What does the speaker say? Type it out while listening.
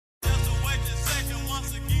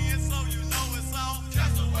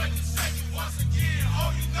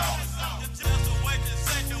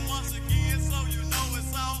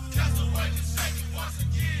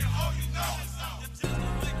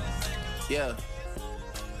Yeah,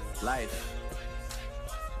 life.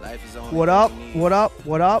 Life is the only What thing up? we need. What up?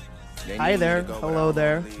 What up? They Hi need me there. to go, but I Hello don't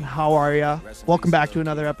there. wanna leave. How are ya? Rest in Welcome peace, back to Lil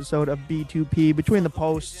another Keith. episode of B2P Between the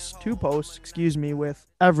Posts, two posts, with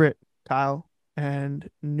Everett, Kyle, and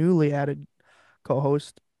newly added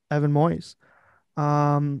co-host Evan Moyes.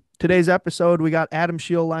 Today's episode we got Adam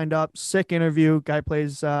Shield lined up. Sick interview. Guy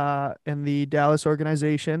plays in the Dallas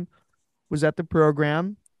organization. Was at the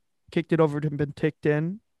program. Kicked it over to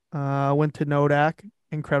Penticton. Went to Nodak.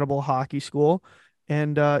 Incredible hockey school.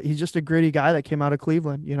 And he's just a gritty guy that came out of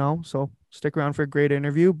Cleveland, So stick around for a great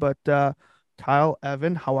interview. But Kyle,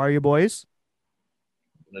 Evan, how are you boys?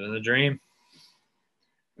 Living the dream.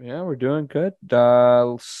 Yeah, we're doing good.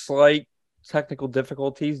 Slight technical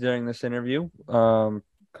difficulties during this interview.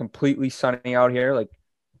 Completely sunny out here. Like,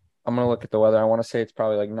 I'm gonna look at the weather. I want to say it's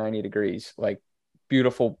probably like 90 degrees. Like,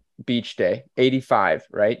 beautiful beach day. 85,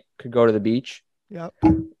 right? Could go to the beach. Yep.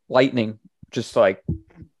 Lightning, just like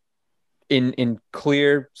in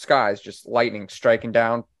clear skies, just lightning striking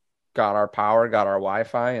down. Got our power, got our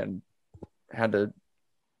Wi-Fi, and had to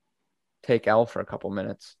take L for a couple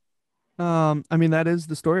minutes. I mean, that is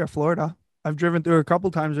the story of Florida. I've driven through a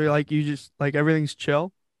couple times where you just like everything's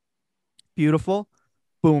chill, beautiful,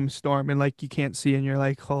 boom, storm, and like you can't see, and you're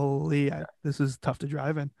like, holy, this is tough to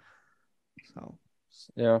drive in. So,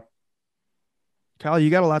 Yeah. Kyle, you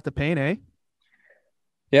got a lot to paint, eh?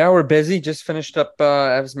 Yeah, we're busy. Just finished up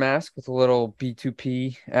Ev's mask with a little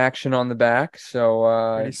B2P action on the back.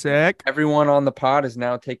 So Pretty sick. everyone on the pod is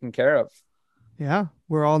now taken care of. Yeah,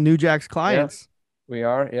 we're all New Jack's clients. We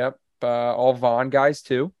are. Yep. All Vaughn guys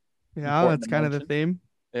too. Yeah, Important that's to kind of the mention. theme.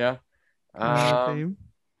 Yeah. Kind of the theme.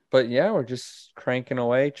 But yeah, we're just cranking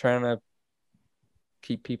away, trying to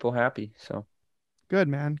keep people happy. So Good,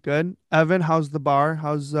 man. Good. Evan, how's the bar?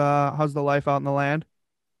 How's the life out in the land?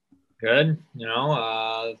 Good.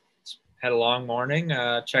 Had a long morning,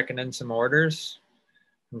 checking in some orders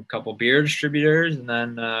from a couple beer distributors and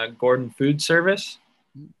then Gordon Food Service.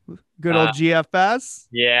 Good old GFS.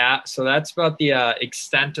 Yeah, so that's about the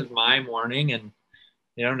extent of my morning, and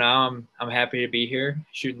now I'm happy to be here,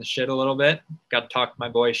 shooting the shit a little bit. Got to talk to my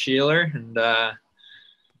boy Sheeler, and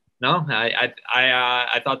no,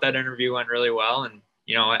 I thought that interview went really well, and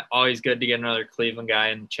always good to get another Cleveland guy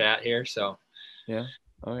in the chat here. So yeah,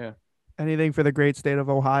 oh yeah. Anything for the great state of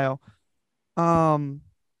Ohio.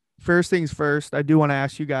 First things first, I do want to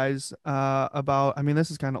ask you guys about, I mean,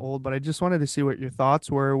 this is kind of old, but I just wanted to see what your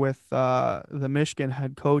thoughts were with the Michigan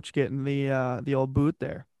head coach getting the old boot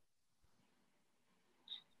there.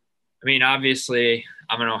 I mean, obviously,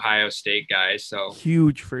 I'm an Ohio State guy, so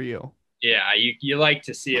huge for you. Yeah, you like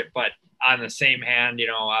to see it, but on the same hand,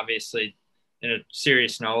 obviously, in a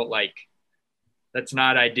serious note, like that's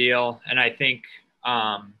not ideal. And I think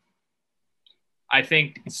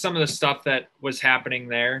some of the stuff that was happening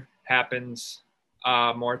there happens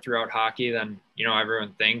more throughout hockey than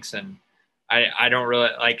everyone thinks. And I don't really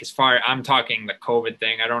like, as far, I'm talking the COVID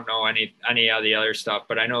thing. I don't know any of the other stuff,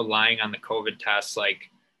 but I know lying on the COVID tests, like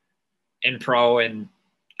in pro and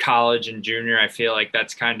college and junior, I feel like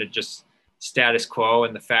that's kind of just status quo.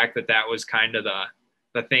 And the fact that was kind of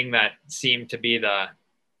the thing that seemed to be the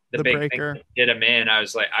big breaker thing that did him in. I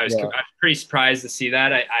was pretty surprised to see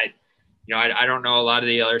that. I don't know a lot of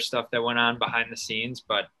the other stuff that went on behind the scenes,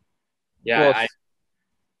 but yeah, Well,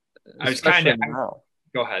 I was kind of, now.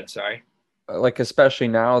 Go ahead. Sorry. Like, especially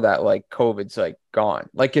now that like COVID's like gone,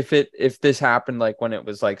 like if this happened, like when it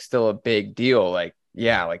was like still a big deal, like,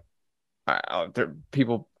 yeah, like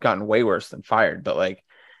people gotten way worse than fired. But like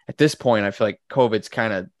at this point, I feel like COVID's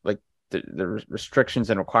kind of like the restrictions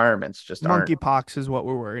and requirements just monkeypox is what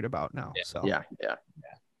we're worried about now. Yeah. So yeah.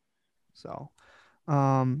 So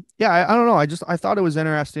I don't know. I thought it was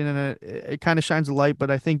interesting, and it kind of shines a light,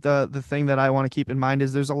 but I think the thing that I want to keep in mind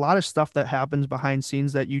is there's a lot of stuff that happens behind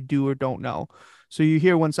scenes that you do or don't know. So you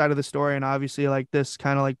hear one side of the story, and obviously like this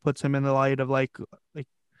kind of like puts him in the light of like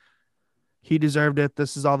he deserved it.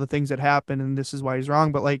 This is all the things that happened, and this is why he's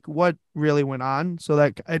wrong. But like, what really went on? So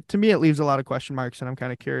that to me, it leaves a lot of question marks, and I'm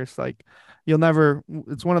kind of curious. Like,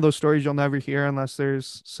 it's one of those stories you'll never hear unless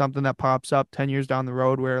there's something that pops up 10 years down the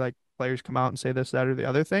road where like players come out and say this, that, or the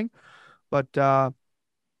other thing. But I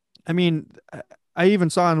mean, I even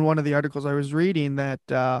saw in one of the articles I was reading that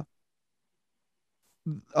a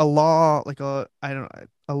law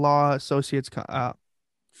associates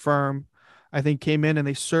firm, I think, came in and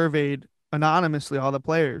they surveyed anonymously all the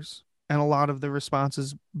players, and a lot of the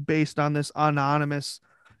responses based on this anonymous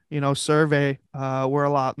survey were a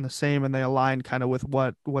lot in the same, and they aligned kind of with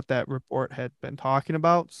what that report had been talking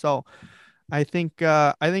about. So I think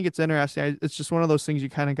it's interesting. It's just one of those things you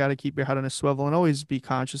kind of got to keep your head on a swivel and always be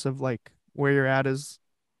conscious of like where you're at as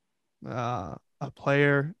a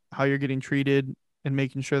player, how you're getting treated, and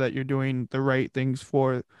making sure that you're doing the right things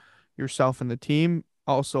for yourself and the team.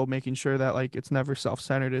 Also making sure that like it's never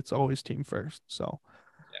self-centered, it's always team first. So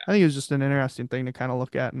I think it was just an interesting thing to kind of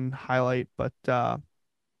look at and highlight. But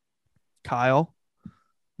Kyle,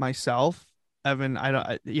 myself, Evan,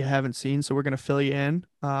 you haven't seen, so we're gonna fill you in.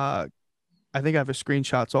 I think I have a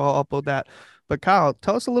screenshot, so I'll upload that. But Kyle,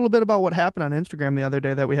 tell us a little bit about what happened on Instagram the other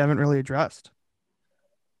day that we haven't really addressed.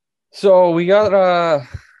 So we got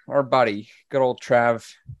our buddy, good old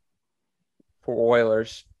Trav for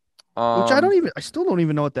Oilers. Which I still don't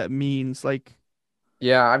even know what that means. Like,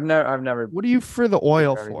 yeah, I've never. what are you for the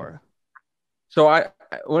oil for? So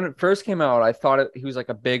when it first came out, I thought he was like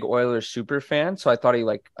a big Oilers super fan. So I thought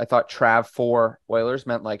Trav for Oilers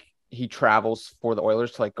meant like he travels for the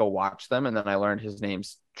Oilers to like go watch them. And then I learned his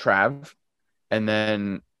name's Trav. And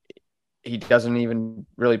then he doesn't even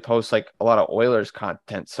really post like a lot of Oilers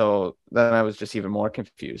content. So then I was just even more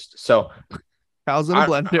confused. So Kyle's in a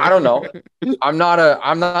blender. I don't know. I'm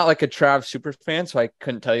not like a Trav super fan, so I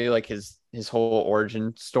couldn't tell you like his whole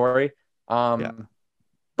origin story.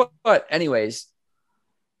 But anyways,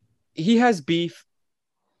 he has beef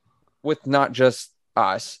with not just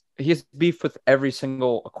us. He has beef with every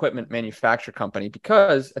single equipment manufacturer company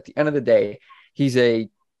because at the end of the day, he's a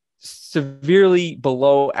severely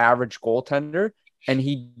below average goaltender, and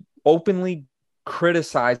he openly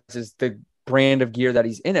criticizes the brand of gear that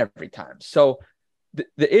he's in every time. So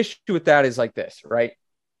the issue with that is like this, right?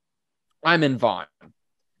 I'm in Vaughan.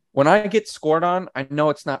 When I get scored on, I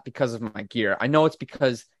know it's not because of my gear. I know it's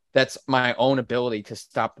because that's my own ability to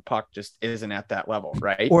stop the puck just isn't at that level,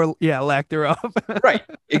 right? Or lack thereof. Right,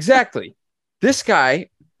 exactly. This guy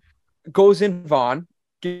goes in Vaughan,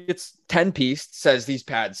 gets 10-piece, says these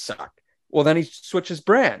pads suck. Well, then he switches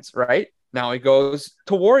brands, right? Now he goes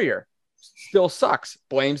to Warrior, still sucks,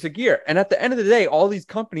 blames the gear. And at the end of the day, all these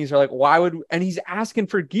companies are like, and he's asking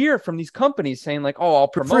for gear from these companies saying like, oh, I'll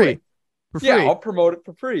promote it. For free. Yeah, I'll promote it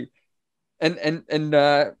for free. And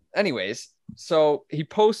anyways, so he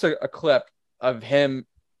posts a clip of him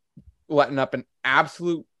letting up an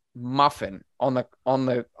absolute muffin along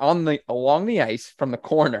the ice from the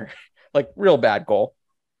corner, like real bad goal,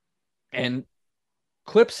 and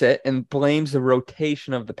clips it and blames the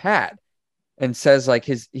rotation of the pad and says like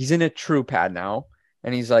he's in a true pad now.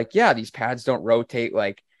 And he's like, yeah, these pads don't rotate.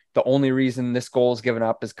 Like the only reason this goal is given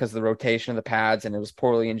up is because of the rotation of the pads and it was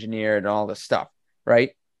poorly engineered and all this stuff, right?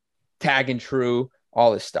 Tag and true,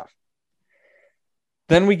 all this stuff.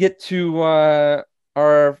 Then we get to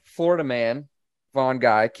our Florida man, Vaughn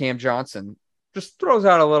guy, Cam Johnson, just throws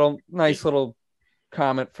out a nice little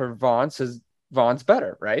comment for Vaughn, says Vaughn's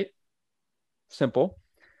better, right? Simple.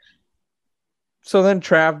 So then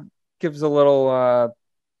Trav gives a little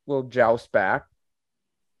joust back,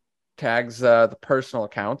 tags the personal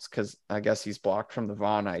accounts because I guess he's blocked from the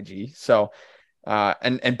Vaughn IG. So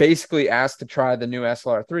and basically asked to try the new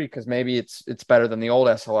SLR3 because maybe it's better than the old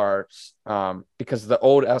SLRs because the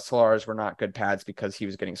old SLRs were not good pads because he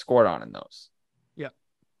was getting scored on in those. Yeah.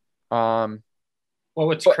 Well,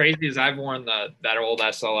 what's crazy is I've worn that old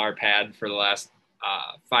SLR pad for the last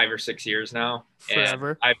 5 or 6 years now.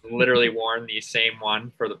 Forever. And I've literally worn the same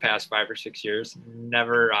one for the past 5 or 6 years.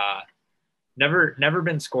 Never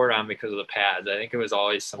been scored on because of the pads. I think it was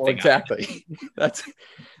always something. Well, exactly.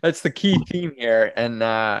 That's the key theme here. And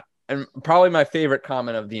probably my favorite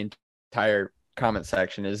comment of the entire comment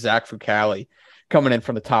section is Zach Fucali coming in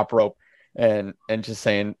from the top rope and just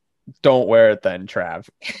saying, don't wear it then, Trav.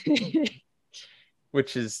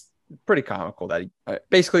 Which is pretty comical that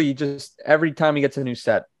he just every time he gets a new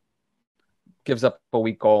set gives up a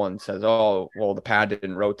weak goal and says, oh, well, the pad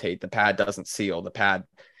didn't rotate. The pad doesn't seal. The pad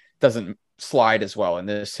doesn't slide as well in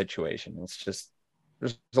this situation. It's just,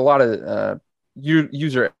 there's a lot of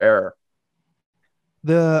user error.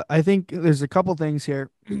 I think there's a couple things here.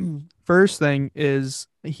 First thing is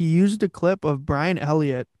he used a clip of Brian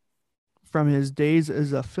Elliott from his days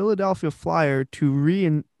as a Philadelphia Flyer to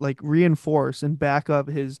reinforce and back up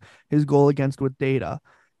his goal against with data.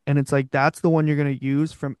 And it's like, that's the one you're going to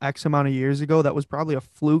use from X amount of years ago. That was probably a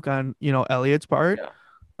fluke on, Elliott's part. Yeah.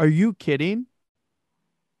 Are you kidding?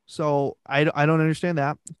 So I don't understand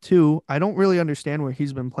that. Two, I don't really understand where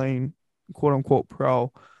he's been playing quote unquote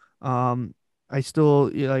pro. I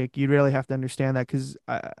still you really have to understand that because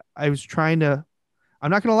I was trying to, I'm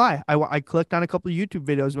not going to lie. I clicked on a couple of YouTube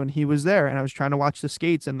videos when he was there and I was trying to watch the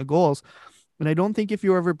skates and the goals. And I don't think if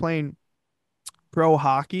you're ever playing pro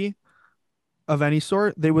hockey of any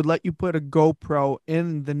sort, they would let you put a GoPro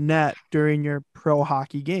in the net during your pro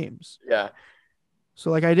hockey games. Yeah.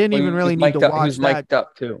 So I didn't even really need to watch that. He was mic'd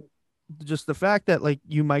up too. just the fact that like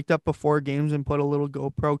you mic'd up before games and put a little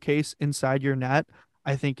GoPro case inside your net,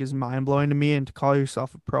 I think is mind blowing to me. And to call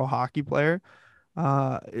yourself a pro hockey player,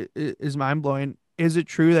 is mind blowing. Is it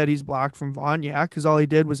true that he's blocked from Vaughn? Yeah, because all he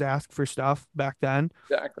did was ask for stuff back then.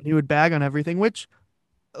 Exactly. He would bag on everything, which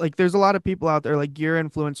like there's a lot of people out there like gear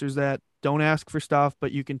influencers that don't ask for stuff,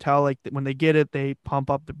 but you can tell like that when they get it, they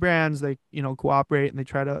pump up the brands, they cooperate and they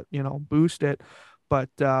try to boost it. But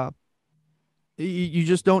you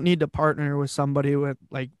just don't need to partner with somebody with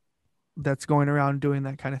like that's going around doing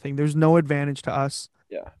that kind of thing. There's no advantage to us.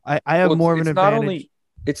 Yeah. I have Well, more of an advantage.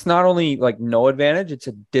 It's not only like no advantage, it's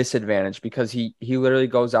a disadvantage because he literally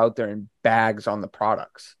goes out there and bags on the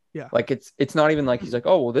products. Yeah. Like it's not even like he's like,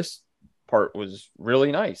 oh well, this part was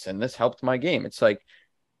really nice and this helped my game. It's like,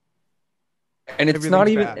 and it's not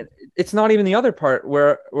even the other part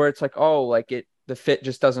where it's like, oh, like the fit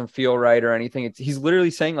just doesn't feel right or anything. He's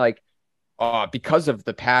literally saying like, because of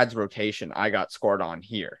the pads rotation, I got scored on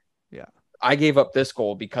here. Yeah. I gave up this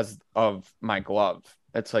goal because of my glove.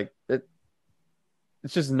 It's like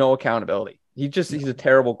it's just no accountability. He's a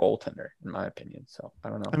terrible goaltender in my opinion. So I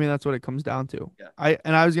don't know. I mean, that's what it comes down to. Yeah.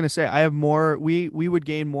 I was gonna say I have more. We would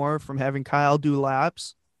gain more from having Kyle do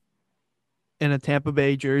laps in a Tampa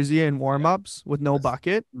Bay jersey and warm-ups with no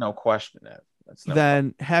bucket. No question.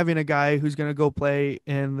 Than having a guy who's gonna go play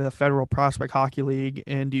in the Federal Prospect Hockey League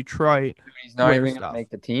in Detroit. He's not even gonna make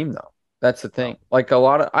the team though. That's the thing. Like a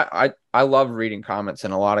lot of I love reading comments,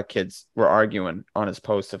 and a lot of kids were arguing on his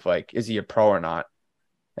post of like, is he a pro or not?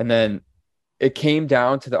 And then it came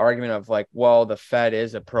down to the argument of like, well, the Fed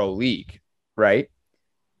is a pro league, right?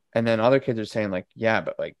 And then other kids are saying like, yeah,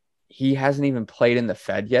 but like he hasn't even played in the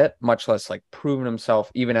Fed yet, much less like proven himself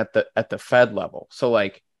even at the Fed level. So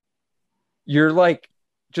like you're like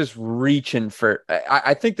just reaching for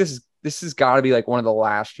I think this has got to be like one of the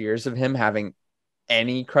last years of him having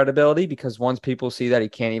any credibility, because once people see that he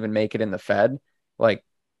can't even make it in the Fed, like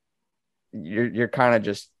you're kind of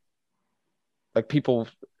just like people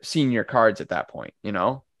seeing your cards at that point, you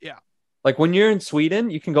know? Yeah. Like when you're in Sweden,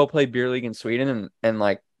 you can go play beer league in Sweden and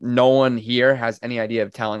like no one here has any idea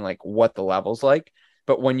of telling like what the level's like.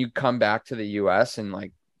 But when you come back to the US and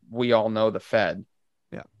like we all know the Fed,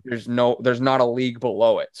 yeah, there's not a league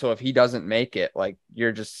below it. So if he doesn't make it, like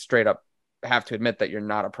you're just straight up have to admit that you're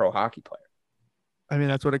not a pro hockey player. I mean,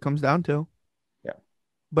 that's what it comes down to. Yeah.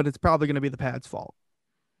 But it's probably going to be the pad's fault.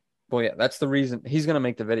 Well, yeah, that's the reason he's going to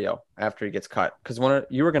make the video after he gets cut. Because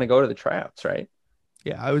you were going to go to the tryouts, right?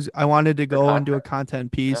 Yeah, I wanted to go and do a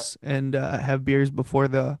content piece and have beers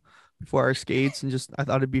before our skates, and just I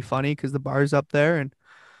thought it'd be funny because the bar's up there, and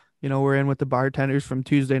we're in with the bartenders from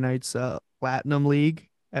Tuesday night's Platinum League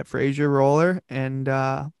at Fraser Roller, and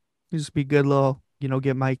just be good little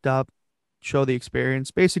get mic'd up, show the experience,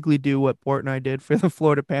 basically do what Bort and I did for the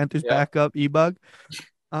Florida Panthers backup E-Bug.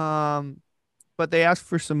 But they asked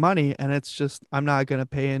for some money, and it's just I'm not gonna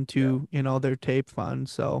pay into their tape fund,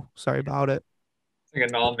 so sorry about it. It's like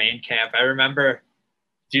an all main camp. I remember.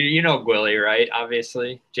 Do you know Gwilly, right?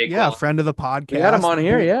 Obviously, Jake. Yeah, Williams. Friend of the podcast. We had him on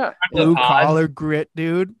here, yeah. Blue collar grit,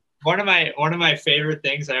 dude. One of my favorite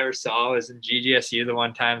things I ever saw was in GGSU the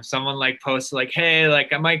one time. Someone like posted like, hey,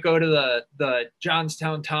 like I might go to the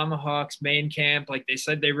Johnstown Tomahawks main camp. Like they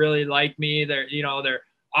said they really like me. They're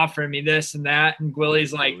offering me this and that. And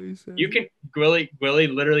Gwilly's like, Gwilly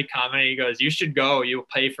literally commented, he goes, you should go. You'll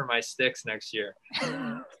pay for my sticks next year.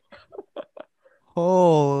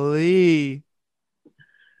 Holy.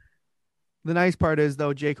 The nice part is,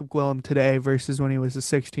 though, Jacob Gwillem today versus when he was a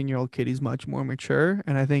 16-year-old kid, he's much more mature.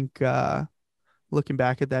 And I think looking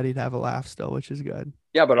back at that, he'd have a laugh still, which is good.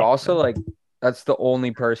 Yeah, but also, like, that's the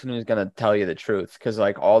only person who's going to tell you the truth. Because,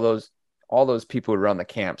 like, all those people who run the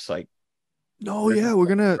camps, like, no, yeah,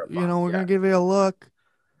 we're going to give you a look.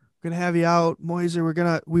 We're going to have you out.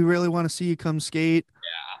 Moiser, we really want to see you come skate.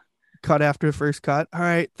 Yeah. Cut after the first cut. All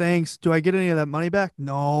right, thanks. Do I get any of that money back?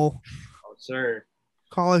 No. Oh, sir.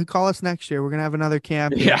 Call us next year. We're gonna have another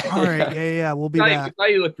camp. Yeah. All right. Yeah. We'll be back. I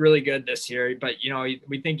thought you looked really good this year, but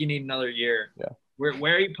we think you need another year. Yeah.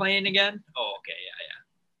 Where are you playing again? Oh, okay.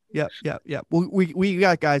 Yeah. Yep. We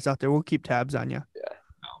got guys out there. We'll keep tabs on you. Yeah.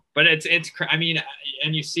 No, but it's I mean,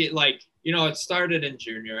 and you see it like it started in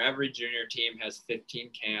junior. Every junior team has 15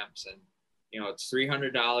 camps, and it's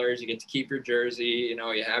 $300. You get to keep your jersey.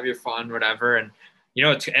 You have your fun, whatever, and.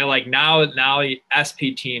 It's like now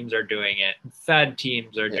SP teams are doing it, Fed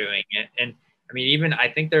teams are doing it. And I mean, even I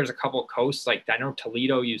think there's a couple coasts, like I know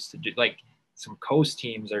Toledo used to do, like some coast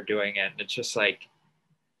teams are doing it. And it's just like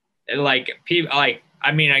people, like,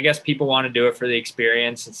 I mean, I guess people want to do it for the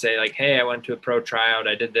experience and say like, hey, I went to a pro tryout,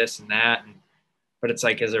 I did this and that. And But it's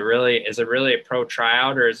like, is it really a pro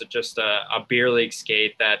tryout, or is it just a beer league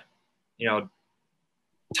skate that,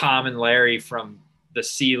 Tom and Larry from the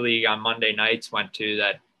C League on Monday nights went to,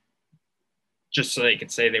 that just so they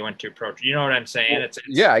could say they went to pro? You know what I'm saying? Well,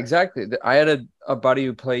 yeah, exactly. I had a buddy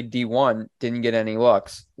who played D1, didn't get any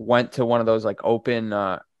looks, went to one of those like open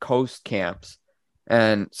coast camps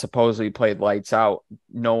and supposedly played lights out.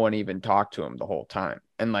 No one even talked to him the whole time.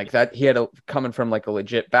 And like that, he had coming from like a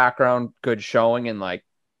legit background, good showing, and like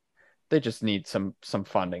they just need some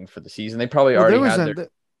funding for the season. They probably already had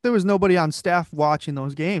there was nobody on staff watching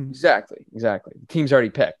those games. Exactly. The team's already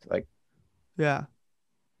picked. Like, yeah.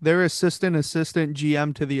 Their assistant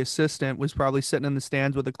GM to the assistant was probably sitting in the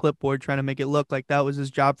stands with a clipboard trying to make it look like that was his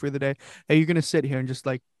job for the day. Hey, you're going to sit here and just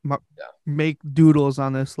like make doodles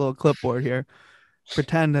on this little clipboard here.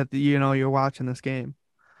 Pretend that, you're watching this game.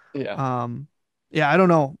 Yeah. Yeah, I don't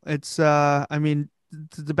know. It's, I mean,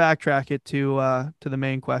 to backtrack it to the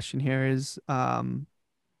main question here is,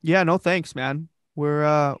 yeah, no thanks, man. We're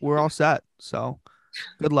all set. So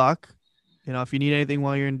good luck. If you need anything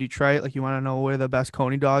while you're in Detroit, like you want to know where the best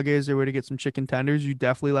Coney dog is or where to get some chicken tenders, you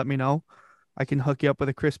definitely let me know. I can hook you up with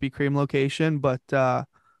a Krispy Kreme location. But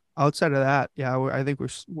outside of that, yeah, I think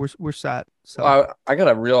we're set. So I got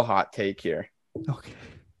a real hot take here. Okay.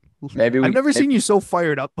 I've never seen you so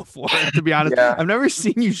fired up before, to be honest. Yeah. I've never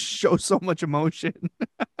seen you show so much emotion.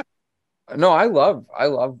 No, I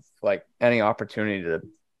love like any opportunity to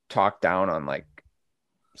talk down on like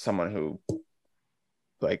someone who,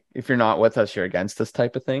 like, if you're not with us, you're against this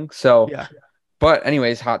type of thing. So, yeah. But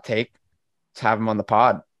anyways, hot take. Let's have him on the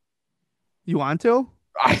pod. You want to?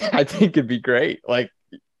 I think it'd be great. Like,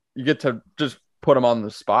 you get to just put him on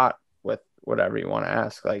the spot with whatever you want to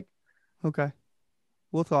ask. Like, okay.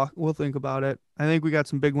 We'll talk. We'll think about it. I think we got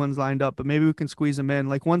some big ones lined up, but maybe we can squeeze them in.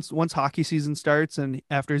 Like once hockey season starts and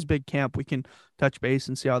after his big camp, we can touch base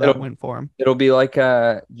and see how that went for him. It'll be like,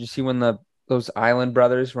 did you see when those Island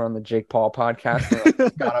brothers were on the Jake Paul podcast and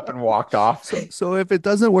like, got up and walked off? So if it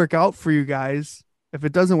doesn't work out for you guys, what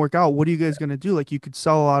are you guys gonna do? Like you could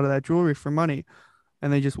sell a lot of that jewelry for money,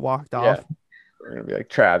 and they just walked off. We're gonna be like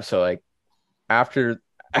Trav. So like after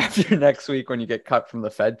next week when you get cut from the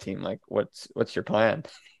Fed team, like what's your plan?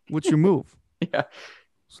 What's your move? Yeah.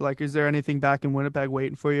 So like, is there anything back in Winnipeg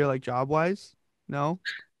waiting for you, like job wise? No.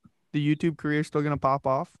 The YouTube career is still gonna pop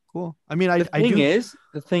off. Cool. I mean, the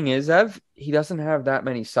thing is, Ev, he doesn't have that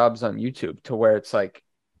many subs on YouTube to where it's like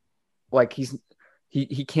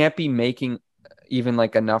he can't be making even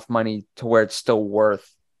like enough money to where it's still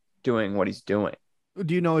worth doing what he's doing.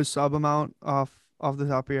 Do you know his sub amount off the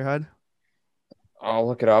top of your head? I'll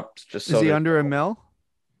look it up. Is he under $1 million?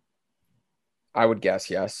 I would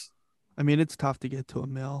guess yes. I mean, it's tough to get to $1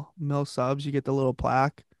 million subs. You get the little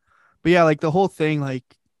plaque, but yeah, like the whole thing, like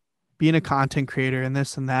being a content creator and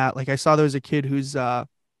this and that. Like I saw there was a kid who's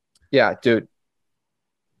yeah, dude.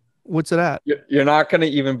 What's it at? You're not gonna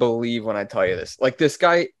even believe when I tell you this. Like this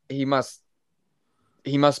guy, he must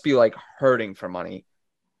be like hurting for money.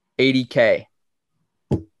 80K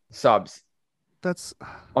subs. That's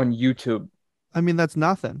on YouTube. I mean, that's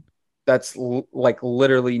nothing. That's like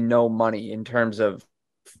literally no money in terms of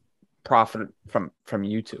profit from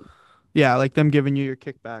YouTube. Yeah, like them giving you your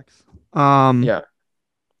kickbacks. Yeah.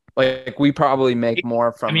 Like we probably make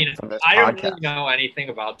more from this podcast. I don't really know anything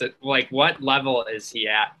about that. Like, what level is he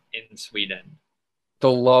at in Sweden?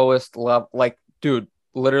 The lowest level, like, dude,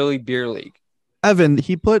 literally beer league. Evan,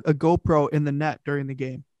 he put a GoPro in the net during the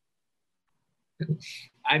game.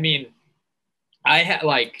 I mean, I had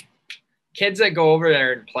like kids that go over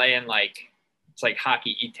there and play in like it's like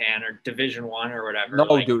hockey E10 or Division 1 or whatever. No,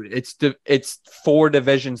 like, dude, it's 4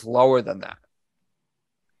 divisions lower than that.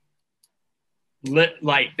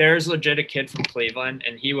 Like there's legit a kid from Cleveland,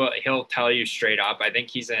 and he'll tell you straight up. I think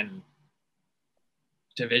he's in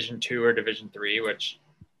Division 2 or Division 3, which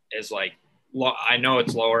is like I know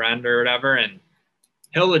it's lower end or whatever, and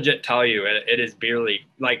he'll legit tell you it is beer league.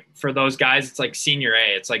 Like for those guys, it's like senior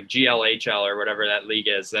A. It's like GLHL or whatever that league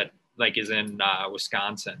is that like is in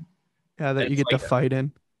Wisconsin. Yeah, that you get like to fight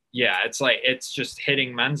in. Yeah, it's just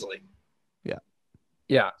hitting men's league. Yeah.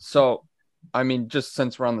 Yeah. So, I mean, just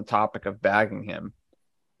since we're on the topic of bagging him,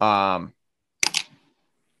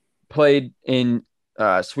 played in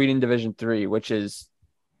Sweden Division 3, which is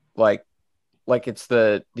like it's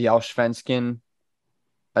the Allsvenskan,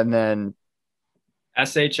 and then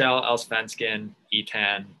SHL, Allsvenskan,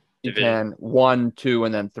 E10, Division 1, 2,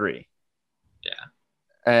 and then 3. Yeah.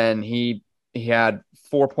 And he had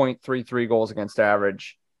 4.33 goals against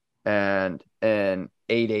average and an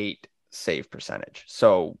 8.8 save percentage.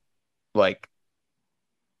 So like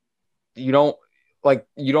you don't like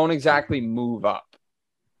you don't exactly move up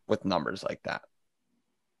with numbers like that.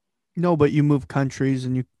 No, but you move countries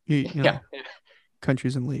and you Yeah. know,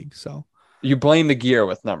 countries and leagues. So You blame the gear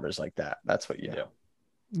with numbers like that. That's what you do.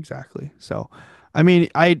 exactly. So, I mean,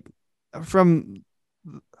 I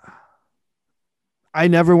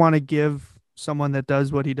never want to give someone that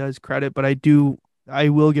does what he does credit, but I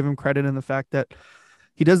will give him credit in the fact that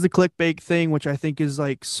he does the clickbait thing, which I think is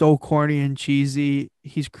like so corny and cheesy.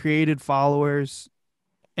 He's created followers,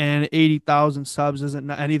 and 80,000 subs isn't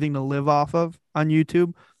anything to live off of on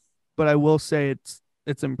YouTube. But I will say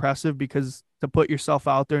it's impressive because to put yourself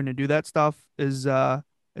out there and to do that stuff is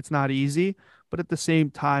it's not easy. But at the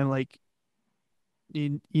same time, like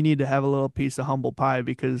you need to have a little piece of humble pie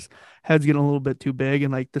because head's getting a little bit too big,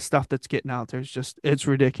 and like the stuff that's getting out there is just it's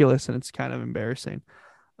ridiculous and it's kind of embarrassing.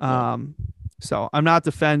 Um, so I'm not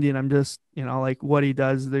defending. I'm just, like what he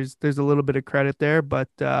does. There's a little bit of credit there, but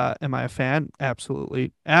am I a fan?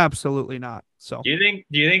 Absolutely, absolutely not. So Do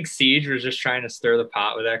you think Siege was just trying to stir the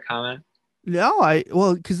pot with that comment?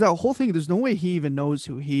 no, because that whole thing, there's no way he even knows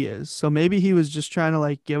who he is. So maybe he was just trying to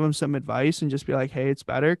like give him some advice and just be like, hey, it's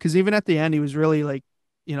better. Because even at the end, he was really like,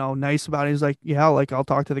 nice about it. He's like, yeah, like I'll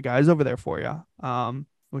talk to the guys over there for you.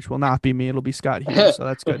 Which will not be me. It'll be Scott Hughes. So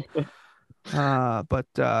that's good. But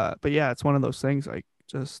yeah, it's one of those things like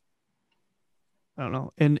just I don't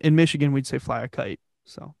know. In Michigan, we'd say fly a kite.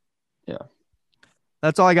 So Yeah.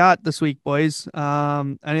 that's all I got this week, boys.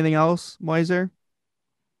 Anything else, Moiser?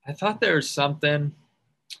 I thought there was something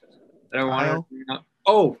that I wanted Kyle? to bring up.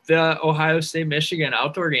 Oh, the Ohio State Michigan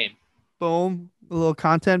outdoor game. Boom. A little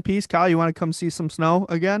content piece. Kyle, you want to come see some snow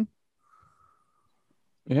again?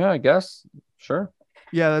 Yeah, I guess. Sure.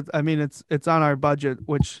 Yeah, I mean it's on our budget,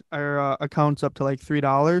 which our account's up to like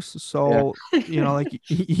 $3. So like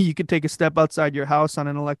you could take a step outside your house on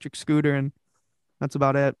an electric scooter, and that's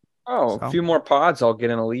about it. Oh, So. a few more pods. I'll get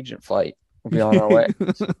an Allegiant flight. We'll be on our way.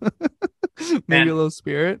 Maybe Man. a little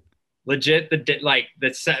spirit. Legit,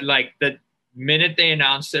 the minute they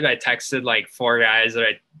announced it, I texted like 4 guys that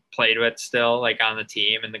I played with still like on the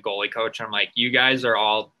team and the goalie coach. I'm like, you guys are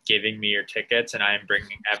all giving me your tickets, and I am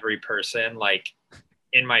bringing every person like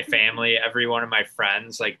in my family, every one of my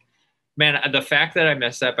friends. Like, man, the fact that I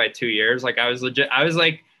missed that by 2 years, like I was like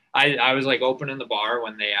opening the bar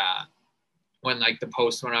when when like the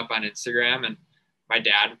post went up on Instagram, and my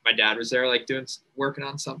dad was there like working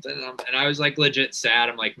on something, and I was like legit sad.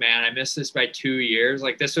 I'm like, man, I missed this by 2 years.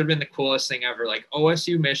 Like this would have been the coolest thing ever. Like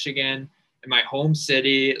OSU Michigan in my home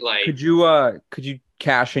city. Like Could you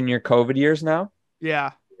cash in your COVID years now?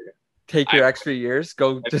 Yeah. Take your extra years.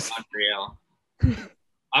 Go just unreal.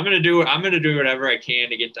 I'm gonna do whatever I can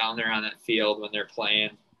to get down there on that field when they're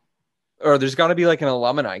playing. Or there's got to be like an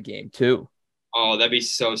alumni game too. Oh, that'd be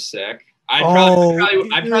so sick. I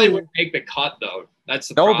probably wouldn't make the cut though. That's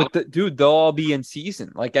the problem. But dude, they'll all be in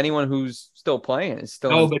season. Like anyone who's still playing is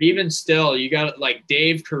still. No, but even still, you got like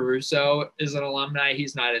Dave Caruso is an alumni.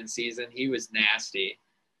 He's not in season. He was nasty.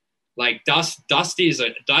 Like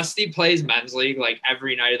Dusty plays men's league like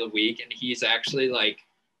every night of the week, and he's actually like,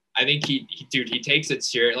 I think he takes it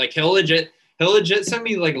serious. Like he'll legit send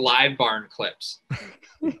me like live barn clips.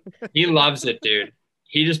 He loves it, dude.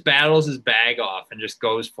 He just battles his bag off and just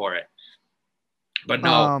goes for it. But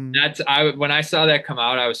no, when I saw that come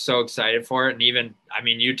out, I was so excited for it. And even, I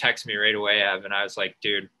mean, you text me right away, Evan. I was like,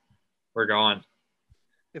 dude, we're going.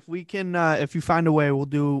 If we can, if you find a way, we'll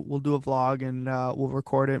do a vlog and we'll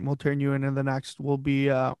record it and we'll turn you into the next. It'll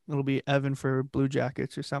be Evan for Blue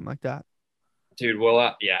Jackets or something like that. Dude,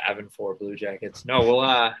 Evan for Blue Jackets.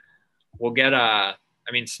 No, we'll get I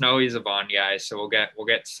mean, Snowy's a Vaughn guy, so we'll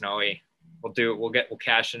get Snowy. We'll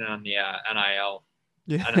cash in on the NIL.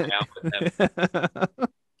 Yeah. With him.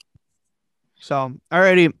 So,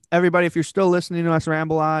 alrighty, everybody, if you're still listening to us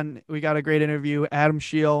ramble on, we got a great interview. Adam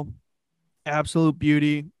Scheel, absolute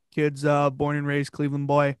beauty. Kid's born and raised Cleveland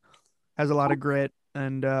boy, has a lot of grit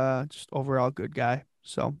and just overall good guy.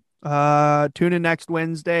 So, tune in next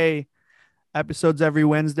Wednesday. Episodes every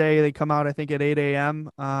Wednesday. They come out, I think, at 8 a.m.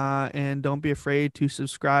 And don't be afraid to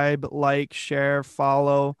subscribe, like, share,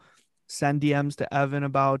 follow. Send DMs to Evan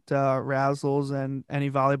about Razzles and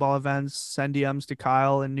any volleyball events. Send DMs to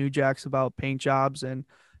Kyle and New Jacks about paint jobs and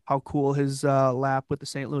how cool his lap with the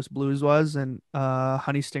St. Louis Blues was, and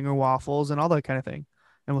honey stinger waffles and all that kind of thing.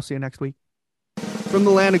 And we'll see you next week. From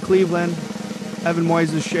the land of Cleveland, Evan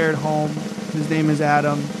Moises' shared home. His name is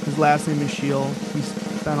Adam. His last name is Scheel. He's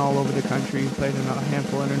been all over the country. He's played in a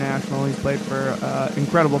handful of international. He's played for an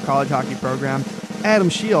incredible college hockey program. Adam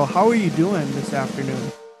Scheel, how are you doing this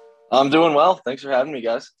afternoon? I'm doing well. Thanks for having me,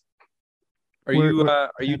 guys. Are you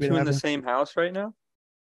two in the same house right now?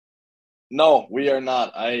 No, we are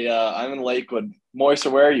not. I'm in Lakewood. Moise,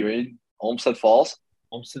 where are you? In Olmsted Falls?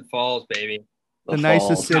 Olmsted Falls, baby. The nicest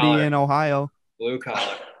Falls. city Collar. in Ohio. Blue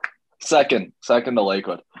collar. Second to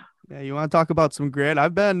Lakewood. Yeah, you want to talk about some grit?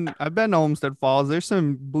 I've been to Olmsted Falls. There's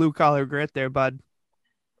some blue collar grit there, bud.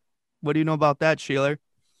 What do you know about that, Sheeler?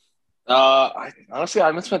 Honestly, I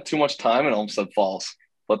haven't spent too much time in Olmsted Falls,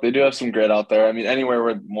 but they do have some grit out there. I mean, anywhere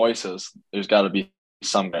where Moise is, there's got to be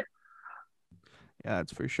some grit. Yeah,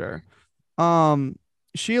 that's for sure.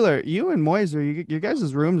 Sheeler, you and Moiser, your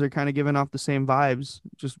guys' rooms are kind of giving off the same vibes.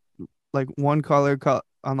 Just like one color cut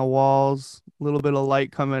on the walls, a little bit of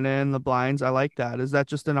light coming in, the blinds. I like that. Is that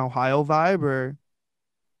just an Ohio vibe or?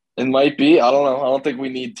 It might be. I don't know. I don't think we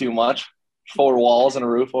need too much. 4 walls and a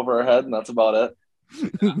roof over our head, and that's about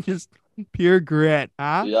it. Just pure grit,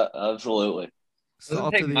 huh? Yeah, absolutely. Doesn't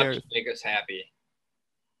Salt take of the much earth. to make us happy.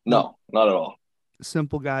 No, not at all.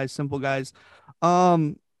 Simple guys, simple guys.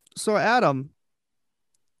 So Adam,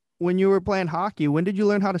 when you were playing hockey, when did you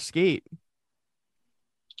learn how to skate?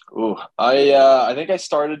 Ooh, I think I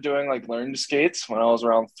started doing like learning skates when I was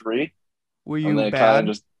around 3, Were and you then bad? kind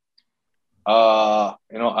of just I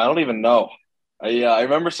don't even know. I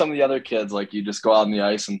remember some of the other kids, like you just go out on the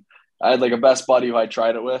ice, and I had like a best buddy who I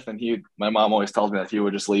tried it with, and my mom always tells me that he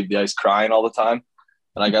would just leave the ice crying all the time,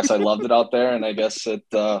 and I guess I loved it out there, and I guess it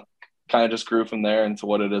kind of just grew from there into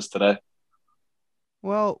what it is today.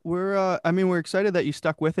 Well, we're excited that you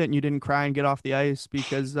stuck with it and you didn't cry and get off the ice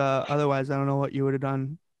because otherwise I don't know what you would have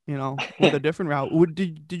done, with a different route.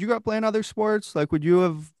 Did you grow up playing other sports? Like, would you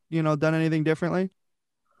have, done anything differently?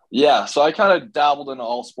 Yeah, so I kind of dabbled in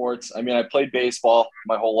all sports. I mean, I played baseball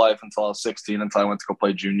my whole life until I was 16, until I went to go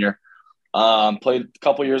play junior. Played a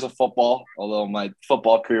couple years of football, although my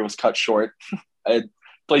football career was cut short. I had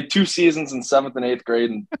played 2 seasons in 7th and 8th grade,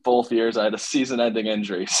 and both years I had a season-ending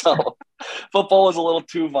injury. So football was a little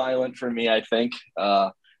too violent for me, I think.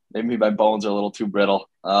 Maybe my bones are a little too brittle.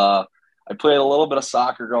 I played a little bit of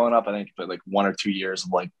soccer growing up. I think I played like 1 or 2 years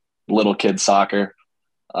of like little kid soccer.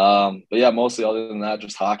 But yeah, mostly other than that,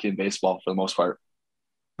 just hockey and baseball for the most part.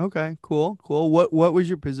 Okay, cool. What was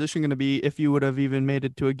your position going to be if you would have even made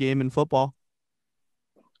it to a game in football?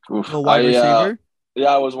 Oof. A wide receiver?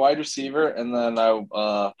 Yeah, I was wide receiver, and then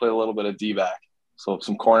I played a little bit of D-back. So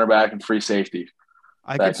some cornerback and free safety.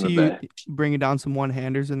 I back could in see the you day. bringing down some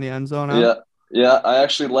one-handers in the end zone. Huh? Yeah. I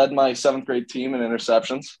actually led my 7th grade team in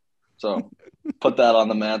interceptions. So put that on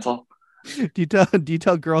the mantle. Do you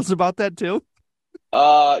tell girls about that too?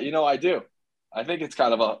 I do. I think it's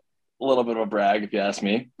kind of a little bit of a brag, if you ask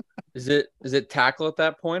me. Is it tackle at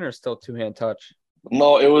that point or still 2-hand touch?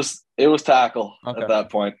 No, it was tackle Okay. at that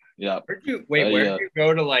point. Yeah. Where did you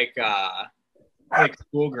go to like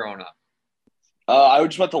school growing up? I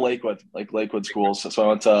just went to Lakewood schools. So I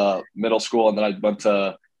went to middle school, and then I went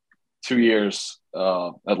to 2 years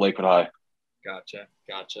at Lakewood High. Gotcha.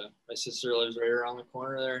 My sister lives right around the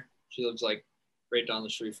corner there. She lives like right down the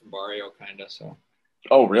street from Barrio, kind of. So.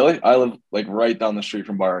 Oh, really? I live like right down the street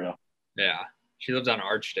from Barrio. Yeah, she lives on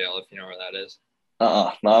Archdale, if you know where that is.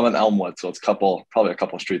 No, I'm in Elmwood, so it's probably a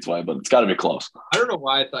couple streets away, but it's got to be close. I don't know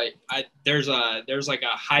why I thought there's like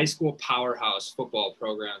a high school powerhouse football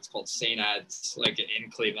program. It's called St. Ed's, like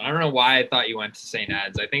in Cleveland. I don't know why I thought you went to St.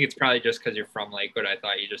 Ed's. I think it's probably just because you're from Lakewood. I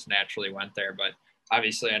thought you just naturally went there, but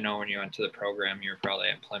obviously I know when you went to the program, you were probably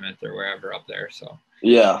at Plymouth or wherever up there. So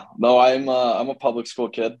Yeah, no, I'm a public school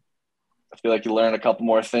kid. I feel like you learn a couple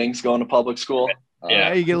more things going to public school.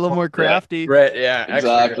 Yeah, you get a little more crafty. Right, yeah.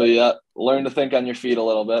 Exactly. Yeah, learn to think on your feet a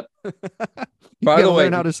little bit. By the way,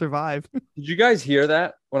 learn how to survive. did you guys hear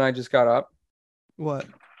that when I just got up? What?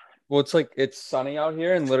 Well, it's sunny out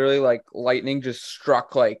here, and literally like lightning just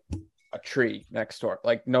struck like a tree next door.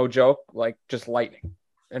 Like no joke, like just lightning.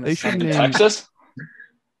 And They should name- Texas?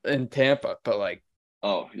 in Tampa, but like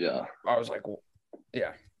Oh yeah. I was like, well,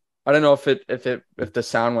 yeah. I don't know if the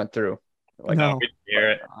sound went through. Like, No. we can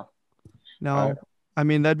hear it. No. All right. I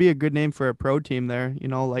mean, that'd be a good name for a pro team there.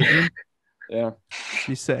 Lightning. yeah.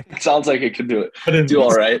 Be sick. It sounds like it could do it. Do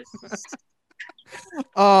all right.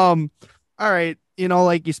 All right.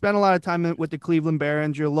 Like you spent a lot of time with the Cleveland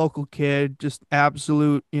Barons, you're a local kid, just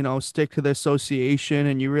absolute, stick to the association,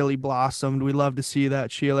 and you really blossomed. We love to see that,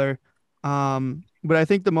 Sheeler. But I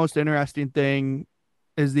think the most interesting thing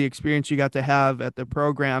is the experience you got to have at the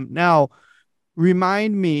program. Now,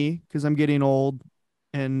 remind me, because I'm getting old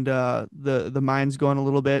and the mind's going a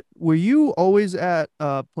little bit. Were you always at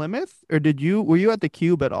Plymouth, or were you at the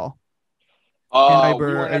Cube at all? We Iber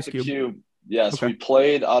weren't Ice at the Cube. Cube. Yes, Okay. we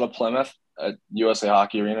played out of Plymouth at USA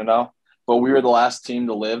Hockey Arena now, but we were the last team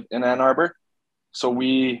to live in Ann Arbor. So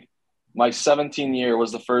my 17 year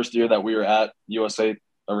was the first year that we were at USA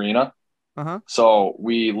Arena. Uh-huh. So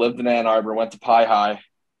we lived in Ann Arbor, went to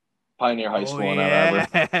Pioneer High Oh School in Ann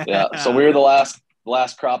Arbor. yeah. Yeah. So we were the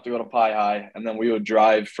last crop to go to Pie High, and then we would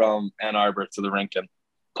drive from Ann Arbor to the rink in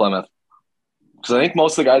Plymouth. Because I think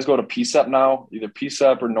most of the guys go to PSEP now, either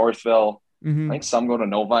PSEP or Northville. I Mhm. think some go to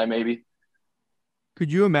Novi maybe.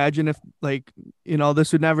 Could you imagine if like,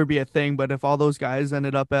 this would never be a thing, but if all those guys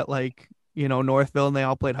ended up at like, Northville and they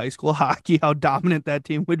all played high school hockey, how dominant that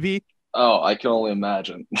team would be? Oh, I can only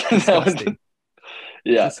imagine. Disgusting.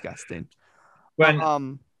 Yeah. Disgusting. When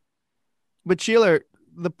Um, but Sheila,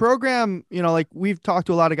 the program, like we've talked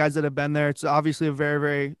to a lot of guys that have been there. It's obviously a very,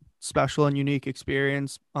 very special and unique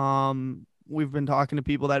experience. We've been talking to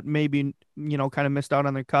people that maybe, kind of missed out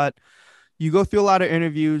on their cut. You go through a lot of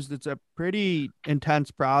interviews. It's a pretty intense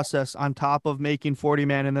process on top of making 40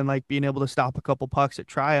 man and then like being able to stop a couple pucks at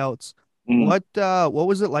tryouts. Mhm. What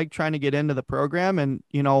was it like trying to get into the program? And,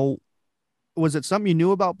 was it something you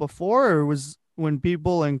knew about before, or was when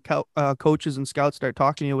people and coaches and scouts start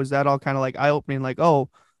talking to you, was that all kind of like eye opening, like, oh,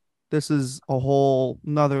 this is a whole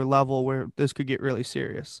another level where this could get really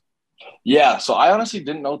serious? Yeah. So I honestly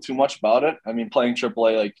didn't know too much about it. I mean, playing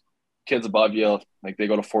AAA, like kids above you, like they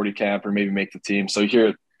go to 40 camp or maybe make the team. So you hear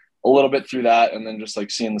a little bit through that. And then just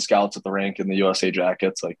like seeing the scouts at the rink in the USA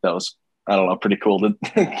jackets, like that was, I don't know, pretty cool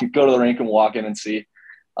to go to the rink and walk in and see.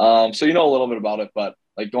 So you know a little bit about it, but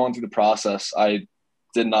like going through the process, I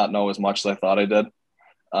did not know as much as I thought I did.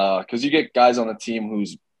 Because you get guys on the team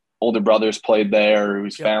whose older brothers played there,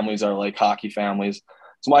 whose Yep. families are like hockey families.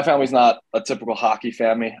 So my family's not a typical hockey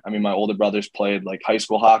family. I mean, my older brothers played like high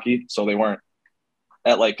school hockey, so they weren't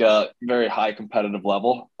at like a very high competitive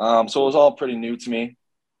level. So it was all pretty new to me,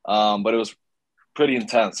 but it was pretty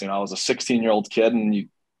intense. I was a 16-year-old kid, and you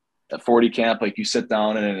at 40 camp, like you sit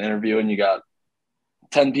down in an interview, and you got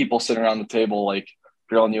 10 people sitting around the table, like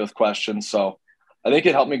grilling you with questions. So I think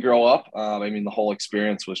it helped me grow up. I mean, the whole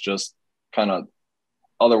experience was just kind of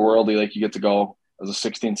otherworldly. Like you get to go as a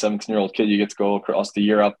 16, 17-year-old kid, you get to go across to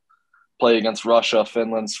Europe, play against Russia,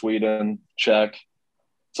 Finland, Sweden, Czech.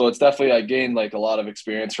 So it's definitely, I gained like a lot of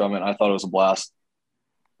experience from it. I thought it was a blast.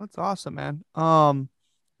 That's awesome, man.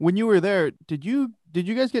 When you were there, did you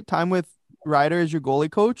guys get time with Ryder as your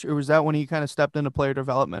goalie coach, or was that when he kind of stepped into player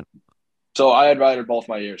development? So I had Ryder both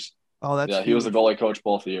my years. Oh, that's Yeah, he was the huge. goalie coach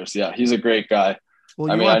both years. Yeah, he's a great guy. Well,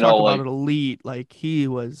 I you mean, I want to know talk about like, an elite, like he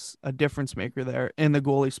was a difference maker there in the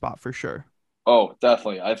goalie spot for sure. oh,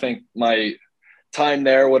 definitely. I think my time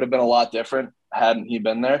there would have been a lot different hadn't he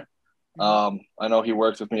been there. Mhm. I know he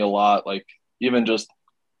worked with me a lot, like even just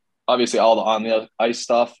obviously all the on the ice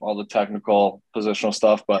stuff, all the technical positional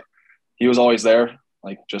stuff, but he was always there,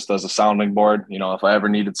 like just as a sounding board. If I ever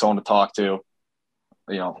needed someone to talk to,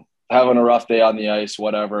 having a rough day on the ice,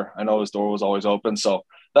 whatever, I know his door was always open. So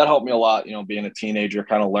that helped me a lot, being a teenager,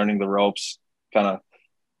 kind of learning the ropes, kind of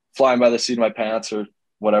flying by the seat of my pants or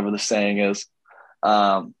whatever the saying is.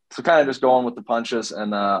 So kind of just going with the punches,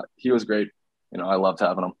 and he was great. I loved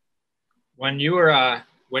having him. when you were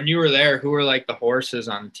there, who were like the horses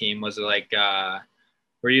on the team? Was it like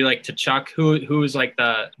were you like to Chuck? Who was like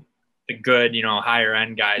the good, higher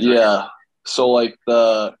end guys? Yeah. So like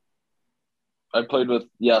I played with,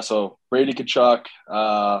 so Brady Kachuk,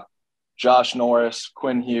 Josh Norris,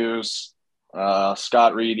 Quinn Hughes,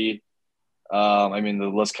 Scott Reedy. I mean, the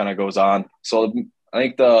list kind of goes on. So I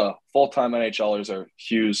think the full-time NHLers are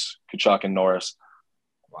Hughes, Kachuk, and Norris.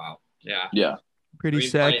 Wow. Yeah. Yeah. Pretty I mean,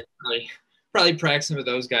 sick. probably practicing with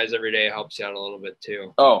those guys every day helps you out a little bit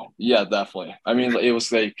too. Oh, yeah, definitely. I mean, it was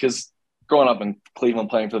like, because growing up in Cleveland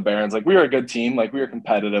playing for the Barons, like we were a good team, like we were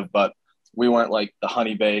competitive, but we weren't like the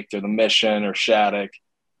Honey Baked or the Mission or Shattuck.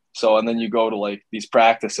 So, and then you go to like these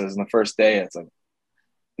practices, and the first day, it's like,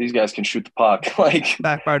 these guys can shoot the puck. Like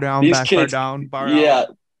Back bar down, these back bar kids, down, bar yeah,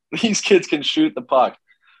 out. these kids can shoot the puck.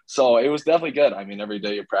 So it was definitely good. I mean, every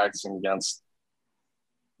day you're practicing against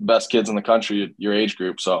the best kids in the country, your age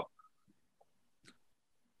group. So,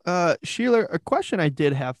 Sheila, a question I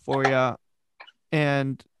did have for you,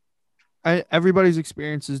 and everybody's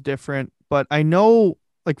experience is different, but I know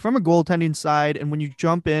like from a goaltending side, and when you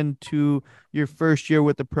jump into your first year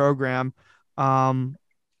with the program, um,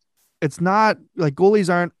 it's not like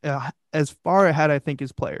goalies aren't as far ahead, I think,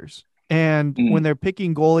 as players. And when mm, they're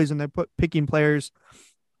picking goalies and they're picking players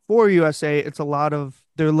for USA, it's a lot of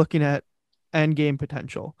they're looking at end game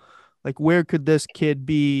potential. Like, where could this kid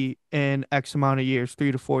be in X amount of years,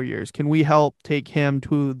 3 to 4 years? Can we help take him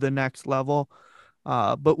to the next level?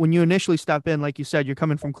 But when you initially step in, like you said, you're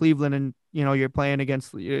coming from Cleveland and you're playing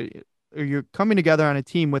against, or you're coming together on a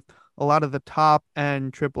team with a lot of the top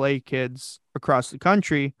end AAA kids across the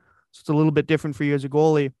country. So it's a little bit different for you as a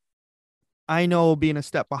goalie. I know being a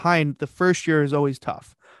step behind, the first year is always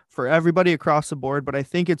tough for everybody across the board, but I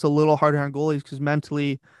think it's a little harder on goalies because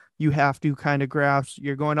mentally you have to kind of grasp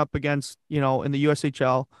you're going up against, in the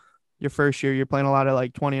USHL, your first year, you're playing a lot of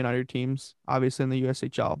like 20 and under teams, obviously in the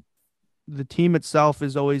USHL. The team itself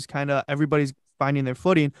is always kind of everybody's finding their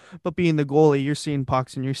footing, but being the goalie, you're seeing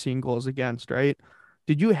pucks and you're seeing goals against, right?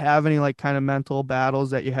 Did you have any like kind of mental battles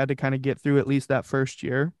that you had to kind of get through at least that first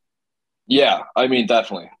year? Yeah, I mean,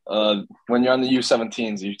 definitely. When you're on the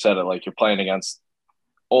U17s, you said it, like you're playing against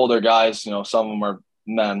older guys. Some of them are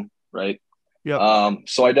men, right? Yep.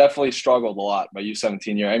 So I definitely struggled a lot my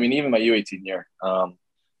U17 year. I mean, even my U18 year.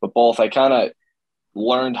 But both, I kind of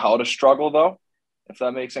learned how to struggle though, if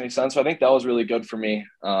that makes any sense. So I think that was really good for me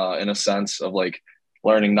in a sense of like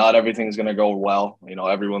learning not everything's going to go well.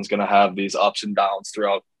 Everyone's going to have these ups and downs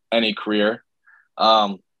throughout any career.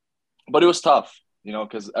 But it was tough,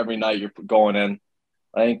 because every night you're going in.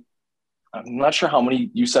 I'm not sure how many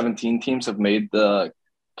U17 teams have made the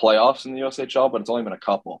playoffs in the USHL, but it's only been a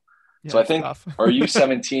couple. Yeah, so I think tough. our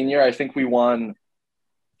U17 year, I think we won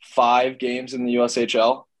 5 games in the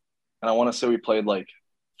USHL. And I want to say we played like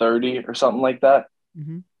 30 or something like that.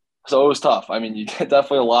 Mm-hmm. So it was tough. I mean, you get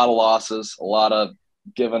definitely a lot of losses, a lot of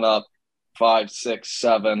giving up 5, 6,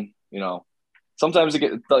 7, sometimes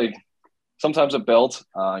sometimes it builds,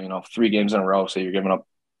 3 games in a row. So you're giving up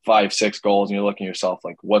 5, 6 goals and you're looking at yourself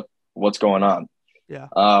like, what's going on? Yeah.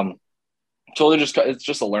 So it's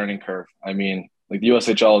just a learning curve. I mean, like the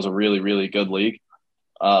USHL is a really, really good league.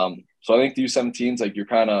 So I think the U17s, like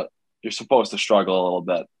you're supposed to struggle a little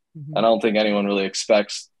bit. Mm-hmm. And I don't think anyone really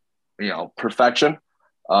expects, perfection.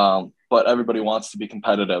 But everybody wants to be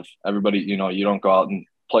competitive. Everybody, you don't go out and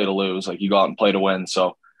play to lose. Like you go out and play to win.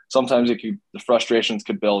 So sometimes the frustrations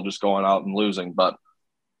could build just going out and losing. But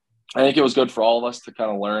I think it was good for all of us to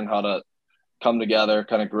kind of learn how to come together,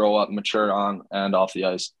 kind of grow up, mature on and off the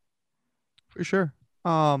ice. For sure.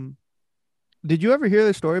 Did you ever hear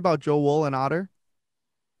the story about Joe Wool and Otter?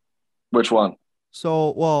 Which one?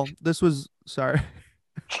 So, well, sorry.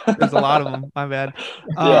 There's a lot of them. My bad.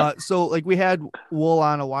 Yeah. So like we had Wool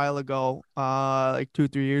on a while ago, like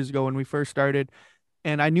 2-3 years ago when we first started.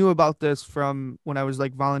 And I knew about this from when I was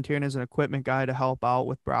like volunteering as an equipment guy to help out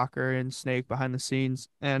with Brocker and Snake behind the scenes.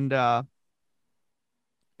 And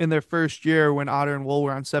in their first year when Otter and Wool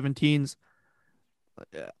were on 17s,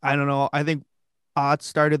 I don't know. I think Ott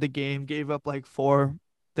started the game, gave up like 4.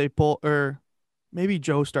 They pulled, or maybe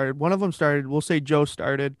Joe started. One of them started. We'll say Joe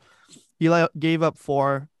started. He gave up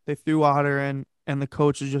 4. They threw Otter in, and the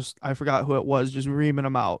coach is just, I forgot who it was, just reaming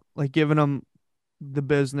him out, like giving him the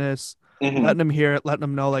business, Mm-hmm. letting him hear it, letting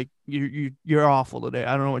him know like you're awful today.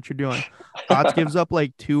 I don't know what you're doing. Otts gives up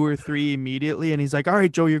like 2 or 3 immediately, and he's like, "All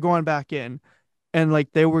right, Joe, you're going back in." And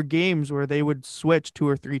like there were games where they would switch 2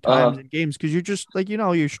 or 3 times in games because you're just like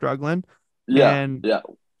you're struggling. Yeah. And Yeah.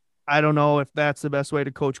 I don't know if that's the best way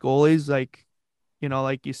to coach goalies. Like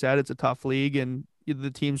like you said, it's a tough league, and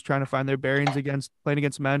the team's trying to find their bearings playing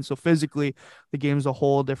against men. So physically, the game's a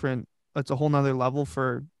whole different. It's a whole nother level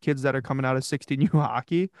for kids that are coming out of 16U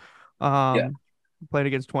hockey. Yeah. Playing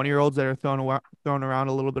against 20-year-olds that are throwing around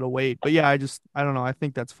a little bit of weight. But yeah, I don't know. I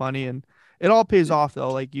think that's funny, and it all pays off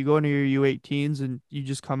though. Like you go into your U18s and you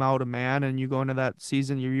just come out a man, and you go into that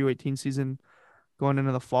season, your U18 season, going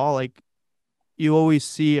into the fall. Like you always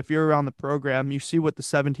see, if you're around the program, you see what the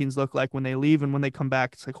 17s look like when they leave, and when they come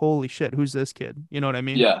back, it's like, holy shit, who's this kid? You know what I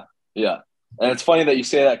mean? Yeah. Yeah. And it's funny that you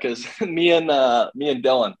say that because me and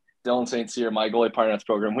Dylan St. Cyr, my goalie partner at the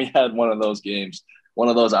program, we had one of those games, one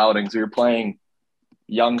of those outings. We were playing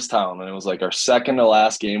Youngstown, and it was like our second to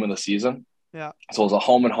last game of the season. Yeah. So it was a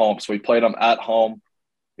home and home. So we played them at home,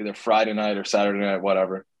 either Friday night or Saturday night,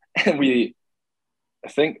 whatever. And Dylan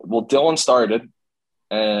started,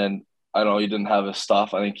 and I don't know, he didn't have his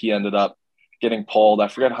stuff. I think he ended up getting pulled. I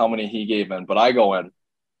forget how many he gave in, but I go in.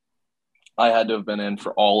 I had to have been in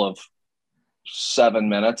for all of 7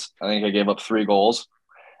 minutes. I think I gave up 3 goals.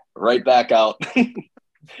 Right back out.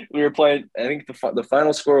 We were playing, I think the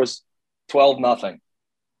final score was 12-0.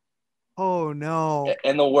 Oh no.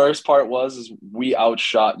 And the worst part is we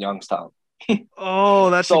outshot Youngstown. Oh,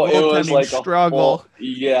 that's so a it was goaltending like struggle.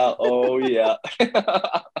 Yeah. Oh yeah.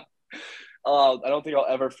 I don't think I'll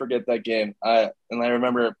ever forget that game. I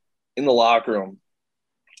remember in the locker room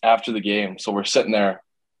after the game. So we're sitting there,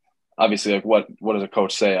 obviously, like what does a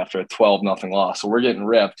coach say after a 12-0 loss? So we're getting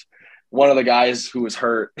ripped. One of the guys who was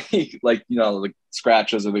hurt, the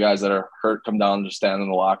scratches of the guys that are hurt come down and just stand in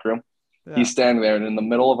the locker room. Yeah. He's standing there, and in the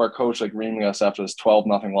middle of our coach like reaming us after this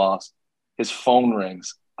 12-0 loss, his phone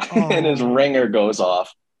rings and his ringer goes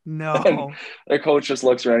off. No. And their coach just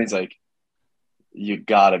looks around. He's like, you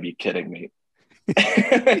gotta be kidding me.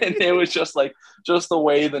 And it was just the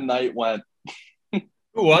way the night went.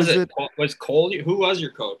 Who was Was it? it- Was Cole? Who was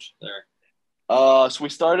your coach there? So we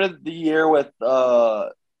started the year with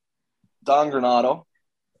Don Granato.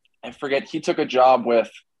 I forget, he took a job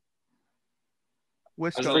with,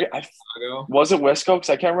 Wisco. Chicago. was it Wisco? Because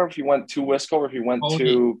I can't remember if he went to Wisco or if he went Oh,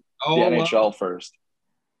 to Oh, the well, NHL first.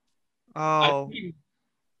 Oh,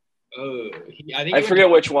 I think I he forget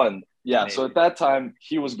went which one. Yeah, so Maybe. at that time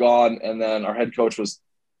he was gone, and then our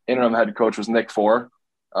interim head coach was Nick Four,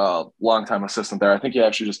 longtime assistant there. I think he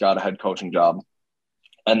actually just got a head coaching job.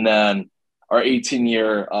 And then our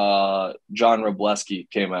 18-year John Robleski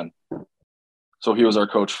came in. So he was our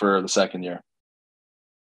coach for the second year.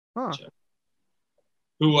 huh.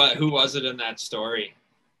 Who was it in that story?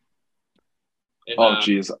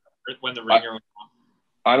 Geez. When the ringer went on.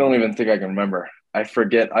 I don't even think I can remember. I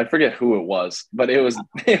forget who it was, but it was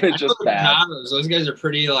just bad. Those guys are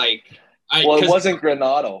pretty like. Well, it wasn't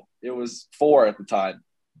Granato. It was Four at the time.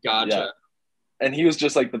 Gotcha. Yeah. And he was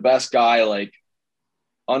just like the best guy, like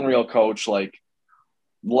unreal coach, like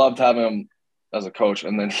loved having him as a coach.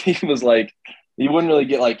 And then he was like, he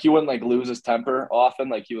wouldn't like lose his temper often.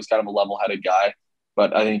 Like he was kind of a level-headed guy,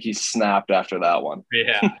 but I think he snapped after that one.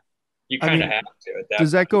 Yeah. You I kind of mean, have to at that.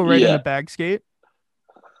 Does that go right Yeah. into bag skate?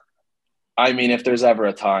 I mean, if there's ever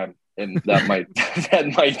a time, and that might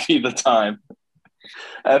be the time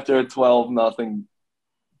after a 12-0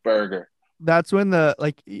 burger. That's when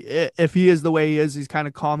if he is the way he is, he's kind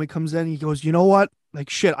of calm. He comes in, he goes, you know what? Like,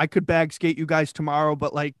 shit, I could bag skate you guys tomorrow,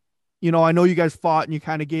 but like, I know you guys fought and you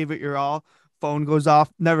kind of gave it your all. Phone goes off.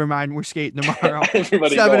 Never mind, we're skating tomorrow.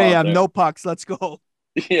 Everybody 7 go out a.m. there. No pucks. Let's go.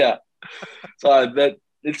 Yeah. So that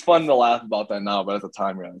it's fun to laugh about that now, but at the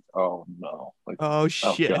time you're like, oh no, like, Oh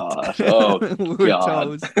shit. gosh. Oh, We're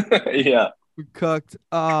God. toast. Yeah. We're cooked.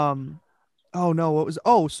 Oh no,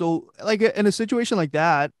 so like in a situation like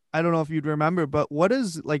that, I don't know if you'd remember, but what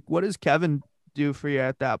does Kevin do for you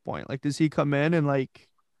at that point? Like, does he come in and like,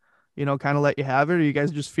 kind of let you have it, or you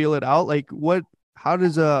guys just feel it out? Like, how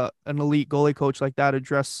does an elite goalie coach like that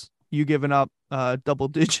address you giving up double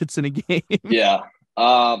digits in a game? Yeah.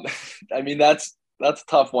 I mean, that's a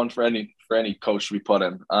tough one for any coach to be put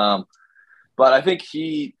in. But I think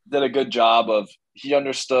he did a good job he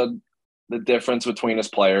understood the difference between his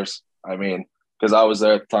players. I mean, because I was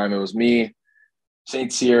there at the time, it was me,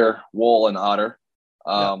 St. Cyr, Wool, and Otter.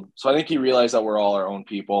 So I think he realized that we're all our own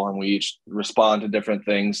people and we each respond to different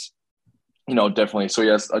things, differently. So he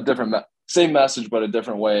has a different, same message, but a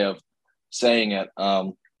different way of saying it.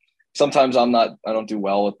 Sometimes I don't do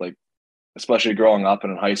well with like, especially growing up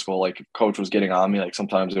and in high school, like if coach was getting on me, like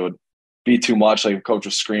sometimes it would be too much. Like if coach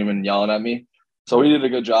was screaming and yelling at me. So he did a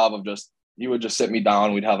good job of he would just sit me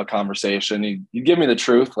down. We'd have a conversation. He'd give me the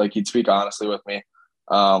truth. Like he'd speak honestly with me.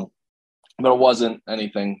 But it wasn't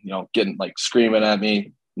anything, getting like screaming at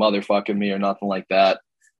me, motherfucking me or nothing like that.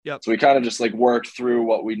 Yep. So we kind of just like worked through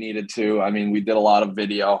what we needed to. I mean, we did a lot of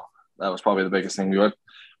video. That was probably the biggest thing.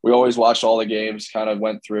 We always watched all the games, kind of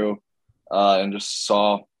went through and just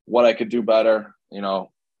saw what I could do better,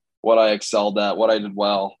 what I excelled at, what I did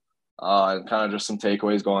well, and kind of just some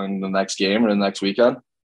takeaways going the next game or the next weekend.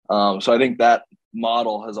 So I think that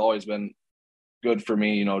model has always been good for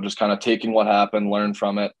me, just kind of taking what happened, learn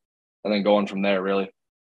from it, and then going from there, really.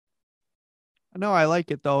 No, I like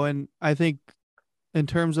it though, and I think in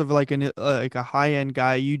terms of like a high end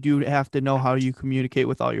guy, you do have to know how you communicate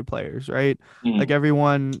with all your players, right? Mhm. Like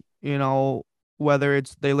everyone, whether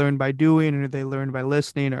it's they learn by doing or they learn by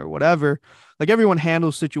listening or whatever, like everyone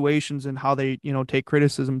handles situations and how they take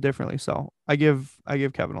criticism differently. So I give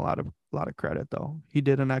Kevin a lot of credit though. He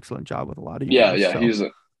did an excellent job with a lot of you guys, Yeah, so. he's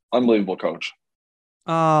an unbelievable coach.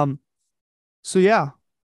 So yeah,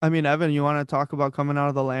 I mean, Evan, you want to talk about coming out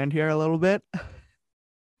of the land here a little bit?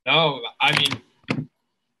 No, I mean,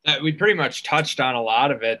 we pretty much touched on a lot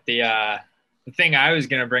of it. The thing I was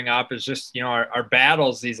going to bring up is just, our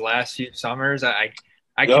battles these last few summers. I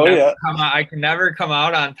can never come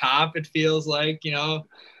out on top. It feels like,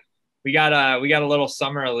 we got a little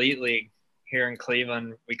summer elite league here in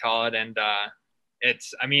Cleveland, we call it. And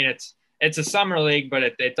it's a summer league, but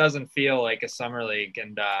it doesn't feel like a summer league.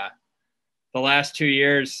 And the last 2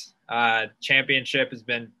 years, championship has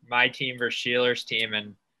been my team versus Sheeler's team.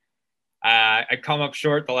 And I come up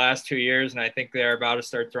short the last 2 years, and I think they're about to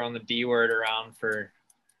start throwing the D word around for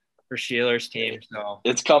Sheeler's team. So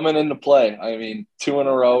it's coming into play. I mean, 2 in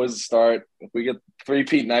a row is a start. If we get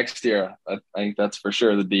 3-peat next year, I think that's for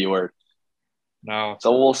sure the D word. No.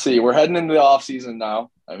 So we'll see. We're heading into the off season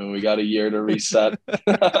now. I mean, we got a year to reset.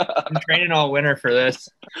 I'm training all winter for this.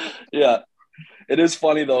 Yeah. It is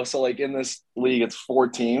funny though. So like in this league, it's 4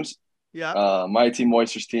 teams. Yeah. My team,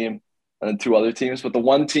 Moister's team, and then 2 other teams. But the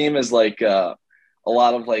one team is like a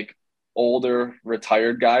lot of like older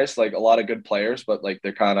retired guys, like a lot of good players, but like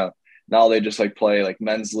they're kind of now they just like play like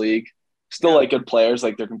men's league. Still like good players,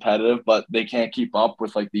 like they're competitive, but they can't keep up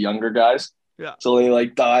with like the younger guys. Yeah. So they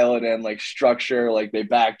like dial it in, like structure, like they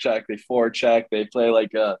back check, they forecheck, they play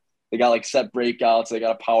like they got like set breakouts, they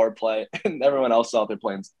got a power play, and everyone else out there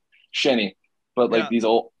playing shinny. But like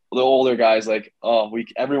the older guys, like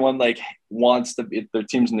everyone like wants to beat their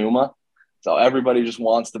team's Numa, so everybody just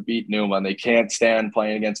wants to beat Numa, and they can't stand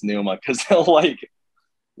playing against Numa because they'll like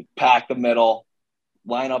pack the middle,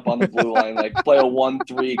 line up on the blue line, like play a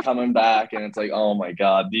 1-3 coming back, and it's like, oh my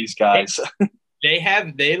god, these guys.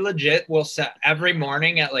 They legit will set every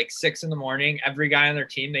morning at like 6 a.m. Every guy on their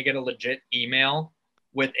team, they get a legit email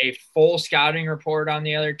with a full scouting report on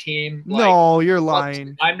the other team. No, you're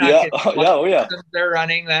lying. I'm not kidding. They're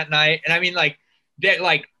running that night. And I mean, like,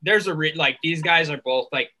 there's these guys are both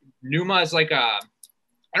like, Numa is like I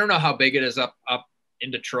don't know how big it is up in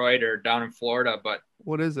Detroit or down in Florida, but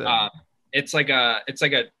what is it? It's like a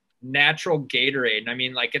natural Gatorade. And I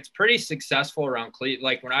mean, like, it's pretty successful around Cleveland.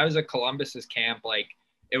 Like when I was at Columbus's camp, like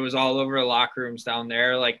it was all over the locker rooms down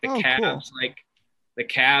there. Like the Cavs, cool. Like the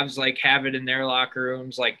Cavs, like have it in their locker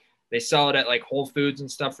rooms. Like they sell it at like Whole Foods and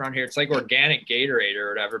stuff around here. It's like organic Gatorade or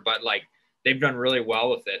whatever, but like they've done really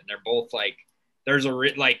well with it. And they're both like, there's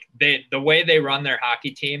the way they run their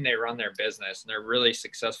hockey team, they run their business, and they're really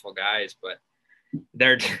successful guys, but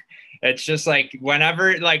it's just like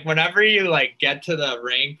whenever you like get to the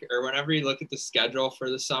rink or whenever you look at the schedule for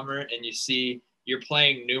the summer and you see you're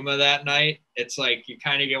playing Numa that night, it's like you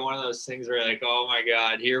kind of get one of those things where you're like, oh my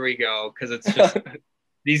god, here we go, because it's just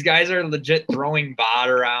these guys are legit throwing bot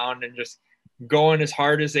around and just going as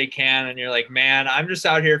hard as they can, and you're like, man, I'm just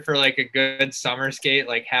out here for like a good summer skate,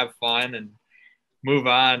 like have fun and move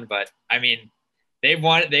on. But I mean, they've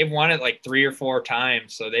won it like 3 or 4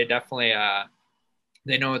 times, so they definitely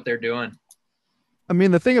they know what they're doing. I mean,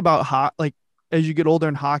 the thing about like as you get older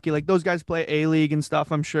in hockey, like those guys play A-League and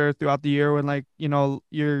stuff, I'm sure, throughout the year when like, you know,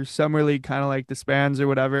 your summer league kind of like disbands or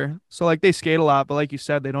whatever. So like they skate a lot, but like you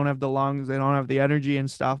said, they don't have the lungs, they don't have the energy and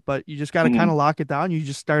stuff, but you just got to kind of lock it down. You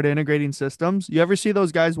just start integrating systems. You ever see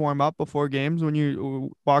those guys warm up before games when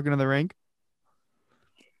you walk into the rink?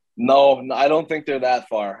 No, I don't think they're that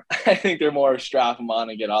far. I think they're more strap them on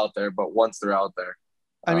and get out there. But once they're out there,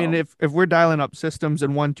 I mean, if we're dialing up systems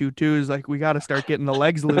and 1-2-2s, like we got to start getting the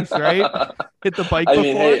legs loose, right? Hit the bike.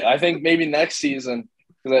 Hey, I think maybe next season,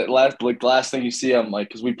 because last thing you see them, like,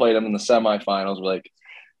 because we played them in the semifinals, we're like,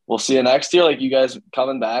 we'll see you next year. Like, you guys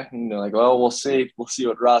coming back, and they're like, well, we'll see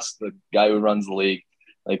what Russ, the guy who runs the league,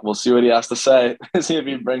 like, we'll see what he has to say, see if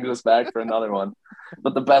he brings us back for another one.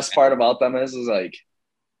 But the best part about them is like,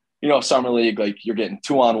 you know, summer league, like you're getting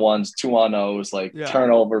 2-on-1s, 2-on-0s, like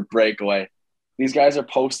turnover, breakaway. These guys are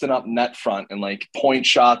posting up net front and like point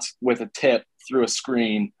shots with a tip through a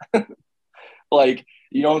screen. Like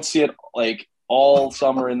you don't see it like all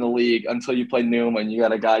summer in the league until you play Numa and you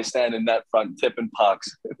got a guy standing net front tipping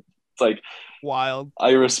pucks. It's like wild.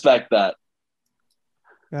 I respect that.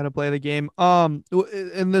 Got to play the game.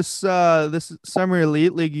 In this summer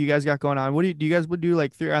elite league you guys got going on, what do you guys would do,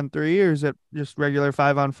 like 3-on-3, or is it just regular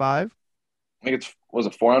 5-on-5? I think was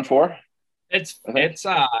it 4-on-4? It's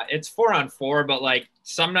 4-on-4, but like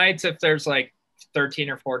some nights if there's like 13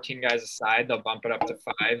 or 14 guys aside, they'll bump it up to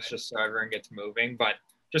 5s just so everyone gets moving. But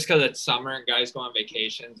just because it's summer and guys go on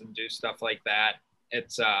vacations and do stuff like that,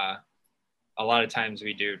 it's a lot of times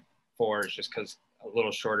we do 4s just because a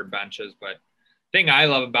little shorter benches. But thing I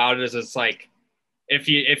love about it is it's like if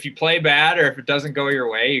you play bad or if it doesn't go your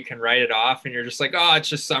way, you can write it off and you're just like, oh, it's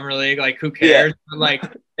just summer league, like who cares? Yeah. But like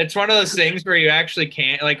it's one of those things where you actually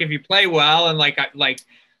can't, like if you play well and like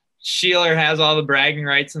Sheeler has all the bragging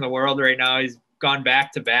rights in the world right now, he's gone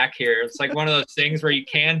back to back here. It's like one of those things where you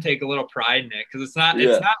can take a little pride in it because it's not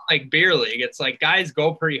like beer league. It's like guys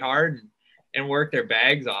go pretty hard and work their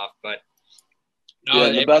bags off. But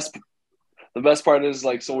no, the best part is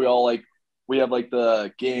like, so we have like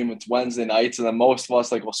the game, it's Wednesday nights, and then most of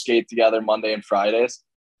us like will skate together Monday and Fridays.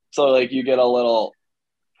 So like you get a little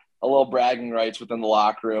bragging rights within the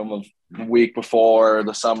locker room of the week before,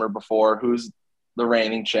 the summer before, who's the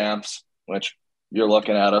reigning champs, which you're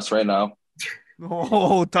looking at us right now.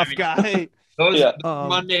 Oh, tough guy. Those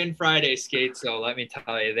Monday and Friday skates, though, let me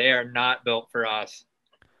tell you, they are not built for us.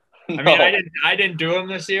 I mean, I didn't do them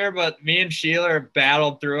this year, but me and Sheeler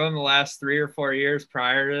battled through them the last 3 or 4 years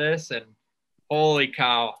prior to this, and holy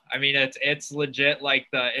cow. I mean, it's legit like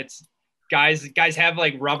it's guys have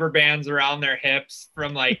like rubber bands around their hips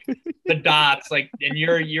from like the dots, like, and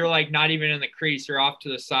you're like not even in the crease, you're off to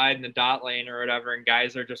the side in the dot lane or whatever, and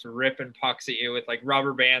guys are just ripping pucks at you with like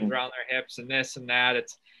rubber bands around their hips and this and that.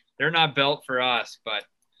 They're not built for us. But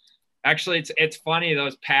actually it's funny,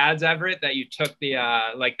 those pads, Everett, that you took the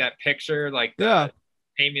like that picture, like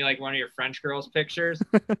paint me like one of your French girls pictures.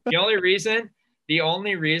 The only reason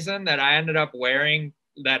that I ended up wearing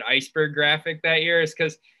that iceberg graphic that year is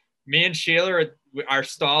because me and Sheila, our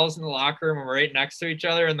stalls in the locker room were right next to each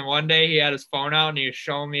other. And the one day he had his phone out and he was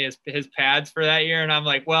showing me his pads for that year. And I'm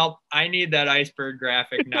like, well, I need that iceberg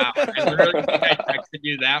graphic now. I literally I texted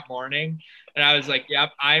you that morning and I was like,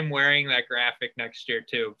 yep, I'm wearing that graphic next year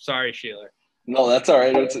too. Sorry, Sheila. No, that's all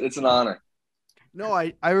right. It's an honor. No,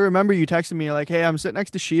 I remember you texting me like, hey, I'm sitting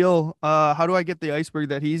next to Sheil. How do I get the iceberg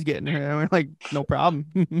that he's getting? And we're like, no problem.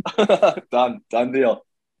 Done deal.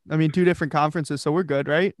 I mean, 2 different conferences, so we're good,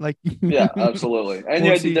 right? Like, yeah, absolutely. And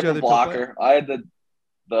you had the different blocker. I had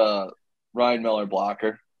the Ryan Miller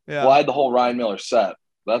blocker. Yeah. Well, I had the whole Ryan Miller set.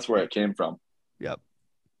 That's where it came from. Yep.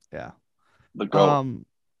 Yeah. The GOAT.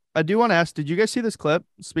 I do want to ask, did you guys see this clip?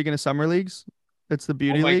 Speaking of summer leagues, it's the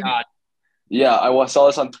beauty league. God. Yeah, I saw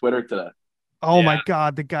this on Twitter today. Oh my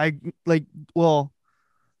God, the guy, like, well,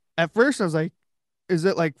 at first I was like, is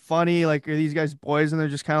it like funny? Like, are these guys boys and they're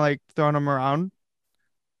just kind of like throwing them around?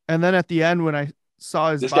 And then at the end, when I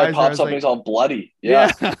saw his this visor, guy pops up, like, he's all bloody.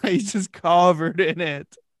 Yeah, he's just covered in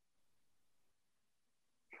it.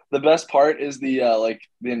 The best part is the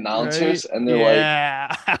announcers, right? And they're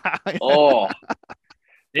like, oh,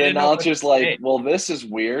 the announcers like, well, this is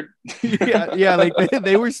weird. yeah, like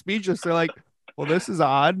they were speechless. They're like, well, this is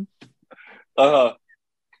odd.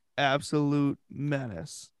 Absolute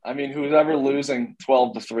menace. I mean, who's ever losing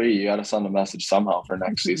 12-3, you got to send a message somehow for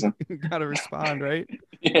next season. You got to respond, right?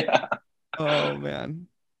 Yeah. Oh man.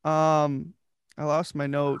 I lost my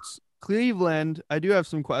notes. Cleveland. I do have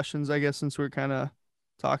some questions, I guess, since we're kind of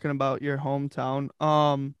talking about your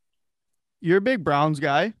hometown. You're a big Browns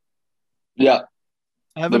guy. Yeah.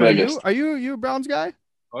 Evan, are you a Browns guy?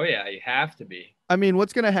 Oh yeah, you have to be. I mean,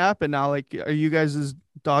 what's gonna happen now? Like, are you guys as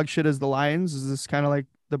dog shit as the Lions? Is this kind of like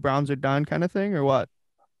the Browns are done kind of thing, or what?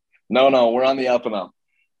 No, we're on the up and up.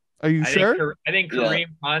 Are you sure? I think Kareem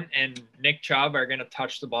Hunt and Nick Chubb are going to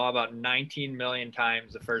touch the ball about 19 million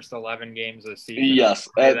times the first 11 games of the season. Yes,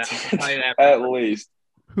 at least.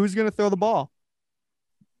 Who's going to throw the ball?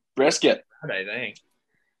 Brisket. I think.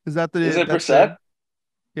 Is it Brissett?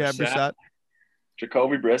 Yeah, Brissett.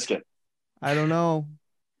 Jacoby Brisket. I don't know.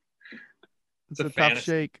 It's a tough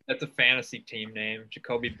shake. That's a fantasy team name,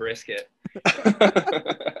 Jacoby Brisket.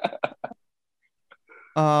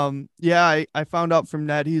 Yeah, I found out from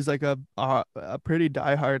Ned he's like a pretty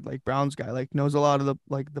diehard like Browns guy, like knows a lot of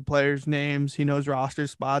the players' names, he knows roster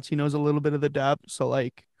spots, he knows a little bit of the depth. So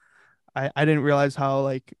like I didn't realize how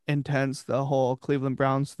like intense the whole Cleveland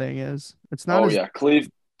Browns thing is. It's not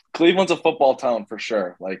Cleveland's a football town for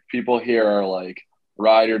sure. Like people here are like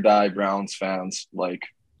ride or die Browns fans. Like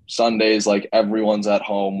Sundays, like everyone's at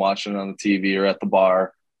home watching on the TV or at the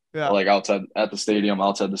bar. Yeah. Or like outside the stadium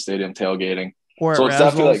tailgating. Or so it's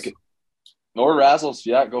definitely like, or Razzles.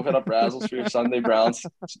 Yeah, go hit up Razzles for your Sunday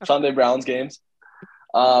Browns games.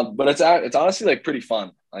 But it's honestly like pretty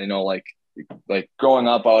fun. You know, like growing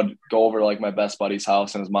up, I would go over to like my best buddy's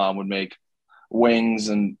house and his mom would make wings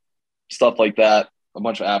and stuff like that, a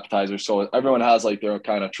bunch of appetizers. So everyone has like their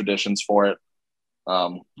kind of traditions for it.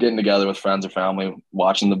 Getting together with friends or family,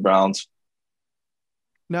 watching the Browns.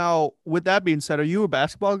 Now, with that being said, are you a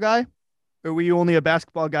basketball guy? Or were you only a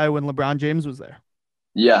basketball guy when LeBron James was there?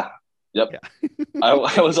 Yeah. Yep. Yeah. I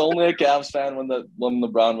was only a Cavs fan when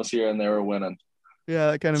LeBron was here and they were winning.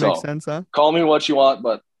 Yeah, that kind of makes sense, huh? Call me what you want,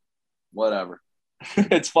 but whatever.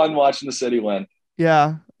 It's fun watching the city win.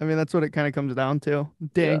 Yeah. I mean, that's what it kind of comes down to.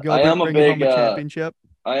 Dan Gilbert I am a big championship.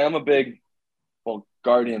 I am a big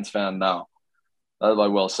Guardians fan now. That I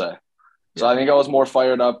will say. So I think I was more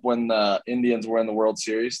fired up when the Indians were in the World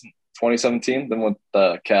Series in 2017 than with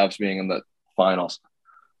the Cavs being in the finals.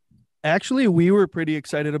 Actually, we were pretty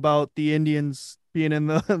excited about the Indians being in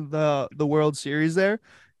the World Series there,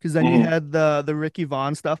 because then you had the Ricky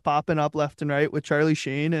Vaughn stuff popping up left and right with Charlie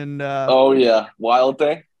Sheen and oh yeah, Wild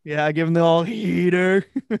Thing. Yeah, give him the old heater.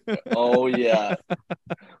 Oh yeah,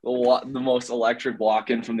 the most electric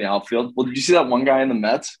walk-in from the outfield. Well, did you see that one guy in the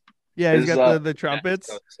Mets? Yeah, he's got the trumpets.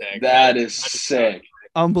 So that is sick.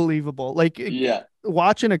 Unbelievable. Like, yeah,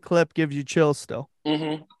 watching a clip gives you chills still.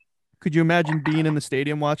 Mm-hmm. Could you imagine being in the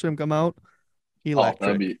stadium watching him come out?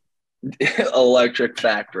 Electric. Electric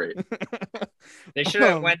Factory. They should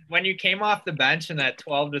have when you came off the bench in that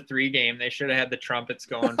 12-3 game, they should have had the trumpets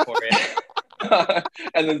going for it.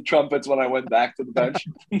 And then trumpets when I went back to the bench.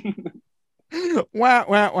 Wah,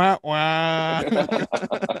 wah, wah,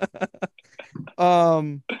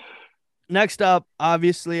 wah. Next up,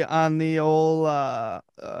 obviously on the old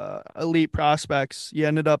elite prospects, you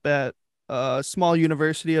ended up at a small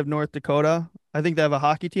university of North Dakota. I think they have a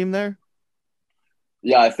hockey team there.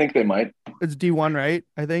 Yeah, I think they might. It's D1, right?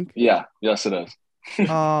 I think. Yeah. Yes, it is.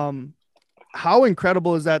 How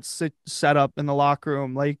incredible is that setup in the locker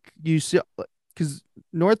room? Like you see, because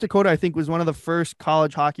North Dakota, I think, was one of the first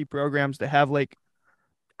college hockey programs to have like,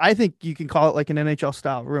 I think you can call it like an NHL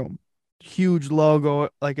style room. Huge logo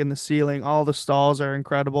like in the ceiling. All the stalls are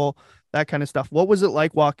incredible. That kind of stuff. What was it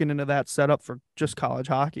like walking into that setup for just college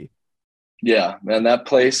hockey? Yeah, man, that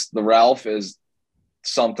place, the Ralph, is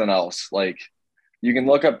something else. Like, you can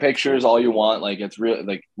look up pictures all you want. Like, it's really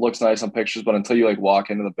like looks nice on pictures, but until you like walk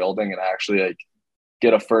into the building and actually like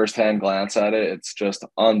get a firsthand glance at it, it's just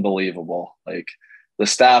unbelievable. Like the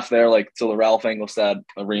staff there, like to the Ralph Engelstad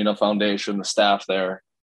Arena Foundation, the staff there,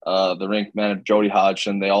 the rink manager Jody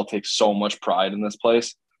Hodgson, they all take so much pride in this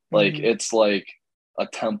place. Like it's like a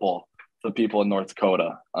temple to people in North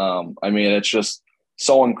Dakota. I mean, it's just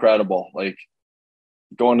so incredible. Like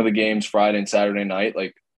going to the games Friday and Saturday night,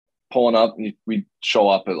 like pulling up, we'd show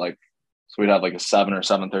up at like, so we'd have like a 7 or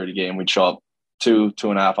 7:30 game. We'd show up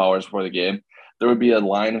 2.5 hours before the game. There would be a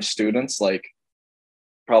line of students, like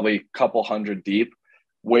probably a couple hundred deep,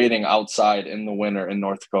 waiting outside in the winter in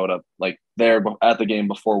North Dakota, like there at the game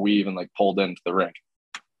before we even like pulled into the rink.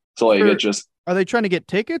 So like it just. Are they trying to get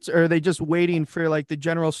tickets, or are they just waiting for like the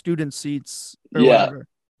general student seats? Or yeah. whatever?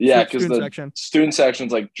 Yeah, because the student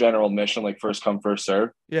section's like general admission, like first come, first serve.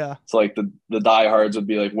 Yeah. So like the diehards would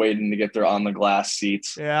be like waiting to get their on the glass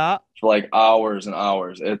seats. Yeah. For like hours and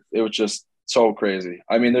hours. It was just so crazy.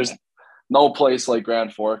 I mean, there's no place like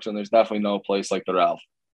Grand Forks, and there's definitely no place like the Ralph.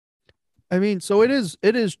 I mean, so it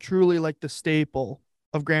is truly like the staple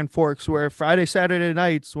of Grand Forks, where Friday, Saturday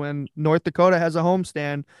nights when North Dakota has a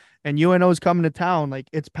homestand and UNO's coming to town, like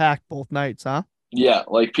it's packed both nights, huh? Yeah,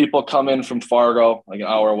 like people come in from Fargo, like an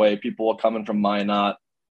hour away. People will come in from Minot,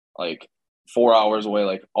 like 4 hours away,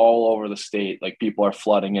 like all over the state. Like people are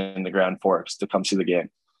flooding in the Grand Forks to come see the game.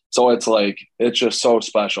 So it's like, it's just so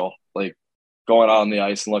special. Like going out on the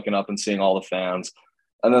ice and looking up and seeing all the fans.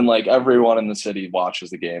 And then like everyone in the city watches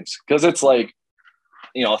the games because it's like,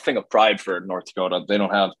 you know, a thing of pride for North Dakota. They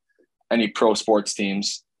don't have any pro sports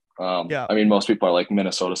teams. I mean, most people are like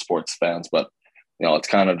Minnesota sports fans, but you know, it's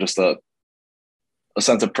kind of just a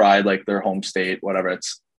sense of pride, like their home state, whatever. And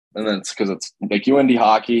then it's because it's like UND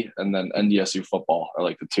hockey and then NDSU football are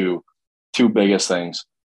like the two biggest things.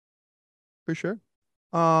 For sure.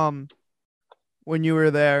 When you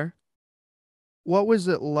were there, what was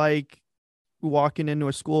it like walking into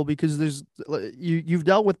a school? Because you've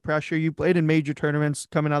dealt with pressure. You played in major tournaments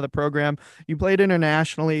coming out of the program. You played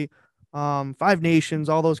internationally, 5 Nations,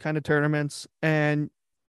 all those kind of tournaments. And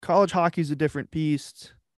college hockey is a different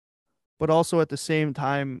beast. But also at the same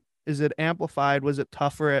time, is it amplified? Was it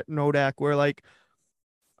tougher at Nodak where like,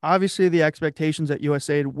 obviously the expectations at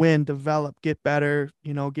USA to win, develop, get better,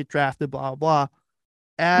 you know, get drafted, blah, blah.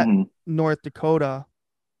 At North Dakota,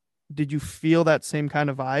 did you feel that same kind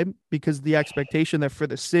of vibe? Because the expectation there for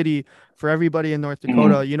the city, for everybody in North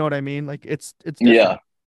Dakota, you know what I mean? Like it's different.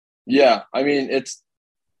 Yeah. I mean, it's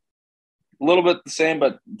a little bit the same,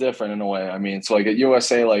 but different in a way. I mean, so like at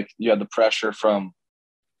USA, like you had the pressure from,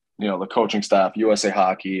 you know, the coaching staff, USA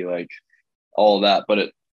Hockey, like all of that. But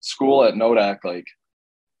at school at Nodak, like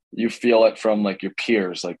you feel it from like your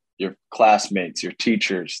peers, like your classmates, your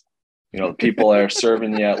teachers, you know, people that are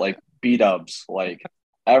serving you at like B-dubs, like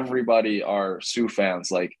everybody are Sioux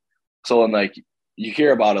fans. Like, so when like you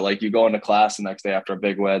hear about it, like you go into class the next day after a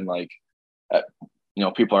big win, like, you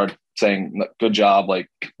know, people are saying good job, like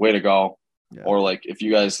way to go. Yeah. Or like, if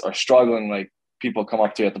you guys are struggling, like people come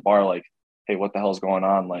up to you at the bar, like, hey, what the hell's going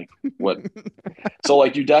on? Like what? So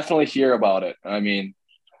like, you definitely hear about it. I mean,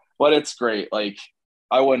 but it's great. Like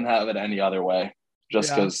I wouldn't have it any other way just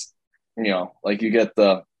because, you know, like you're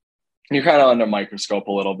kind of under a microscope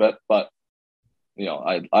a little bit, but you know,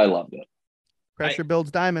 I loved it. Pressure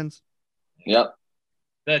builds diamonds. Yep.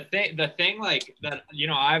 The thing like that, you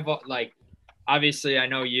know, I've like, obviously I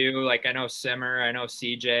know you, like I know Simmer, I know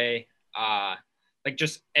CJ, like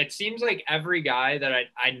just, it seems like every guy that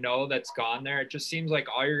I know that's gone there, it just seems like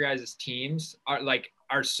all your guys' teams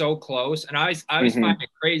are so close. And I always find it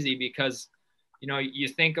crazy because you know, you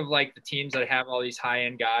think of like the teams that have all these high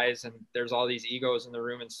end guys and there's all these egos in the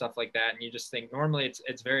room and stuff like that. And you just think normally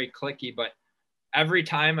it's very cliquey, but every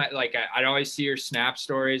time I'd always see your snap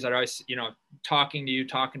stories. I'd always, you know, talking to you,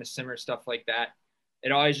 talking to Simmer, stuff like that.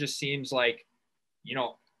 It always just seems like, you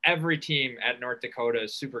know, every team at North Dakota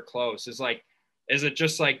is super close. Is it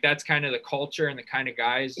just like that's kind of the culture and the kind of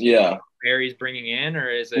guys Barry's bringing in, or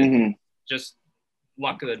is it just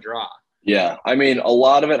luck of the draw? Yeah, I mean, a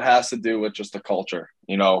lot of it has to do with just the culture.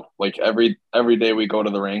 You know, like every day we go to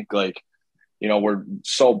the rink, like, you know, we're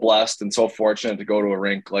so blessed and so fortunate to go to a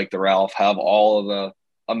rink like the Ralph, have all of the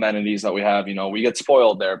amenities that we have. You know, we get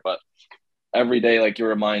spoiled there, but every day, like, you're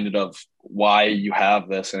reminded of why you have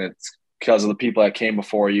this, and it's because of the people that came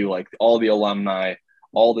before you, like all the alumni,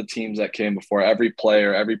 all the teams that came before, every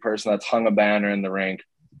player, every person that's hung a banner in the rink.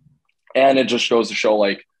 And it just goes to show,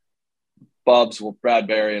 like, Bubs, Brad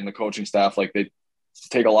Berry and the coaching staff, like, they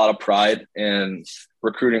take a lot of pride in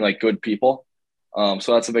recruiting like good people.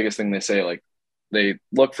 So that's the biggest thing they say. Like, they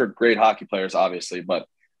look for great hockey players, obviously, but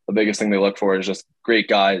the biggest thing they look for is just great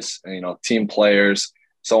guys and, you know, team players,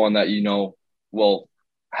 someone that, you know, will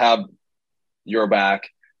have your back,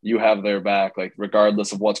 you have their back, like,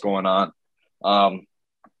 regardless of what's going on.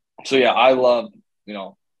 So yeah, I love, you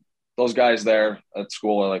know, those guys there at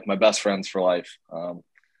school are like my best friends for life.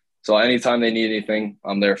 So anytime they need anything,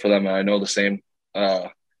 I'm there for them. And I know the same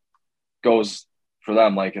goes for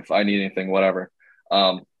them. Like, if I need anything, whatever.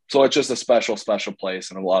 So it's just a special, special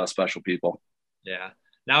place and a lot of special people. Yeah.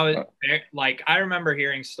 Now, like, I remember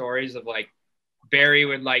hearing stories of like Barry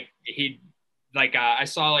would I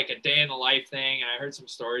saw like a day in the life thing, and I heard some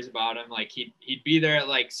stories about him. Like he'd be there at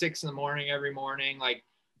like 6 a.m. every morning, like,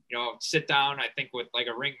 you know, sit down, I think with like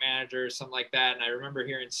a rink manager or something like that. And I remember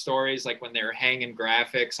hearing stories like when they were hanging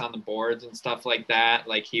graphics on the boards and stuff like that.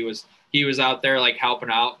 Like he was out there like helping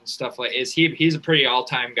out and stuff. Like, he's a pretty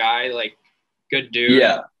all-time guy, like good dude.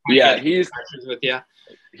 Yeah.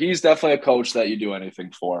 He's definitely a coach that you do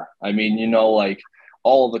anything for. I mean, you know, like,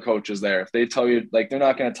 all of the coaches there, if they tell you, like, they're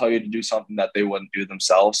not going to tell you to do something that they wouldn't do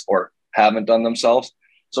themselves or haven't done themselves.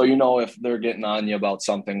 So, you know, if they're getting on you about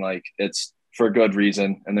something, like, it's for a good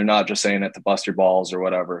reason, and they're not just saying it to bust your balls or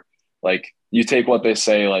whatever. Like, you take what they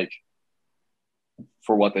say, like,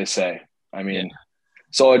 for what they say. I mean,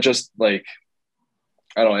 So it just, like,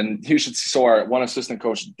 I don't know. And you should see, so our one assistant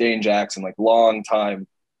coach, Dane Jackson, like, long time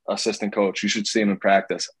assistant coach, you should see him in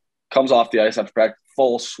practice. Comes off the ice after practice,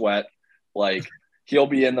 full sweat, like, he'll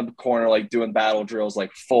be in the corner, like, doing battle drills,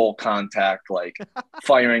 like, full contact, like,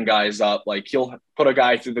 firing guys up. Like, he'll put a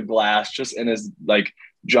guy through the glass just in his, like,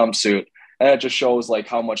 jumpsuit. And it just shows, like,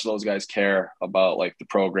 how much those guys care about, like, the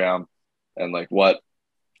program and, like, what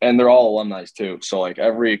 – and they're all alumni, too. So, like,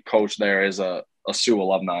 every coach there is a Sioux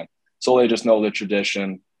alumni. So they just know the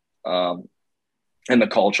tradition and the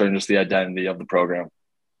culture and just the identity of the program.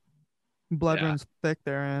 Blood runs thick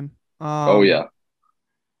there, Ann. Oh, yeah.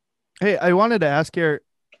 Hey, I wanted to ask here,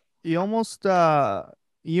 you almost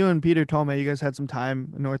you and Peter Tome, you guys had some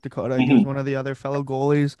time in North Dakota. He was one of the other fellow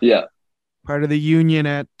goalies. Yeah. Part of the union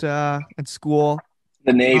at school.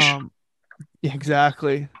 The nation. Yeah,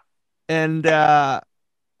 exactly. And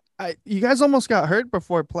you guys almost got hurt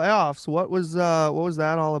before playoffs. What was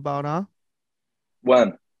that all about, huh?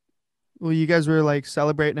 When? Well, you guys were like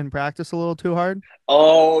celebrating in practice a little too hard.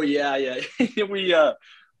 Oh, yeah. We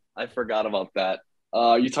I forgot about that.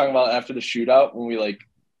 You talking about after the shootout when we, like,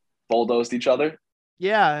 bulldozed each other?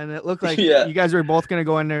 Yeah, and it looked like you guys were both gonna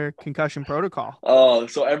go under concussion protocol. Oh,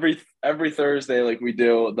 so every Thursday, like, we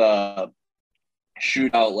do the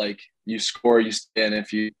shootout. Like, you score, you stay in.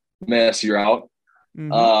 If you miss, you're out.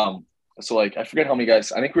 So, like, I forget how many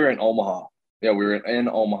guys. I think we were in Omaha. Yeah, we were in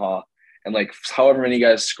Omaha, and, like, however many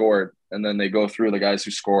guys scored, and then they go through the guys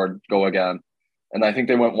who scored, go again. And I think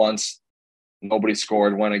they went once, nobody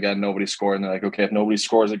scored, went again, nobody scored, and they're like, okay, if nobody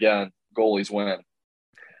scores again, goalies win.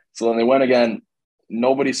 So then they went again,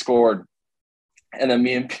 nobody scored, and then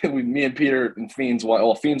me and Peter and Fiends won.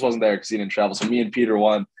 Well, Fiends wasn't there because he didn't travel, so me and Peter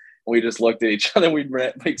won. And we just looked at each other, we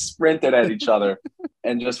like sprinted at each other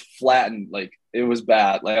and just flattened. Like, it was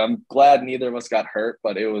bad. Like, I'm glad neither of us got hurt,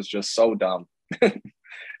 but it was just so dumb.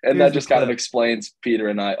 And that just kind of explains Peter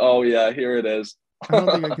and I. Oh, yeah, here it is. I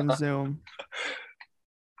don't think I can zoom.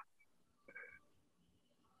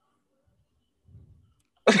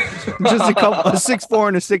 Just a 6'4"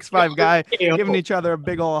 and a 6'5" guy giving each other a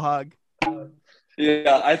big old hug.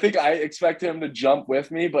 Yeah, I think I expect him to jump with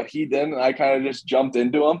me, but he didn't. I kind of just jumped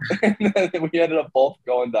into him, and then we ended up both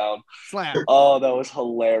going down. Slam. Oh, that was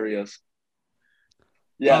hilarious.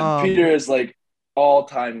 Yeah, Peter is, like,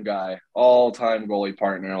 all-time guy, all-time goalie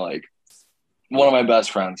partner, like, one of my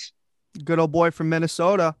best friends. Good old boy from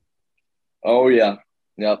Minnesota. Oh yeah,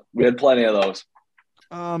 yep. We had plenty of those.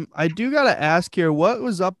 I do gotta ask here, what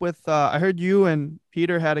was up with I heard you and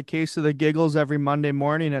Peter had a case of the giggles every Monday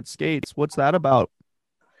morning at skates. What's that about?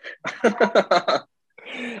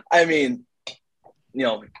 I mean, you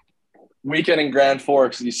know, weekend in Grand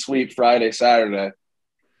Forks, you sweep Friday, Saturday,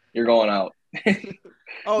 you're going out.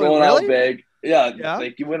 Oh, Going out really? big. Yeah, Yeah.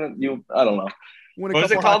 like you wouldn't you I don't know. Win a What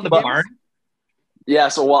was it couple called? hockey The games? barn? Yeah,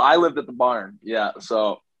 so well I lived at the barn. Yeah,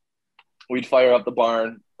 so we'd fire up the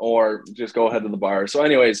barn or just go ahead to the bar. So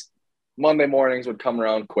anyways, Monday mornings would come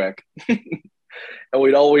around quick. And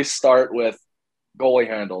we'd always start with goalie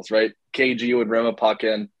handles, right? KG would rim a puck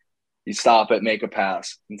in, you stop it, make a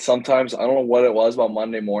pass. And sometimes I don't know what it was about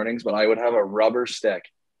Monday mornings, but I would have a rubber stick.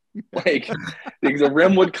 Like the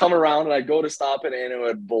rim would come around and I'd go to stop it and it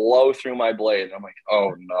would blow through my blade. And I'm like,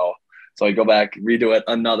 oh no. So I go back, redo it,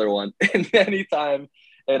 another one. And anytime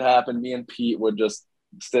it happened, me and Pete would just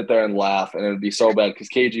sit there and laugh, and it would be so bad because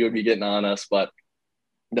KG would be getting on us. But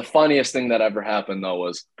the funniest thing that ever happened though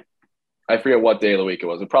was I forget what day of the week it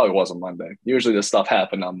was. It probably wasn't Monday. Usually this stuff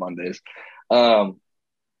happened on Mondays. But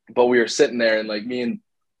we were sitting there and like me,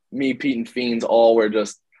 Pete, and Fiends all were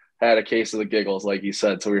just had a case of the giggles, like you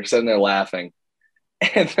said. So we were sitting there laughing.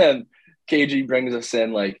 And then KG brings us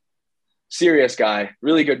in, like, serious guy,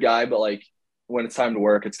 really good guy, but like when it's time to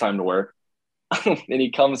work, it's time to work. And he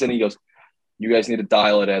comes in, he goes, you guys need to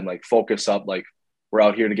dial it in, like focus up, like we're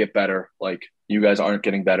out here to get better. Like you guys aren't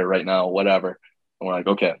getting better right now, whatever. And we're like,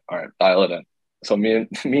 okay, all right, dial it in. So me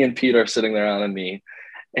and Pete are sitting there on a knee,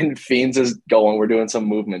 and Fiends is going, we're doing some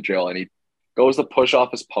movement drill, and he goes to push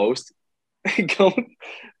off his post. He goes,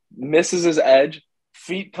 misses his edge,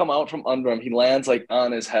 feet come out from under him. He lands like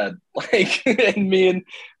on his head. Like, and me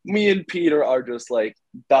and Peter are just like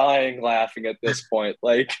dying laughing at this point.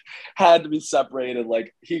 Like, had to be separated.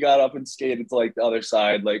 Like, he got up and skated to like the other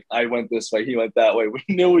side. Like, I went this way, he went that way. We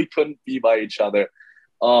knew we couldn't be by each other.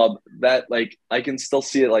 That like I can still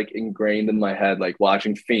see it like ingrained in my head, like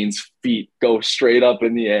watching Fiend's feet go straight up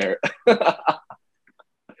in the air.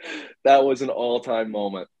 That was an all-time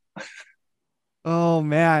moment. Oh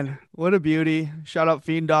man, what a beauty. Shout out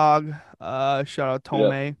Fiend Dog. Shout out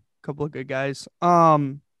Tome. Yep. Couple of good guys.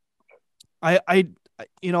 Like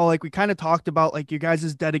we kind of talked about like you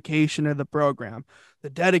guys' dedication to the program, the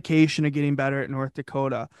dedication to getting better at North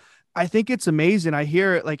Dakota. I think it's amazing. I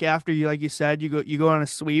hear it like after you, like you said, you go on a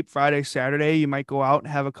sweep Friday, Saturday, you might go out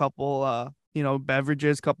and have a couple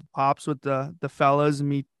beverages, couple pops with the fellas and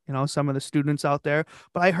meet, some of the students out there.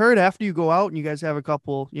 But I heard after you go out and you guys have a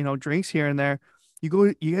couple, drinks here and there,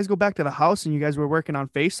 you guys go back to the house and you guys were working on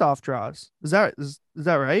face-off draws. Is that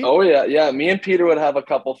right? Oh yeah, yeah. Me and Peter would have a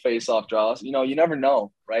couple face-off draws. You never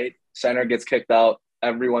know, right? Center gets kicked out,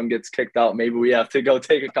 everyone gets kicked out. Maybe we have to go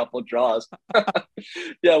take a couple draws.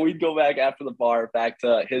 Yeah, we'd go back after the bar, back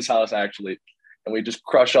to his house actually, and we just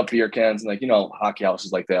crush up beer cans. And like hockey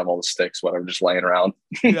houses, like they have all the sticks, whatever, just laying around.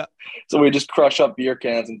 Yeah. So we just crush up beer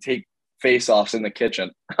cans and take face-offs in the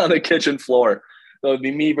kitchen on the kitchen floor. So it'd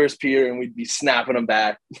be me versus Peter, and we'd be snapping them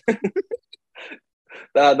back.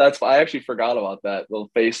 That's I actually forgot about that.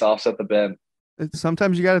 Little face-offs at the bin.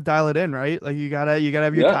 Sometimes you got to dial it in, right? Like you gotta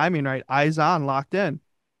have your Yeah. timing right, eyes on, locked in.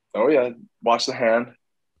 Oh yeah, watch the hand,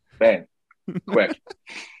 bang, quick.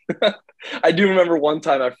 I do remember one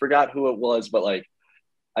time, I forgot who it was, but like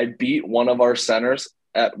I beat one of our centers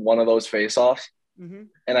at one of those face-offs, Mm-hmm.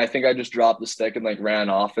 and I think I just dropped the stick and like ran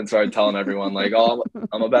off and started telling everyone like, "Oh,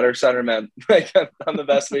 I'm a better center man. Like I'm the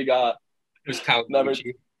best we got." It was Kyle Never.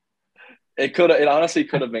 Gucci. It honestly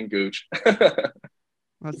could have been Gooch.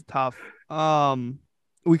 That's tough.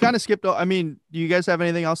 We kind of skipped. I mean, do you guys have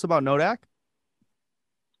anything else about Nodak?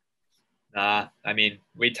 Nah, I mean,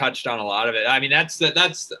 we touched on a lot of it. I mean, that's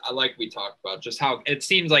like we talked about, just how it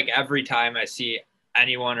seems like every time I see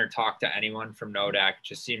anyone or talk to anyone from Nodak, it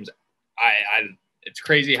just seems it's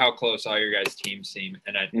crazy how close all your guys' teams seem,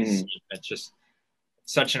 and it's just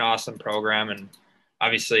such an awesome program. And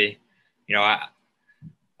obviously,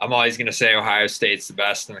 I'm always going to say Ohio State's the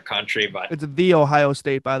best in the country, but It's the Ohio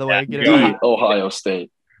State, by the way. Yeah, Get it The right. Ohio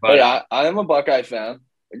State. But yeah, I am a Buckeye fan.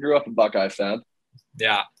 I grew up a Buckeye fan.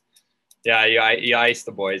 yeah, you ice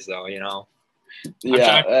the boys though,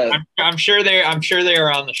 Yeah. I'm sure they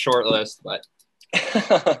are on the short list, but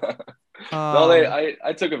No,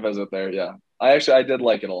 I took a visit there. Yeah, I did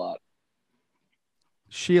like it a lot.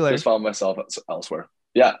 Sheeler. Just found myself elsewhere.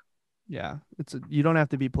 Yeah. Yeah, you don't have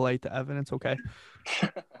to be polite to Evan. It's okay.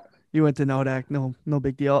 You went to Nodak, no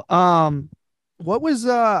big deal. What was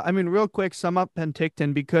real quick, sum up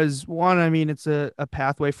Penticton, because one, I mean, it's a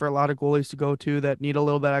pathway for a lot of goalies to go to that need a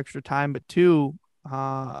little bit extra time, but two,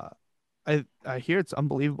 I hear it's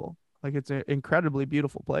unbelievable. Like it's an incredibly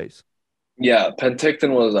beautiful place. Yeah,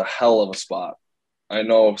 Penticton was a hell of a spot. I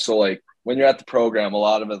know. So like when you're at the program, a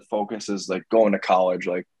lot of the focus is like going to college,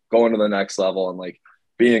 like going to the next level, and like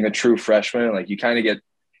being a true freshman. Like you kind of get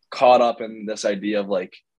caught up in this idea of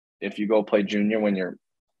like if you go play junior when you're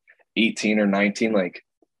 18 or 19, like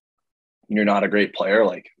you're not a great player.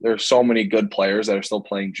 Like there's so many good players that are still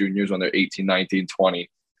playing juniors when they're 18, 19, 20,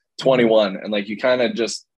 Mhm. 21. And like you kind of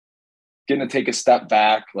just getting to take a step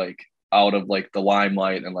back, like out of like the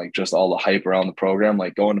limelight and like just all the hype around the program.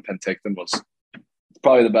 Like going to Penticton was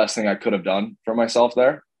probably the best thing I could have done for myself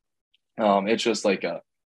there. It's just like a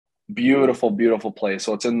beautiful, beautiful place.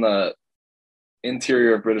 So it's in the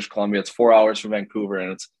interior of British Columbia. It's 4 hours from Vancouver,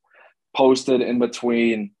 and it's posted in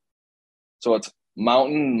between. So it's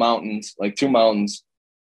mountains, like two mountains,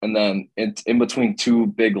 and then it's in between two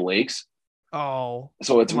big lakes. Oh,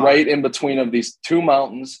 So it's come right on. in between of these two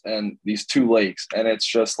mountains and these two lakes, and it's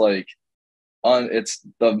just like it's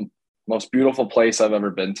the most beautiful place I've ever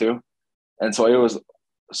been to, and so it was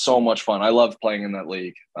so much fun. I loved playing in that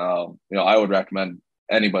league. I would recommend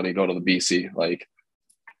anybody go to the BC. Like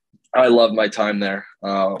I loved my time there.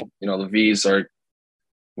 The V's are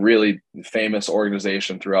really famous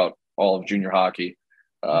organization throughout all of junior hockey.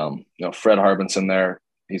 Fred Harbinson there,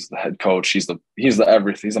 he's the head coach. He's the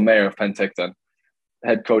everything. He's the mayor of Penticton,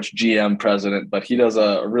 head coach, GM, president, but he does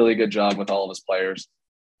a really good job with all of his players.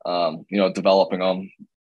 Developing them,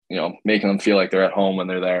 making them feel like they're at home when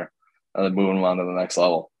they're there, and then moving them on to the next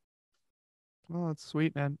level. Oh, that's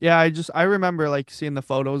sweet, man. Yeah, I remember like seeing the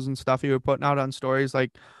photos and stuff you were putting out on stories.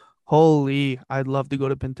 Like, holy, I'd love to go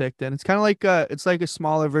to Penticton. It's kind of like it's like a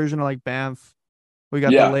smaller version of like Banff. We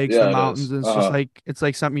got the Yeah, lakes, the yeah, it mountains, is. and it's just like it's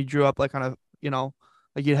like something you drew up like on a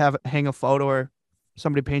like you'd have hang a photo or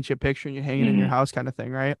somebody paints you a picture and you hang it in your Mhm. house kind of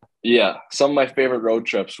thing, right? Yeah, some of my favorite road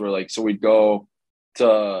trips were like so we'd go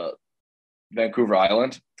to Vancouver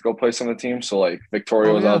Island to go play some of the teams. So like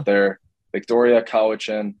Victoria Oh was yeah. out there, Victoria,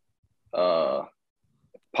 Cowichan, uh,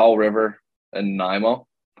 Powell River, and Nanaimo.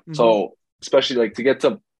 Mm-hmm. So especially like to get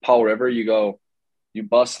to Powell River, you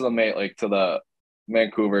bus to the mate like to the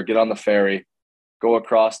Vancouver, get on the ferry, go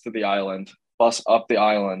across to the island, bus up the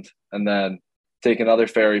island, and then take another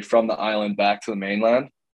ferry from the island back to the mainland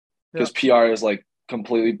Yeah. because PR is like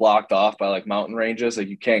completely blocked off by like mountain ranges. Like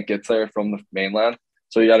you can't get there from the mainland.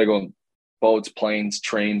 So you got to go on boats, planes,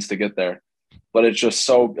 trains to get there. But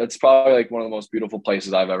it's probably like one of the most beautiful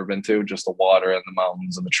places I've ever been to. Just the water and the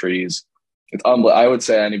mountains and the trees. I would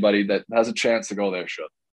say anybody that has a chance to go there should.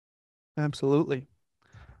 Absolutely.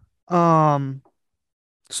 Um,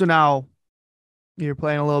 so now you're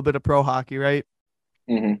playing a little bit of pro hockey, right?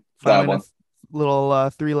 Mm-hmm. Finally That in a one. little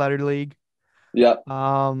three-letter league. Yeah.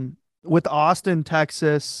 With Austin,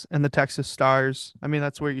 Texas, and the Texas Stars. I mean,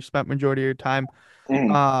 that's where you spent majority of your time.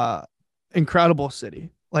 Mm-hmm. Uh, Incredible city.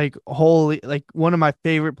 Like holy, like one of my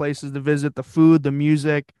favorite places to visit. The food, the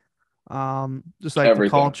music, just like the Everything.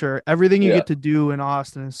 culture, everything you Yeah. get to do in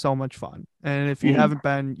Austin is so much fun. And if you Mm-hmm. haven't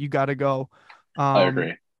been, you got to go. I Um,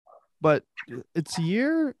 agree. but it's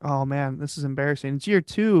year. Oh man, this is embarrassing. It's year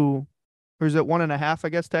two, or is it one and a half? I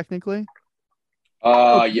guess technically.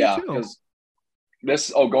 Oh, year Yeah, two. because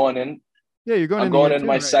going in, Yeah, you're going I'm into going year in two,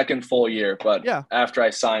 my right? second full year, but Yeah. after I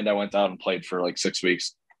signed, I went out and played for like 6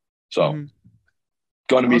 weeks. So hmm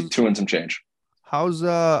going to be How's two and some change. how's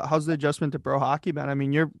the adjustment to pro hockey been? I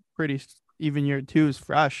mean, you're even year two is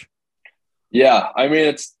fresh. Yeah, I mean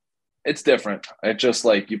it's different. It's just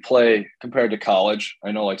like you play compared to college.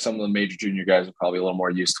 I know like some of the major junior guys are probably a little more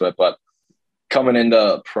used to it, but coming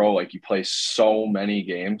into pro, like you play so many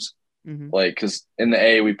games. hmm Like because in the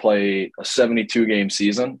A we play a 72 game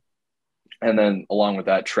season, and then along with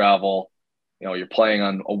that travel. You're playing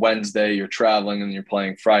on a Wednesday, you're traveling, and you're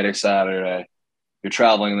playing Friday, Saturday. You're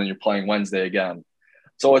traveling, and then you're playing Wednesday again.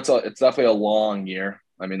 So it's definitely a long year.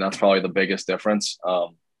 I mean, that's probably the biggest difference.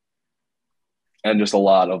 And just a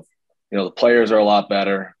lot of, the players are a lot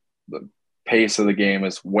better. The pace of the game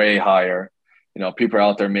is way higher. People are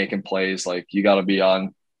out there making plays. Like you got to be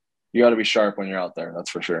sharp when you're out there.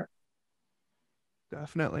 That's for sure.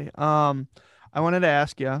 Definitely. I wanted to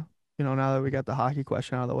ask you, now that we got the hockey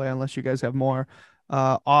question out of the way, unless you guys have more.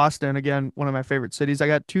 Austin, again, one of my favorite cities. I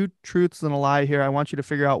got two truths and a lie here. I want you to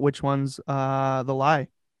figure out which one's the lie.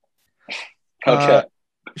 Uh, Okay.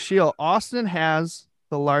 Sheil, Austin has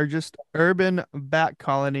the largest urban bat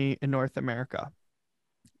colony in North America.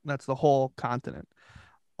 That's the whole continent.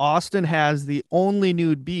 Austin has the only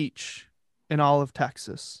nude beach in all of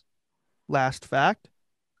Texas. Last fact,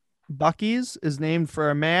 Bucky's is named for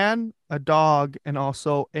a man, a dog, and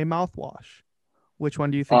also a mouthwash. Which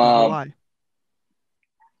one do you think is the Um, lie?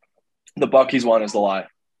 The Bucky's one is the lie.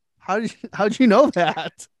 How'd you know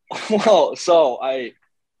that? Well, so I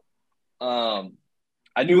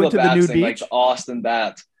knew went the to the bats nude thing, like beach? the Austin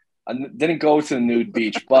bats. I didn't go to the nude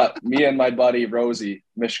beach, but me and my buddy Rosie,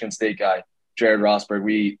 Michigan State guy, Jared Rosberg,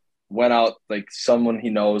 we went out, like someone he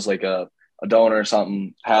knows, like a donor or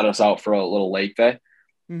something, had us out for a little lake day.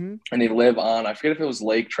 Mm-hmm. And they live on, I forget if it was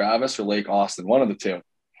Lake Travis or Lake Austin, one of the two.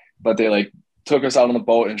 But they like took us out on the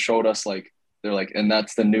boat and showed us, like, they're like, and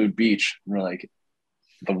that's the nude beach. And we're like,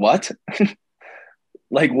 the what?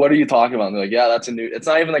 Like, what are you talking about? And they're like, yeah, that's a nude. It's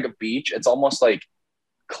not even like a beach. It's almost like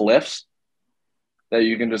cliffs that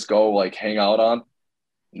you can just go like hang out on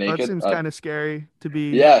That naked. seems kind of scary to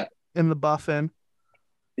be Yeah. in the buffin.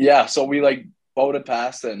 Yeah. So we like boated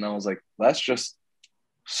past it and I was like, that's just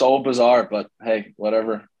so bizarre, but hey,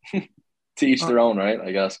 whatever. To each their own, right?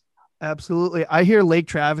 I guess. Absolutely. I hear Lake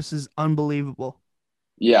Travis is unbelievable.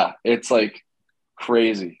 Yeah. It's like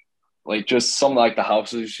crazy. Like just some like the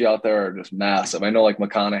houses you see out there are just massive. I know like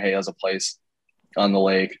McConaughey has a place on the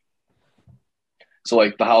lake. So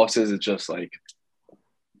like the houses, it's just like,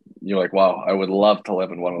 you're like, wow, I would love to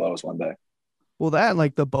live in one of those one day. Well, that and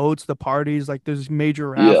like the boats, the parties, like there's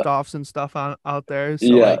major Yeah. raft offs and stuff out there. So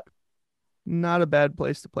Yeah. like not a bad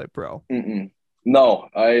place to play pro. Mm-mm. No,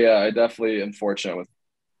 I definitely am fortunate with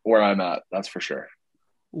where I'm at. That's for sure.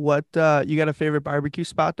 What you got a favorite barbecue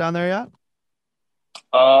spot down there yet?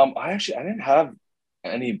 I didn't have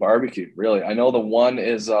any barbecue really. I know the one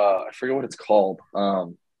is I forget what it's called.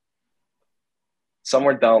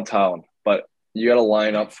 Somewhere downtown, but you got to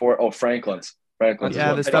line up for it. Oh, Franklin's. Franklin's is Yeah,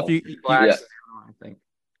 what the it's stuff called. you Yeah. I think,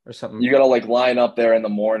 or something. You got to like line up there in the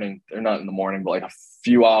morning, or not in the morning, but like a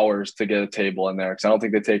few hours to get a table in there because I don't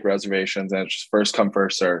think they take reservations and it's just first come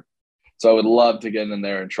first serve. So I would love to get in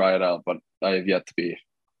there and try it out, but I have yet to be.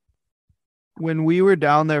 when we were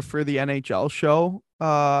down there for the NHL show,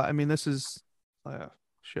 I mean this is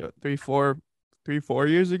shit, 4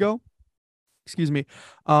 years ago. Excuse me.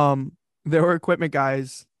 There were equipment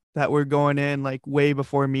guys that were going in like way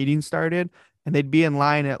before meetings started, and they'd be in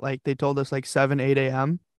line at like they told us like 7, 8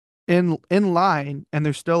 a.m. in line, and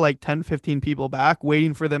there's still like 10, 15 people back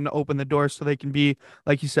waiting for them to open the door so they can be,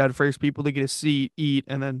 like you said, first people to get a seat, eat,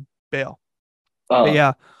 and then bail. But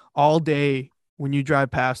yeah, all day when you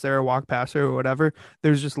drive past there or walk past there or whatever,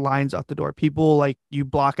 there's just lines out the door. People like you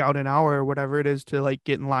block out an hour or whatever it is to like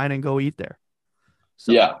get in line and go eat there.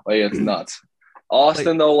 So Yeah, like it's nuts.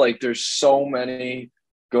 Austin though, like there's so many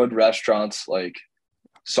good restaurants, like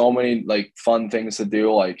so many like fun things to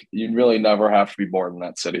do. Like you really never have to be bored in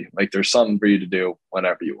that city. Like there's something for you to do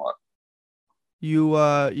whenever you want. you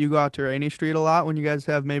go out to Rainy Street a lot when you guys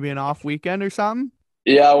have maybe an off weekend or something?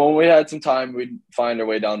 Yeah, when we had some time, we'd find our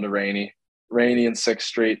way down to Rainy and 6th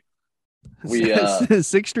Street. We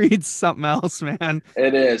 6th Street's something else, man.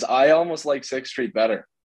 it is. I almost like 6th Street better.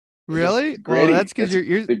 Really? It's Well, gritty. that's because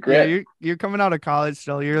It's the grit. you're coming out of college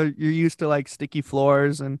still. You're used to like sticky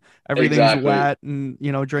floors and everything's Exactly. wet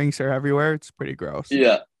and drinks are everywhere. It's pretty gross.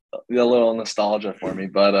 Yeah, a little nostalgia for me.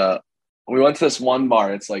 But we went to this one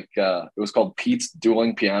bar. It's like it was called Pete's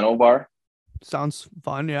Dueling Piano Bar. Sounds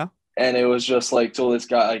fun, yeah. And it was just like, so this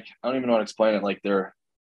guy, like, I don't even know how to explain it. Like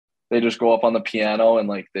they just go up on the piano and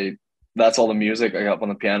like that's all the music. I got up on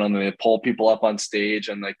the piano and then they pull people up on stage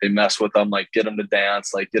and like they mess with them, like get them to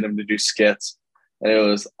dance, like get them to do skits. And it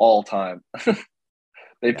was all time.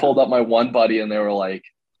 They pulled up my one buddy and they were like,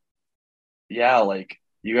 yeah, like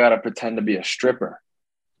you got to pretend to be a stripper.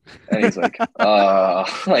 And he's like,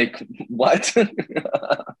 like what?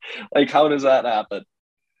 Like, how does that happen?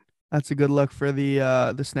 That's a good look for the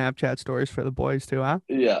Snapchat stories for the boys too, huh?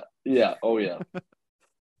 Yeah. Yeah. Oh yeah.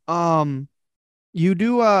 You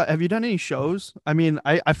do have you done any shows? I mean,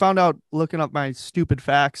 I found out looking up my stupid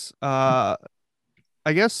facts. I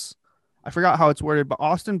guess I forgot how it's worded, but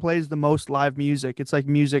Austin plays the most live music. It's like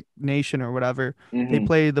Music Nation or whatever. They Mhm.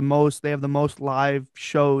 play the most, they have the most live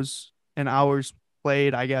shows and hours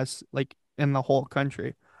played, I guess, like in the whole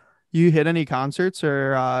country. You hit any concerts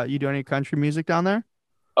or you do any country music down there?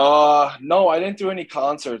 No, I didn't do any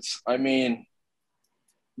concerts. I mean,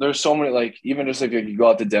 there's so many, like, even just like if you go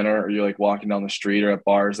out to dinner or you're like walking down the street or at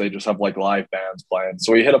bars, they just have like live bands playing.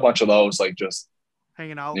 So we hit a bunch of those, like just,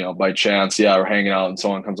 Hanging out. by chance. Yeah, we're hanging out and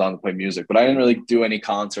someone comes on to play music. But I didn't really do any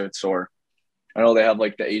concerts, or I know they have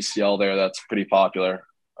like the ACL there that's pretty popular.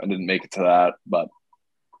 I didn't make it to that, but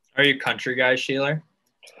Are you country guys, Sheila?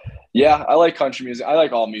 yeah, I like country music. I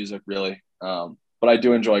like all music really. But I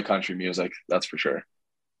do enjoy country music, that's for sure.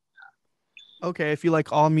 Okay, if you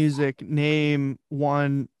like all music, name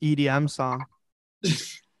one EDM song.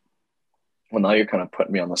 Well, now you're kind of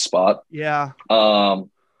putting me on the spot. Yeah.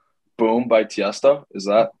 Boom by Tiesto. Is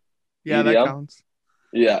that? Yeah, that EDM? counts.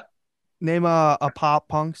 Yeah, Name a pop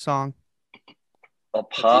punk song. a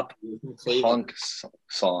pop punk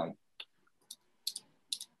song.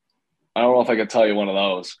 I don't know if I could tell you one of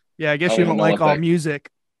those. Yeah, I guess I you don't don't even know like what all that- music.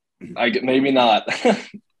 Maybe not.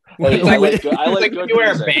 Hey, I like Like good you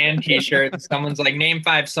wear a music. band T-shirt and someone's like, "Name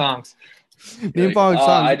 5 songs." Name five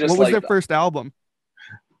songs. I just What was their like- first album?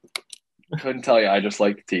 Couldn't tell you. I just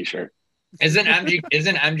like the T-shirt. Isn't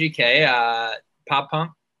MGK pop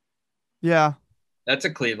punk? Yeah. That's a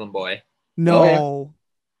Cleveland boy. No.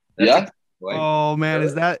 That's Yeah? a Cleveland boy. Oh man,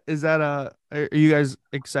 is that a? Are you guys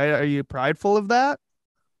excited? Are you prideful of that,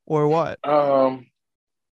 or what? I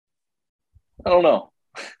don't know.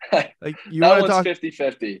 Like you That want to one's talk?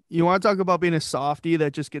 50-50. You want to talk about being a softie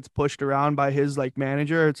that just gets pushed around by his like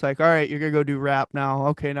manager? It's like, all right, you're gonna go do rap now.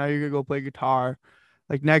 Okay, now you're gonna go play guitar.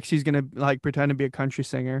 Like next, he's gonna like pretend to be a country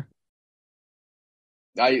singer.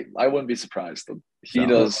 I wouldn't be surprised. He So-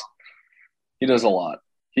 does a lot.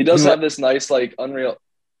 He does You- have this nice like unreal.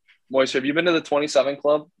 Moisture, have you been to the 27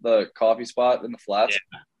 Club, the coffee spot in the flats?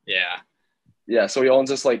 Yeah. Yeah, so he owns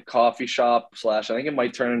this like coffee shop / I think it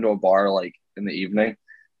might turn into a bar like in the evening,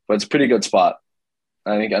 but it's a pretty good spot.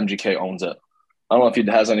 I think MGK owns it. I don't know if he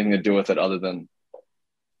has anything to do with it other than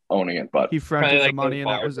owning it, but He fronted Probably the like money, those and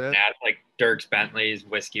that bars was in it. like Dirks Bentley's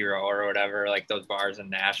Whiskey Row or whatever, like those bars in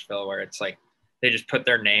Nashville where it's like they just put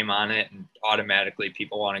their name on it and automatically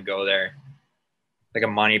people want to go there. Like a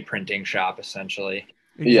money printing shop, essentially.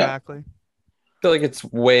 Yeah. Exactly. I feel like it's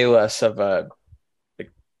way less of a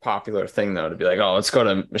like, popular thing though to be like, oh, let's go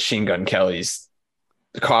to Machine Gun Kelly's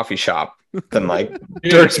coffee shop than like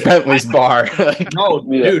Dirk Bentley's bar. Like, No,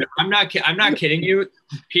 Yeah. dude, I'm not kidding you.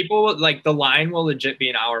 People like the line will legit be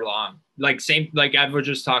an hour long. Like I was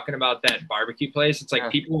just talking about that barbecue place. It's like Yeah.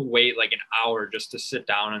 people will wait like an hour just to sit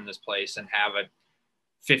down in this place and have a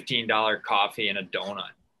 $15 coffee and a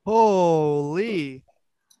donut. Holy,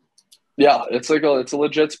 yeah, it's a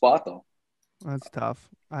legit spot though. that's tough.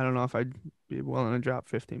 I don't know if I'd be willing to drop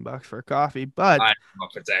 $15 for a coffee, but I don't know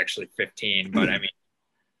if it's actually 15, but I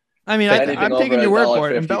mean, Anything I'm over taking your word for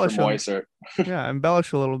it. $1.50 Embellish for them. Moiser. Yeah,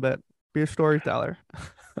 embellish a little bit. Be a storyteller.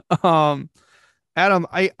 Adam,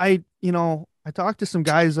 I talked to some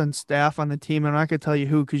guys on staff on the team. I'm not gonna tell you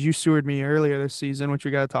who because you sewered me earlier this season, which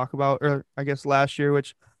we got to talk about, or I guess last year,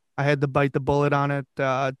 which I had to bite the bullet on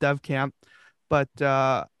at Dev Camp. But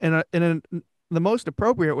in the most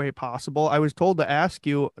appropriate way possible, I was told to ask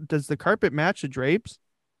you, does the carpet match the drapes?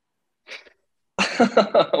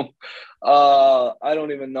 I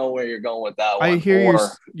don't even know where you're going with that one. I hear Or-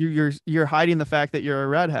 you're hiding the fact that you're a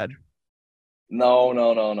redhead. No.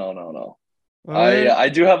 What? I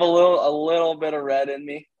do have a little bit of red in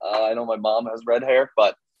me. I know my mom has red hair,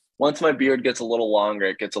 but once my beard gets a little longer,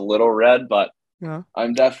 it gets a little red. But Yeah.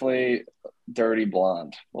 I'm definitely dirty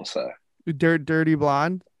blonde. We'll say. Dirty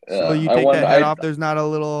blonde. So you I take wonder- that head I- off. There's not a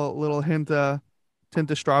little hint of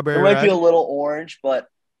strawberry There might red. be a little orange, but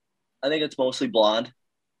I think it's mostly blonde.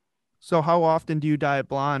 So how often do you dye it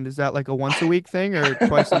blonde? Is that like a once a week thing or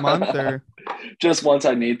twice a month or Just once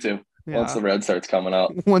I need to. Once yeah. the red starts coming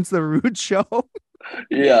out. Once the roots show?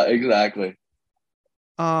 Yeah, exactly.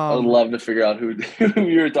 I would Um, love to figure out who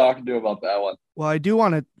you were talking to about that one. well, I do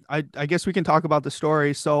want to. I guess we can talk about the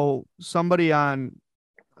story. So somebody on,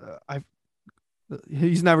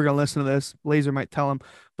 he's never gonna listen to this. Laser might tell him,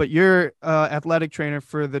 but you're athletic trainer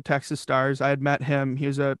for the Texas Stars. I had met him. He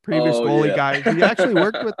was a previous Oh, goalie yeah. guy. He actually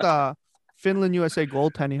worked with Finland USA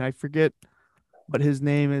goaltending. I forget what his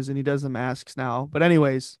name is, and he does the masks now. But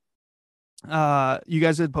anyways, you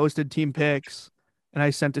guys had posted team pics. And I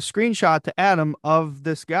sent a screenshot to Adam of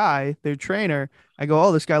this guy, their trainer. I go,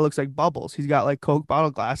 oh, this guy looks like Bubbles. He's got like Coke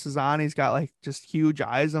bottle glasses on. He's got like just huge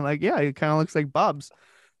eyes. I'm like, yeah, he kind of looks like Bubs.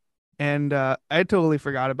 And I totally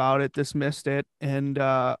forgot about it, dismissed it. And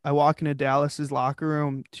I walk into Dallas's locker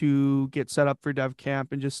room to get set up for Dev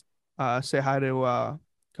Camp and just say hi to a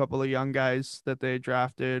couple of young guys that they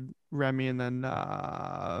drafted, Remy, and then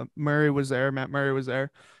Murray was there. Matt Murray was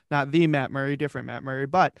there. Not the Matt Murray, different Matt Murray,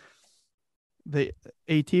 but the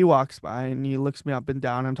AT walks by and he looks me up and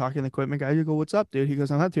down. I'm talking to the equipment guy. You go, what's up, dude? He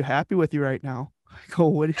goes, I'm not too happy with you right now. I go,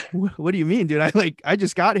 what do you mean, dude? I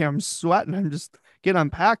just got here. I'm sweating. I'm just getting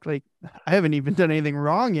unpacked. Like I haven't even done anything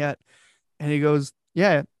wrong yet. And he goes,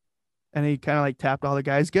 yeah. And he kind of like tapped all the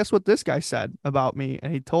guys. Guess what this guy said about me?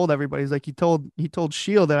 And he told everybody, he's like, he told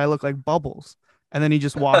Shield that I look like Bubbles. And then he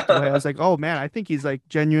just walked away. I was like, oh man, I think he's like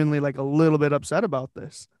genuinely like a little bit upset about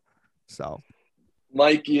this. So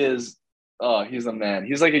Mikey is he's a man.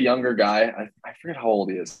 He's like a younger guy. I forget how old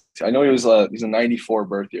he is. I know he's a 94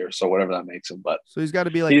 birth year, so whatever that makes him. But he's got to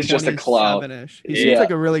be like He's just a cloud. 27-ish. He Yeah. seems like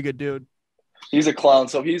a really good dude. He's a clown.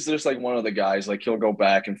 So he's just like one of the guys, like he'll go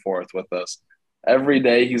back and forth with us. Every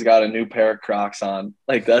day he's got a new pair of Crocs on.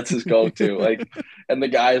 Like that's his go-to. Like, and the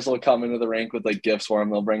guys will come into the rink with like gifts for him.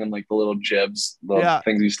 They'll bring him like the little jibs, the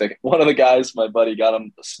things you stick. One of the guys, my buddy, got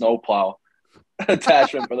him a snowplow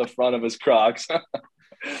attachment for the front of his Crocs.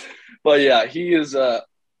 But yeah, he is the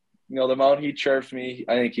amount he chirps me,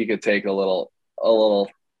 I think he could take a little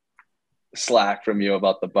slack from you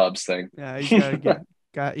about the Bubs thing. Yeah,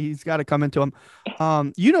 he's got to come into him.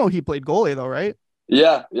 He played goalie though, right?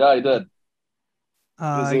 Yeah, I did.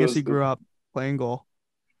 I guess he grew up playing goal.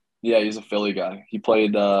 Yeah, he's a Philly guy. He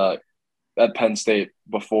played at Penn State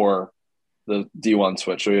before the D1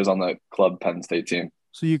 switch, so he was on the club Penn State team.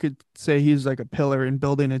 So you could say he's like a pillar in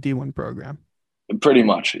building a D1 program. Pretty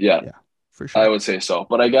much, yeah. Yeah, for sure. I would say so.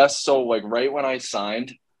 But I guess so, like right when I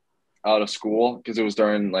signed out of school, because it was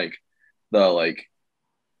during like the like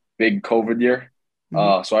big COVID year.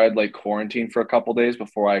 So I had like quarantine for a couple days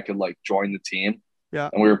before I could like join the team. Yeah.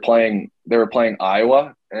 And they were playing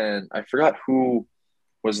Iowa, and I forgot who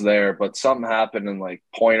was there, but something happened, and like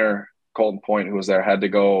Colton Point, who was there, had to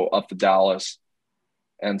go up to Dallas.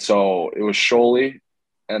 And so it was Scholey,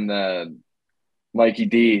 and then Mikey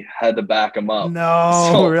D had to back him up.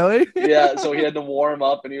 No, really? Yeah, so he had to warm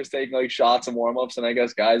up, and he was taking like shots and warm ups, and I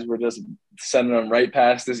guess guys were just sending him right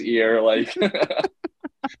past his ear, like.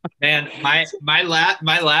 Man, my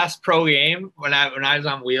last pro game when I was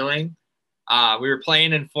on Wheeling, we were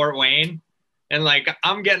playing in Fort Wayne, and like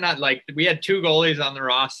I'm getting on, like we had 2 goalies on the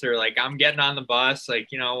roster. Like I'm getting on the bus, like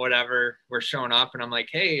whatever, we're showing up, and I'm like,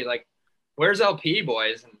 hey, like where's LP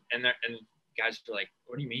boys? And guys are like,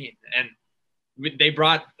 what do you mean? And they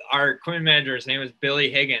brought our equipment manager. His name was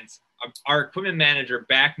Billy Higgins. Our equipment manager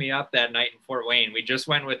backed me up that night in Fort Wayne. We just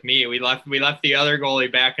went with me. We left the other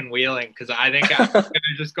goalie back in Wheeling because I think I was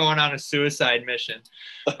just going on a suicide mission.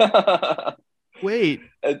 Wait,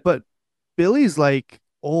 but Billy's like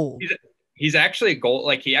old. He's actually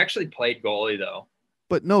he actually played goalie though.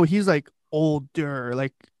 But no, he's like older,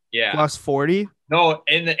 like plus 40. No,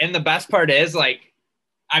 and the best part is like,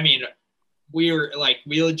 I mean, we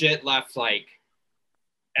legit left like.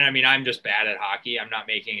 And I mean, I'm just bad at hockey. I'm not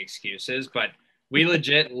making excuses, but we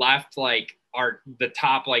legit left like the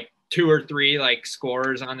top like 2 or 3 like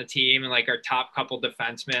scorers on the team and like our top couple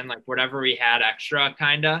defensemen, like whatever we had extra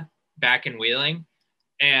kind of back in Wheeling.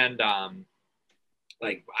 And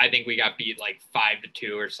like I think we got beat like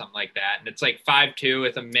 5-2 or something like that. And it's like 5-2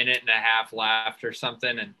 with a minute and a half left or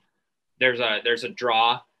something. And there's a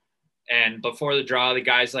draw. And before the draw, the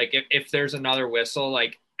guy's like, if there's another whistle,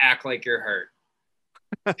 like act like you're hurt.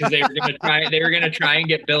 Because they were gonna try and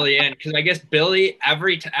get Billy in, because I guess Billy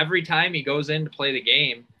every time he goes in to play the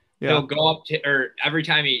game, he'll go up to, or every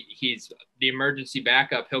time he's the emergency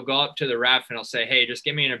backup, he'll go up to the ref and he'll say, hey, just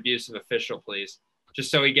give me an abusive official, please,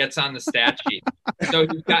 just so he gets on the stat sheet. So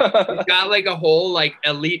he's got like a whole like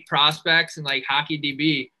elite prospects and like hockey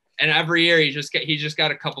DB, and every year he just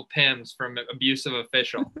got a couple PIMs from abusive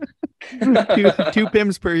official. two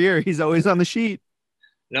PIMs per year. He's always on the sheet.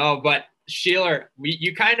 No, but Sheeler,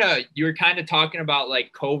 you were kind of talking about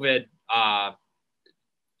like COVID, a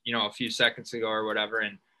few seconds ago or whatever.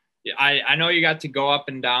 And I know you got to go up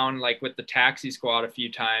and down like with the taxi squad a few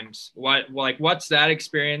times. What's that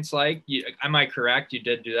experience like? Am I correct? You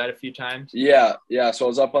did do that a few times? Yeah. So I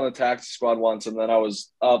was up on the taxi squad once, and then I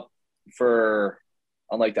was up on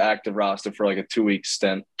like the active roster for like a 2-week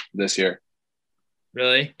stint this year.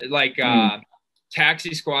 Really? Like,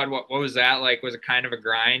 taxi squad, what was that like? Was it kind of a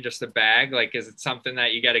grind, just a bag? Like, is it something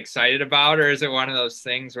that you get excited about, or is it one of those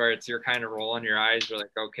things where you're kind of rolling your eyes, you're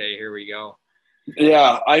like, okay, here we go?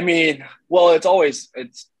 Yeah, I mean, well,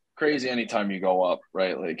 it's crazy anytime you go up,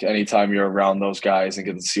 right? Like anytime you're around those guys and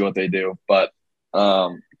get to see what they do. But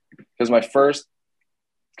because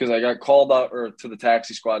I got called out to the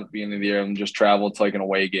taxi squad at the beginning of the year and just traveled to like an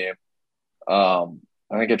away game.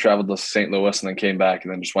 I think I traveled to St. Louis and then came back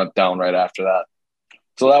and then just went down right after that.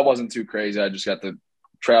 So that wasn't too crazy. I just got to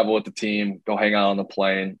travel with the team, go hang out on the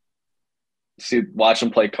plane, watch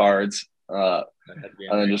them play cards, and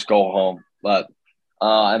then just go home. But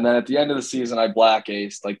and then at the end of the season, I black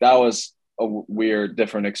aced. Like that was a weird,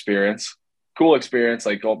 different experience. Cool experience,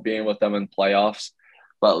 like being with them in playoffs.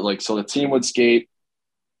 But like, so the team would skate,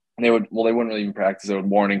 and they wouldn't really even practice. They would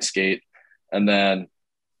morning skate, and then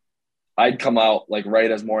I'd come out like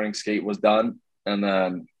right as morning skate was done, and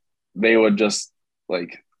then they would just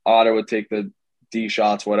like Otter would take the D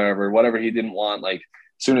shots, whatever he didn't want. Like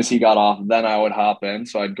as soon as he got off, then I would hop in.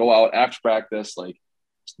 So I'd go out after practice, like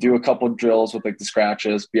do a couple of drills with like the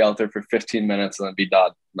scratches, be out there for 15 minutes, and then be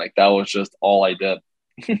done. Like that was just all I did.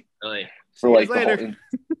 Really? For like the whole,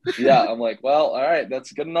 Yeah, I'm like, well, all right,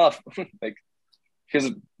 that's good enough. Like,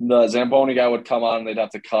 because the Zamboni guy would come on and they'd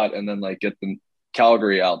have to cut and then like get the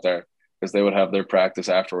Calgary out there because they would have their practice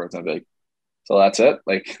afterwards. And I'd be like, so that's it?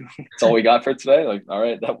 Like, that's all we got for today? Like, all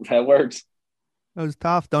right, that works. That was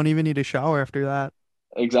tough. Don't even need a shower after that.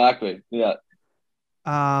 Exactly. Yeah.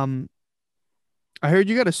 Um, I heard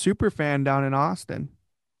you got a super fan down in Austin.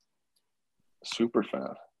 Super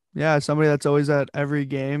fan. Yeah, somebody that's always at every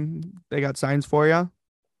game. They got signs for you.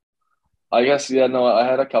 I guess, yeah, no, I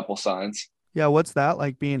had a couple signs. Yeah, what's that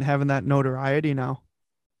like having that notoriety now?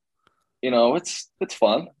 You know, it's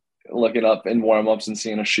fun looking up in warm-ups and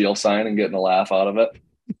seeing a Shield sign and getting a laugh out of it.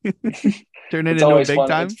 Turn it It's into a always big fun.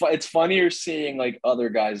 time. It's funnier seeing like other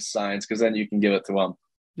guys' signs because then you can give it to them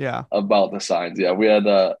Yeah. about the signs. Yeah, we had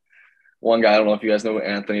one guy. I don't know if you guys know who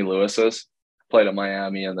Anthony Lewis is. Played at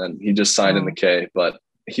Miami and then he just signed in the K. But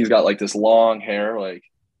he's got like this long hair, like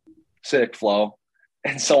sick flow,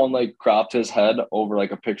 and someone like cropped his head over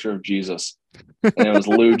like a picture of Jesus, and it was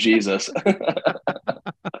Lou Jesus.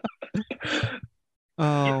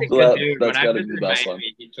 Oh, He's a So good dude. that's When I gotta be the visited best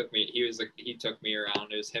Miami, he took me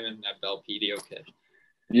around. It was him and that Belpedio kid.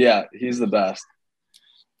 Yeah, he's the best.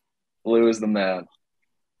 Lou is the man.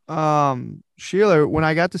 Sheila, when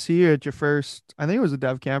I got to see you at your first, I think it was a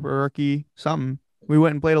dev camp or rookie, something. We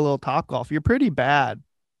went and played a little top golf. You're pretty bad.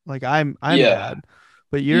 Like I'm Yeah. bad,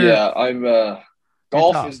 but you're Yeah, I'm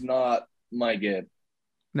golf tough. is not my gig.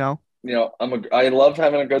 No. You know, I love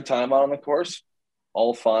having a good time out on the course.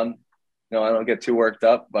 All fun. You know, I don't get too worked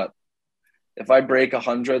up, but if I break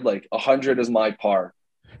 100, like 100 is my par.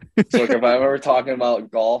 So like if I'm ever talking about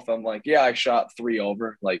golf, I'm like, yeah, I shot 3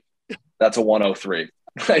 over. Like that's a 103.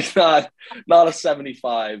 Like not a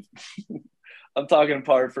 75. I'm talking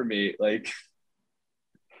par for me. Like,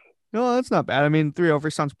 No, that's not bad. I mean, 3 over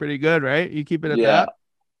sounds pretty good, right? You keep it at yeah. that.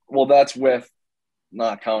 Well, that's with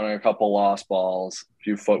not counting a couple lost balls, a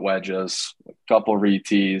few foot wedges, a couple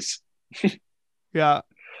retees. Yeah.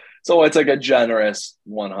 So it's like a generous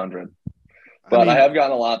 100. But I have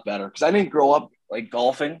gotten a lot better because I didn't grow up like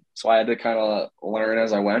golfing, so I had to kind of learn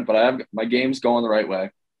as I went. But I have my game's going the right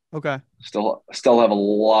way. Okay. Still have a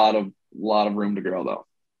lot of room to grow though.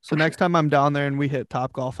 So next time I'm down there and we hit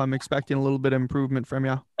Top Golf, I'm expecting a little bit of improvement from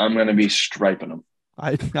you. I'm gonna be striping them.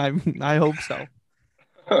 I hope so.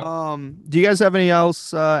 Do you guys have anything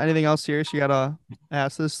else serious you gotta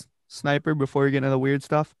ask this sniper before we get into the weird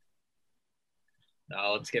stuff?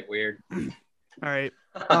 No, let's get weird. All right.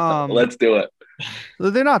 Let's do it.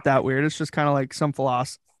 They're not that weird. It's just kind of like some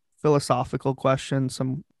philosophical questions,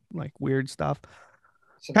 some like weird stuff.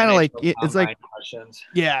 Kind of like it's like questions.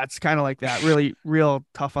 Yeah, it's kind of like that. Really, real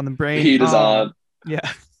tough on the brain. Heat is on. Yeah.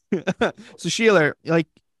 So Sheila, like,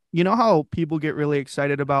 you know how people get really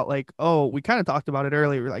excited about like, oh, we kind of talked about it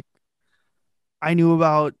earlier. Like, I knew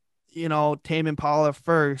about, Tame Impala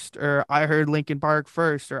first, or I heard Linkin Park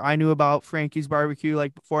first, or I knew about Frankie's Barbecue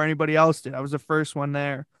like before anybody else did. I was the first one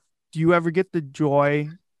there. Do you ever get the joy?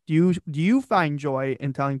 Do you find joy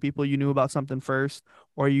in telling people you knew about something first,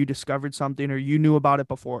 or you discovered something, or you knew about it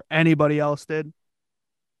before anybody else did?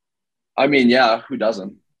 I mean, yeah, who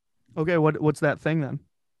doesn't? Okay, what's that thing then?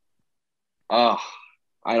 I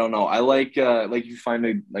don't know. I like you find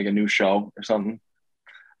a new show or something,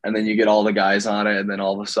 and then you get all the guys on it, and then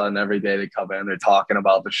all of a sudden every day they come in, they're talking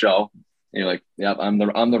about the show. And you're like, yep, I'm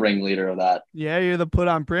the ringleader of that. Yeah, you're the put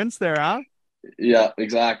on Prince there, huh? Yeah,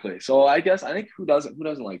 exactly. So I think who doesn't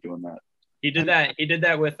like doing that? He did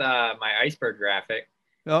that with my iceberg graphic.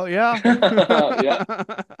 Oh yeah.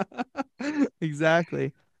 Yeah.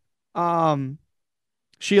 Exactly.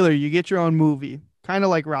 Sheila, you get your own movie, kind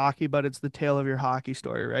of like Rocky, but it's the tale of your hockey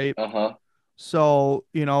story, right? Uh-huh. So,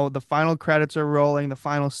 the final credits are rolling, the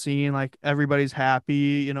final scene, like everybody's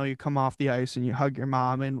happy, you come off the ice and you hug your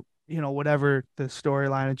mom and, whatever the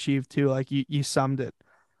storyline achieved too, like you summed it.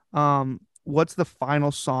 What's the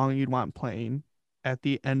final song you'd want playing at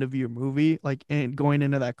the end of your movie, like and going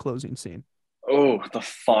into that closing scene? Oh, the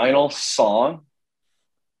final song.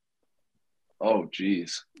 Oh,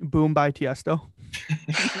 geez. Boom by Tiesto.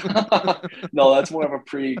 No, that's more of a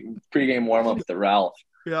pre-game warm-up to Ralph.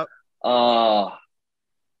 Yep. Oh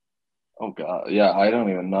God. Yeah, I don't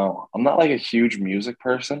even know. I'm not like a huge music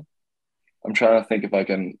person. I'm trying to think if I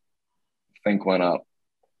can think one up.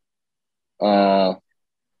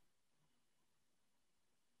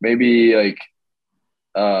 Maybe like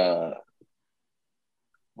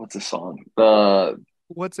what's a song?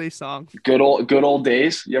 What's a song? Good old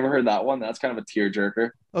days. You ever heard that one? That's kind of a tearjerker.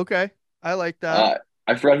 Okay. I like that.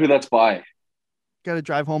 I forgot who that's by. Got to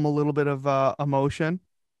drive home a little bit of emotion.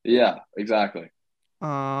 Yeah, exactly.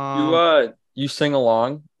 You sing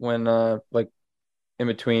along when like in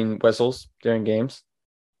between whistles during games.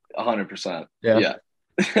 100%. Yeah. Yeah.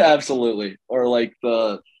 Absolutely. Or like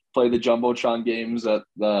play the Jumbotron games at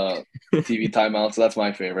the TV timeouts. That's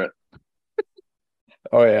my favorite.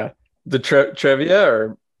 Oh yeah, the trivia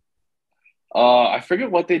or I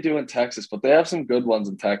forget what they do in Texas, but they have some good ones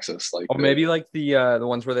in Texas. Like maybe like the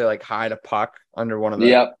ones where they like hide a puck under one of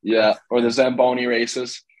the. Yeah. Or the Zamboni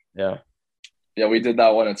races. Yeah. Yeah, we did that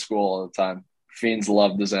one at school all the time. Fiends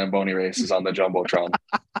loved the Zamboni races on the Jumbotron.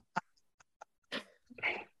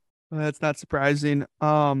 Well, that's not surprising.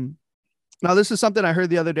 Now this is something I heard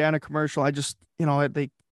the other day on a commercial. I just, they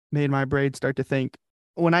made my brain start to think.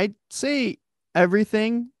 When I say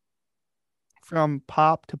everything from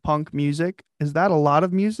pop to punk music, is that a lot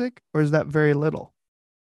of music or is that very little?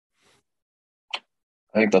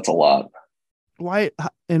 I think that's a lot. Why?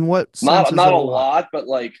 In what sense? Not is a it lot, but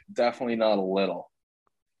like definitely not a little.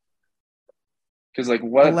 Because like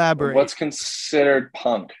Elaborate. what's considered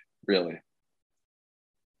punk, really?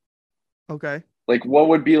 Okay. Like what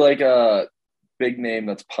would be like a big name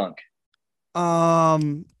that's punk?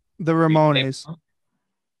 The Ramones.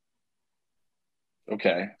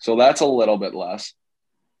 Okay, so that's a little bit less.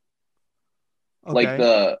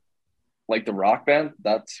 Okay. Like the rock band.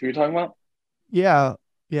 That's who you're talking about. Yeah.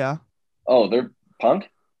 Oh, they're punk.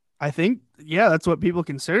 I think that's what people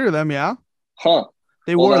consider them. Yeah. Huh.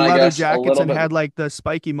 They Well, wore then I leather guess a jackets little and bit- had like the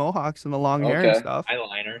spiky mohawks and the long hair and Okay. stuff.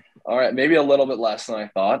 Eyeliner. All right, maybe a little bit less than I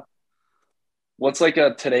thought. What's like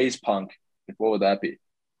a today's punk? Like, what would that be?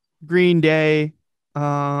 Green Day.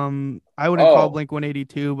 I wouldn't call Oh.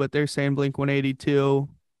 Blink-182, but they're saying Blink-182.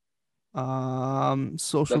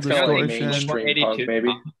 Social That's kinda like Distortion, mainstream punk,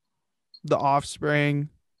 maybe. The Offspring.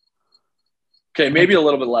 Okay, maybe a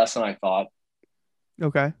little bit less than I thought.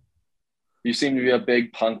 Okay. You seem to be a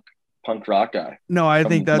big punk rock guy. No, I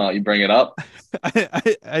think that Now you bring it up.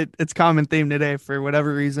 it's common theme today for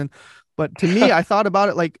whatever reason. But to me, I thought about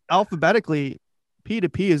it like alphabetically, P to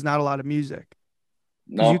P is not a lot of music.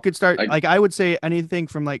 No, You could start I would say anything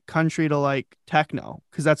from like country to like techno,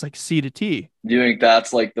 because that's like C to T. do you think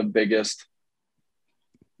that's like the biggest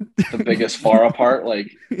far apart?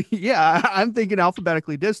 Like, Yeah, I'm thinking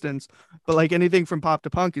alphabetically distance, but like anything from pop to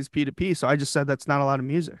punk is P to P. So I just said that's not a lot of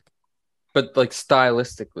music. But like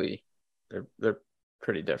stylistically, they're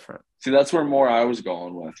pretty different. see, that's where more I was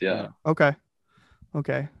going with. Yeah, Okay.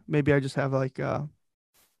 Maybe I just have like I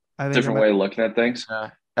think different way of looking at things.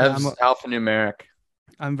 Ev's alphanumeric.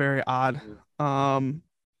 I'm very odd.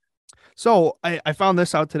 So I found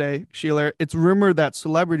this out today, Sheila. It's rumored that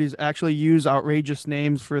celebrities actually use outrageous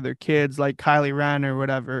names for their kids, like Kylie Ren or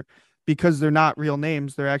whatever, because they're not real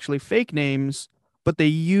names. They're actually fake names, but they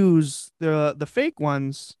use the fake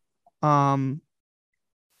ones to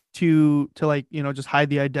like, just hide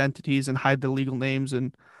the identities and hide the legal names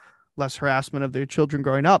and less harassment of their children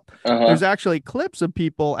growing up. There's actually clips of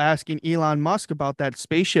people asking Elon Musk about that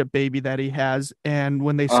spaceship baby that he has, and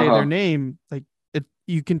when they say their name, like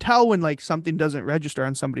you can tell when like something doesn't register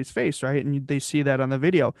on somebody's face, right? And they see that on the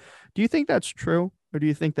video. Do you think that's true, or do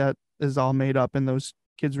you think that is all made up and those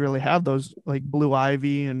kids really have those like Blue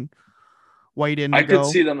Ivy and White Indigo? I could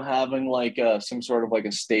see them having like some sort of like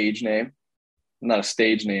a stage name, not a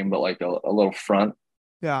stage name, but like a little front.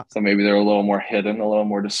 Yeah. So maybe they're a little more hidden, a little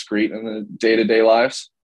more discreet in the day-to-day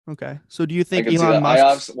lives. Okay. So do you think I can see Elon that.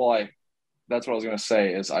 Musk? That's what I was gonna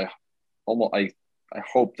say. Is I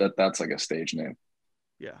hope that that's like a stage name.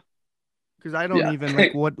 Yeah. Because I don't even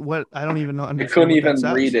like what I don't even know. I couldn't even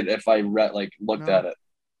read it if I looked at it.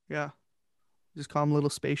 Yeah. Just call him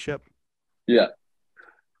Little Spaceship. Yeah.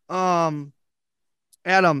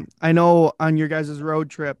 Adam, I know on your guys' road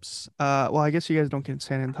trips, well, I guess you guys don't get in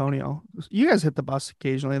San Antonio. You guys hit the bus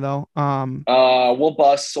occasionally though. We'll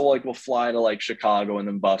bus, so like we'll fly to like Chicago and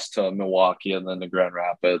then bus to Milwaukee and then to Grand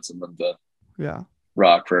Rapids and then to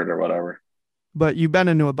Rockford or whatever. But you've been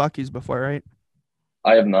into a Buc-ee's before, right?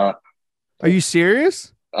 I have not. Are you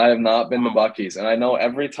serious? I have not been to Buc-ee's, and I know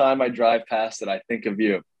every time I drive past it, I think of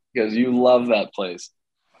you because you love that place.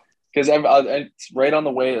 Because it's right on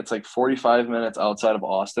the way. It's like 45 minutes outside of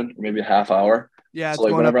Austin, or maybe a half hour. Yeah, it's so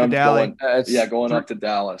like going up to Dallas. Going up to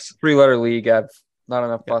Dallas. 3-letter league. I've not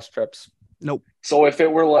enough bus trips. Nope. So if it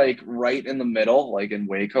were like right in the middle, like in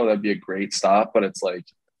Waco, that'd be a great stop. But it's like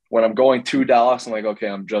when I'm going to Dallas, I'm like, okay,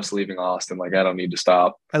 I'm just leaving Austin. Like I don't need to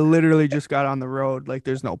stop. I literally just got on the road. Like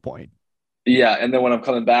there's no point. Yeah, and then when I'm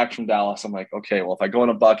coming back from Dallas, I'm like, okay, well, if I go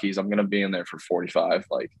into Buc-ee's, I'm gonna be in there for 45,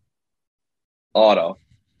 like auto.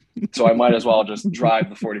 So I might as well just drive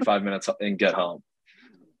the 45 minutes and get home.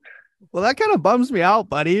 Well, that kind of bums me out,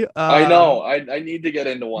 buddy. I know. I need to get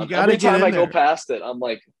into one. Every time I go past it, I'm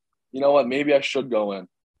like, you know what? Maybe I should go in.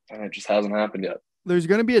 And it just hasn't happened yet. there's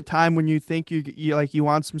going to be a time when you think you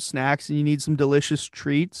want some snacks and you need some delicious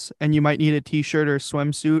treats, and you might need a t-shirt or a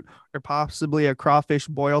swimsuit or possibly a crawfish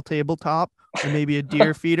boil tabletop or maybe a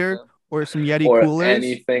deer feeder Yeah. or some Yeti Or coolers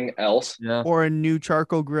anything else. Yeah. or a new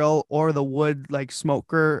charcoal grill or the wood like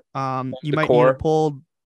smoker. You might need a decor. pulled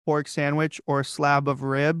pork sandwich or a slab of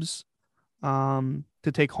ribs to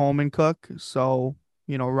take home and cook. So,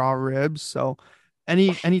 raw ribs. So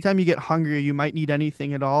anytime you get hungry, you might need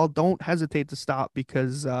anything at all. Don't hesitate to stop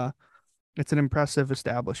because it's an impressive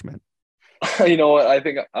establishment. You know what? I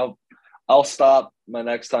think I'll stop my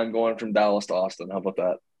next time going from Dallas to Austin. How about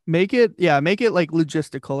that? Make it like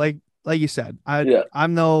logistical. Like you said, Yeah.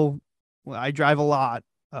 I drive a lot,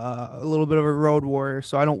 a little bit of a road warrior,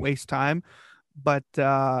 so I don't waste time. But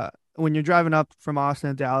when you're driving up from Austin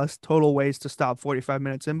to Dallas, total waste to stop 45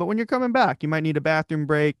 minutes in. But when you're coming back, you might need a bathroom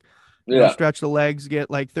break, Yeah. stretch the legs, get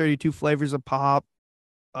like 32 flavors of pop,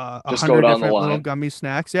 Just 100 go down the different little line. gummy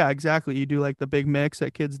snacks. Yeah, exactly. You do like the big mix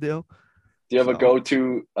that kids do. Do you have a So-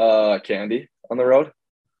 go-to candy on the road?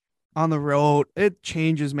 On the road, it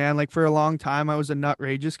changes, man. Like for a long time, I was a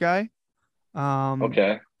Nutrageous guy.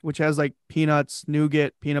 Okay. Which has like peanuts,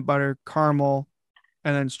 nougat, peanut butter, caramel,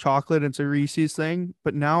 and then it's chocolate. It's a Reese's thing.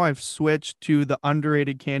 But now I've switched to the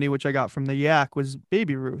underrated candy, which I got from the Yak, was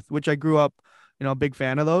Baby Ruth, which I grew up, a big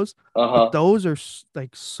fan of those. Uh-huh. But those are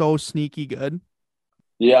like so sneaky good.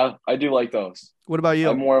 Yeah, I do like those. What about you?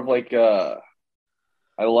 I'm more of like I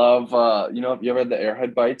love you ever had the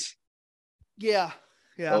Airhead bites? Yeah.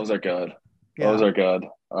 Yeah. Those are good. Yeah. Those are good.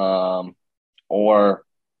 Or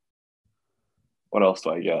what else do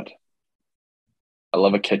I get? I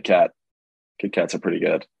love a Kit Kat. Kit Kats are pretty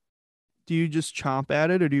good. Do you just chomp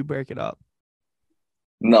at it or do you break it up?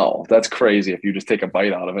 No, that's crazy if you just take a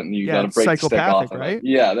bite out of it and you Yeah, gotta it's break the stick off psychopathic, of right? it.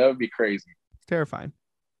 Yeah, that would be crazy. It's terrifying.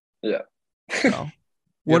 Yeah. So,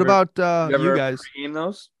 what ever- about You you ever guys? pregame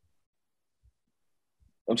those?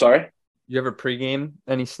 I'm sorry? You ever pregame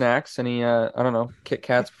any snacks? Any I don't know, Kit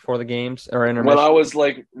Kats before the games or When intermission? I was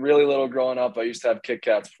like really little growing up, I used to have Kit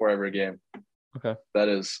Kats before every game. Okay.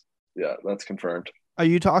 That's confirmed. Are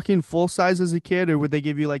you talking full size as a kid or would they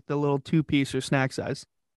give you like the little 2-piece or snack size?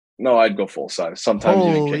 No, I'd go full size. Sometimes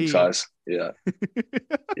even Holy. king size. Yeah.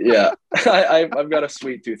 Yeah. I've got a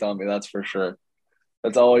sweet tooth on me, that's for sure.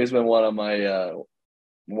 That's always been one of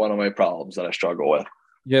my problems that I struggle with.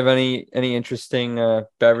 You have any interesting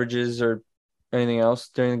beverages or anything else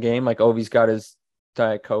during the game? Like Ovi's got his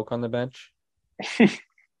Diet Coke on the bench.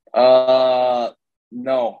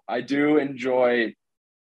 No, I do enjoy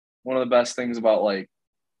one of the best things about like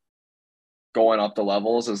going up the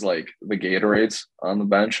levels is like the Gatorades on the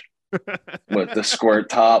bench with the squirt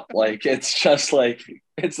top. Like it's just like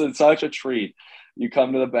it's such a treat. You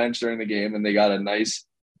come to the bench during the game and they got a nice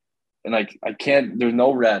and like I can't there's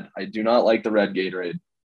no red. I do not like the red Gatorade.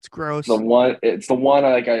 It's gross. It's the one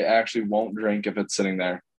like I actually won't drink if it's sitting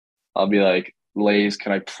there. I'll be like, Lay's,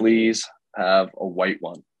 can I please have a white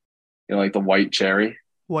one? Like the white cherry.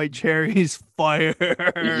 White cherries fire.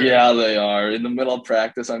 Yeah, they are. In the middle of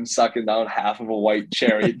practice, I'm sucking down half of a white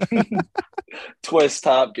cherry twist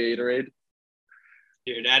top Gatorade.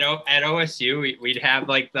 Dude, at OSU, we'd have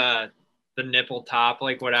like the nipple top,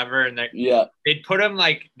 like whatever, and Yeah. they'd put them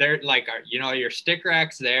like they're like your stick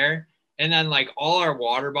racks there, and then like all our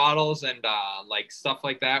water bottles and like stuff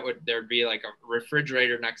like that there'd be like a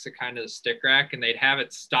refrigerator next to kind of the stick rack, and they'd have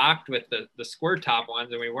it stocked with the squirt top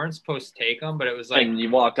ones, and we weren't supposed to take them, but it was like And you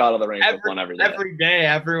walk out of the rink with one every day. every day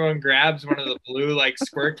everyone grabs one of the blue like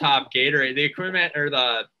squirt top Gatorade. The equipment or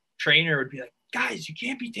the trainer would be like, guys, you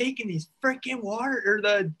can't be taking these freaking water or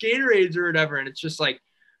the Gatorades or whatever, and it's just like,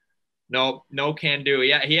 no can do.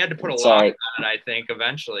 Yeah, he had to put a lock on it, I think,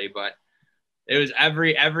 eventually, but it was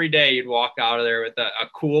every day you'd walk out of there with a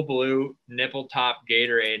cool blue nipple top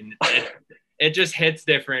Gatorade, and it just hits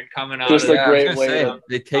different coming out Just of a there. great way to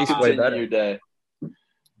they taste way continue better. your day.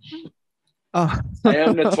 Oh. I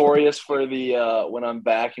am notorious for the when I'm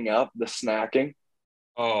backing up, the snacking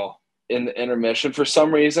Oh, in the intermission. For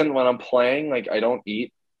some reason, when I'm playing, like I don't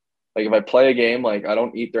eat. Like if I play a game, like I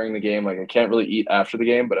don't eat during the game. Like I can't really eat after the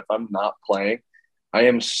game. But if I'm not playing, I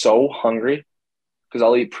am so hungry because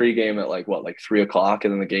I'll eat pregame at like 3:00,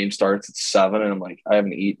 and then the game starts at 7, and I'm like, I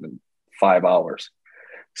haven't eaten in 5 hours.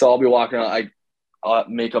 So I'll be walking around. I'll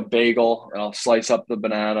make a bagel and I'll slice up the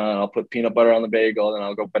banana and I'll put peanut butter on the bagel, and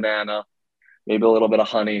I'll go banana, maybe a little bit of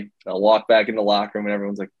honey. I'll walk back in the locker room and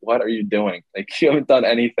everyone's like, "What are you doing? Like you haven't done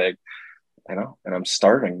anything." I know, and I'm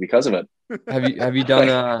starving because of it. Have you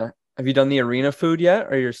done the arena food yet,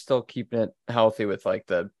 or you're still keeping it healthy with like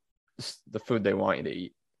the food they want you to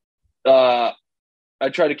eat? I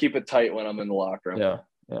try to keep it tight when I'm in the locker room.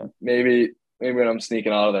 Yeah. Maybe maybe when I'm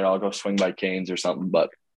sneaking out of there, I'll go swing by Canes or something. But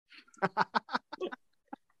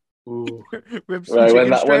Ooh. Rip some right, chicken when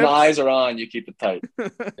the strips. eyes are on, you keep it tight.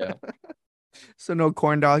 Yeah. So no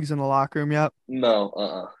corn dogs in the locker room yet?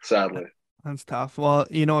 No, sadly. That's tough. Well,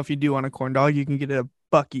 if you do want a corn dog, you can get it at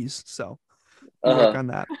Buc-ee's. So you work Uh-huh. on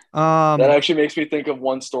that. That actually makes me think of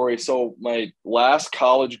one story. So my last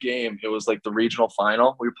college game, it was like the regional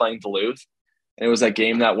final. We were playing Duluth, and it was that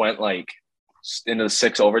game that went like into the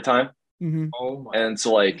 6 overtime. mhm. Oh my. And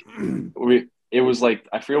so like it was like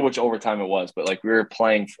I forget which overtime it was, but like we were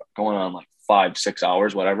playing going on like 5-6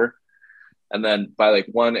 hours, whatever. And then by like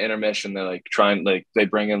one intermission, they're like they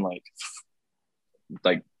bring in like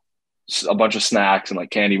a bunch of snacks and like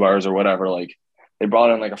candy bars or whatever. Like they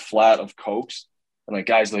brought in like a flat of Cokes, and like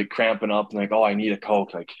guys like cramping up and like, oh, I need a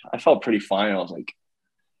Coke. Like I felt pretty fine. I was like,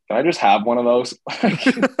 can I just have one of those?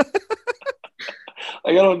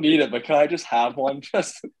 Like I don't need it, but can I just have one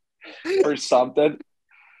just for something?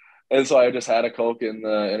 And so I just had a Coke in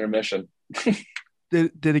the intermission.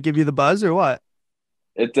 Did it give you the buzz or what?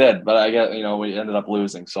 It did, but I guess we ended up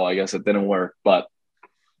losing, so I guess it didn't work. But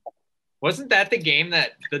Wasn't that the game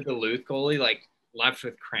that the Duluth goalie like left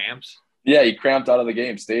with cramps? yeah, he cramped out of the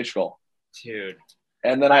game, stage goal. Dude.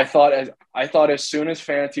 And then I thought as soon as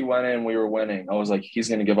Fantasy went in, we were winning. I was like, he's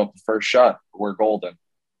going to give up the first shot. We're golden.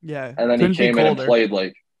 Yeah. And then he couldn't be came in and colder. played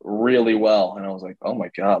like really well, and I was like, oh my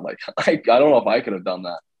god, like I don't know if I could have done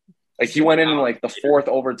that. Like he went in like the 4th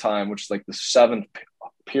overtime, which is like the 7th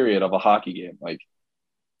period of a hockey game. Like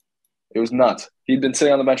it was nuts. He'd been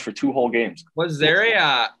sitting on the bench for 2 whole games. Was there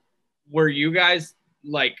were you guys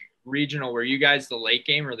like regional? Were you guys the late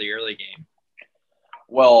game or the early game?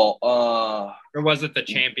 Well, Or was it the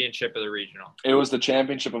championship of the regional? it was the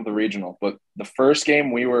championship of the regional, but the first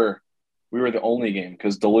game we were the only game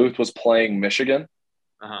because Duluth was playing Michigan,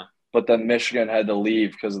 Uh-huh. but then Michigan had to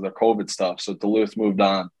leave because of the COVID stuff, so Duluth moved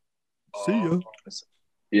on. See ya.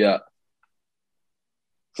 Yeah.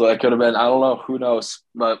 So that could have been, I don't know, who knows,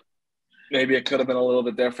 but maybe it could have been a little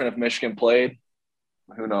bit different if Michigan played.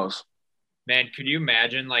 Who knows? Man, could you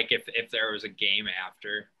imagine like if there was a game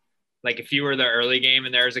after? Like if you were the early game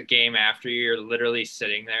and there was a game after you, you're literally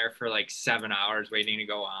sitting there for like 7 hours waiting to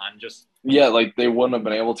go on. Just Yeah, like they wouldn't have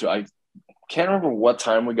been able to. I can't remember what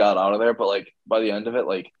time we got out of there, but like by the end of it,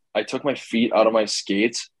 like I took my feet out of my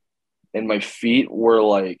skates and my feet were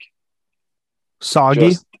like Soggy.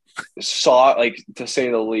 just like to say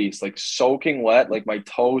the least, like soaking wet. Like my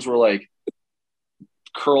toes were like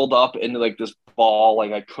curled up into like this ball.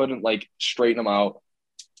 Like I couldn't like straighten them out.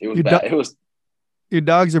 It was bad. Your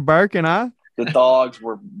dogs are barking, huh? The dogs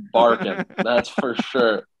were barking. That's for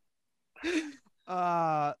sure.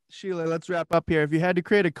 Sheila, let's wrap up here. If you had to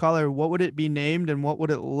create a color, what would it be named and what would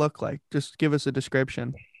it look like? Just give us a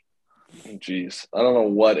description. Jeez, I don't know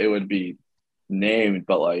what it would be named,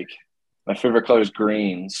 but like my favorite color is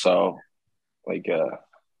green, so like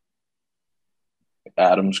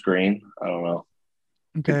Adam's green. I don't know.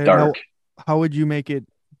 Okay. Dark. How would you make it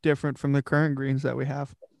different from the current greens that we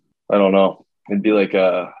have? I don't know. It'd be like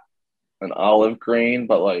an olive green,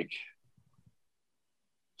 but like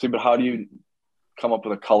see, but how do you come up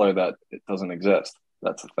with a color that it doesn't exist?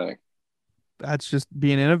 That's the thing. That's just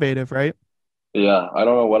being innovative, right? Yeah, I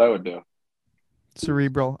don't know what I would do.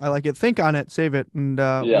 Cerebral. I like it. Think on it, save it, and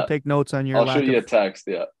Yeah. we'll take notes on your I'll shoot you a text.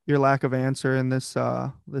 Yeah. your lack of answer in this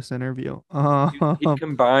interview. He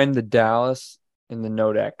combined the Dallas and the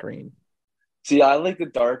Nodak green. See, I like the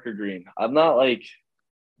darker green. I'm not like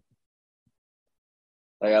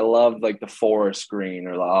I love like the forest green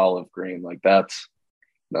or the olive green. Like that's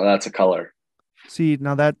a color. See,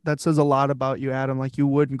 now that says a lot about you, Adam. Like you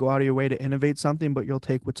wouldn't go out of your way to innovate something, but you'll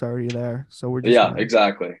take what's already there. So we're just Yeah,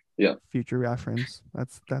 exactly. Yeah. future reference.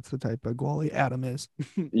 That's the type of goalie Adam is.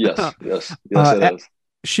 Yes. It is.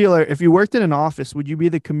 Sheila, if you worked in an office, would you be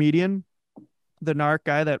the comedian, the narc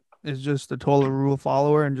guy that is just a total rule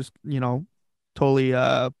follower and just, totally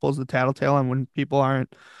pulls the tattletale on when people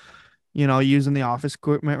aren't, using the office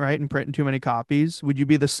equipment right and printing too many copies? Would you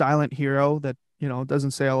be the silent hero that,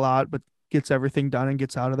 doesn't say a lot but gets everything done and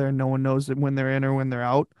gets out of there and no one knows when they're in or when they're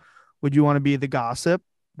out? Would you want to be the gossip,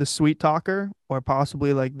 the sweet talker, or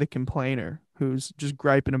possibly like the complainer who's just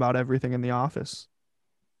griping about everything in the office?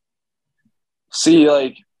 See,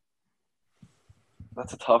 like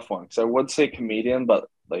that's a tough one because I would say comedian, but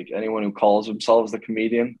like anyone who calls themselves the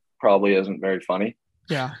comedian probably isn't very funny.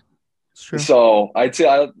 Yeah, it's true. So I'd say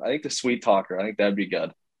I think the sweet talker. I think that'd be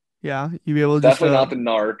good. Yeah, you'd be able to definitely not the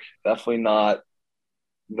narc. Definitely not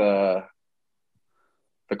the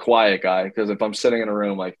quiet guy. Because if I'm sitting in a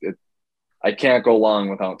room, like I can't go long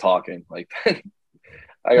without talking. Like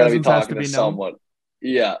I gotta be talking to someone.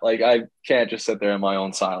 Yeah, like I can't just sit there in my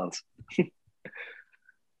own silence.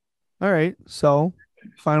 All right. So,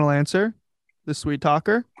 final answer, the sweet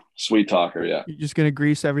talker. Sweet talker, yeah, You're just gonna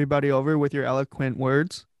grease everybody over with your eloquent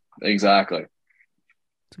words. exactly.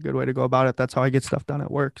 It's a good way to go about it. That's how I get stuff done at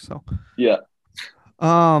work. So, Yeah.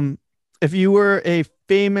 um, if you were a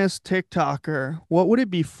famous TikToker, what would it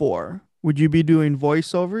be for? Would you be doing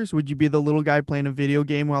voiceovers? Would you be the little guy playing a video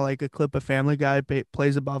game while like a clip of Family Guy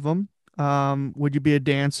plays above him? Would you be a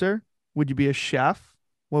dancer? Would you be a chef?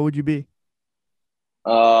 What would you be?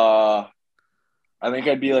 Uh, I think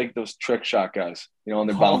I'd be like those trick shot guys. You know, when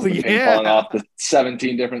they're bouncing the ping pong yeah. off the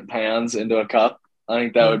 17 different pans into a cup. I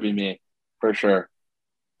think that Yeah. would be me for sure.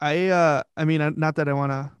 I mean, not that I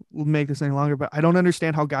want to make this any longer, but I don't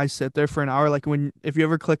understand how guys sit there for an hour. Like if you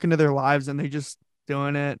ever click into their lives and they just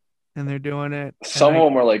doing it and they're doing it. And Some like, of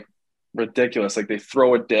them are like ridiculous. Like they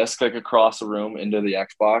throw a disc like across the room into the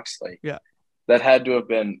Xbox. Like yeah, that had to have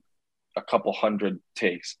been a couple hundred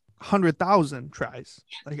takes. 100,000 tries.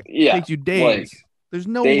 Like it Yeah, takes you days. like There's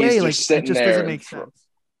no days way. just Like it sitting just there doesn't and make sense.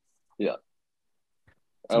 Yeah.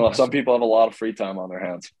 It's I don't know. Some impressive. people have a lot of free time on their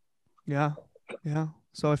hands. Yeah, yeah.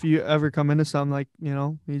 So if you ever come into something like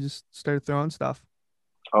you just start throwing stuff.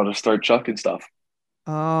 I'll just start chucking stuff.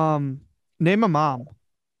 Name a mom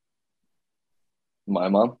My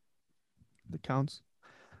mom. that counts.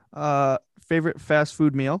 Favorite fast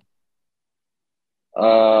food meal?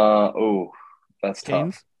 Oh, that's tough.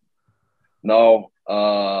 Canes. No,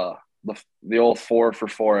 the old 4 for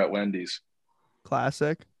 $4 at Wendy's.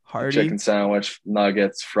 Classic. Hardy. Chicken sandwich,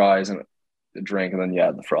 nuggets, fries, and a drink, and then you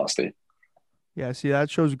add the frosty. Yeah, see, that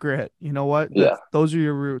shows grit. You know what? Yeah. Those are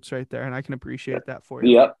your roots right there, and I can appreciate that for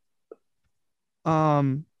you. Yep. Are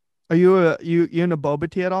you into boba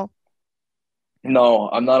tea at all? No,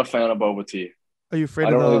 I'm not a fan of boba tea. Are you afraid I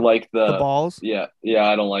of don't really like the balls? Yeah,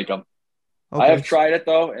 I don't like them. Okay. I have tried it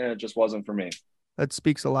though, and it just wasn't for me. That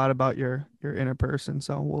speaks a lot about your inner person,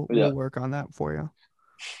 so we'll work on that for you.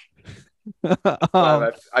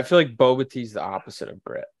 I feel like boba tea is the opposite of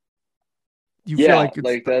grit. You feel like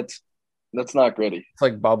that's not gritty. It's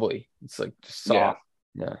like bubbly. It's like just soft.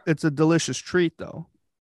 Yeah. It's a delicious treat though.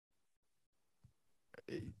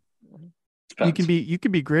 Depends. You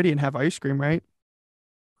can be gritty and have ice cream, right?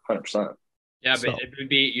 100%. Yeah, So- but it would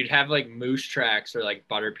be you'd have like moose tracks or like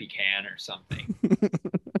butter pecan or something.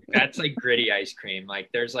 That's like gritty ice cream. Like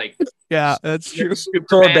there's like Yeah, that's true.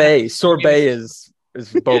 Sorbet is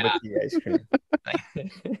boba tea ice cream.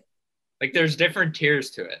 Like there's different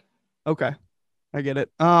tiers to it. Okay. I get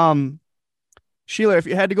it. Sheila, if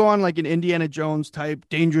you had to go on like an Indiana Jones type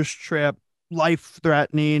dangerous trip, life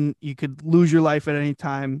threatening, you could lose your life at any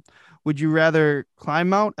time, would you rather climb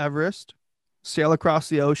Mount Everest, sail across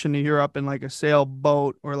the ocean to Europe in like a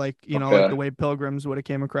sailboat or like, like the way pilgrims would have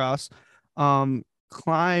came across,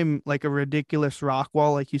 climb like a ridiculous rock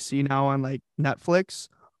wall like you see now on like Netflix,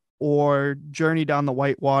 or journey down the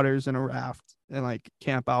white waters in a raft and like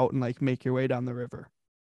camp out and like make your way down the river?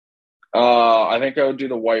 I think I would do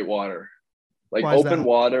the white water. Like Why is open that?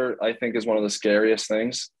 water, I think is one of the scariest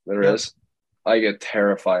things there Yep. is. I get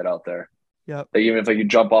terrified out there. Yep. Like even if you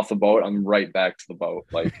jump off the boat, I'm right back to the boat,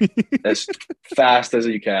 like as fast as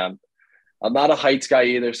you can. I'm not a heights guy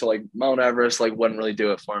either, so like Mount Everest like wouldn't really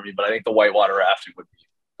do it for me. But I think the whitewater rafting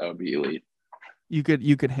would be elite. You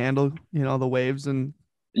could handle, the waves and go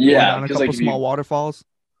Yeah, down a because couple like small waterfalls.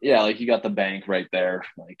 like you got the bank right there.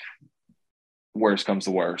 Like worst comes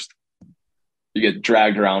to worst, you get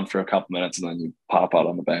dragged around for a couple minutes and then you pop out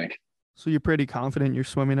on the bank. So you're pretty confident in your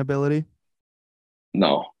swimming ability?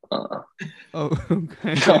 No. Oh,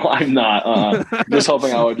 okay. No, I'm not. Just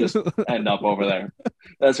hoping I would just end up over there.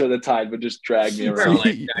 That's where the tide would just drag me Wear a around.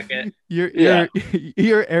 life jacket.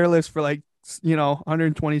 You're airless for like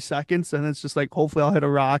 120 seconds, and it's just like hopefully I'll hit a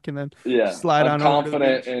rock and then slide I'm on over to the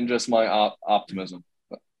confident beach. in just my optimism,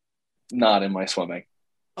 not in my swimming.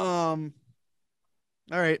 All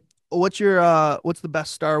right. What's the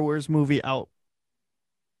best Star Wars movie out?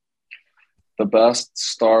 The best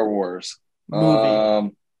Star Wars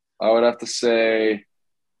Movie. I would have to say,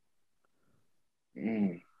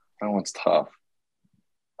 that one's tough.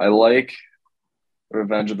 I like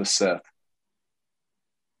Revenge of the Sith.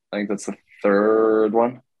 I think that's the third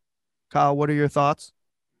one. Kyle, what are your thoughts?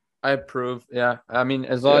 I approve. Yeah. I mean,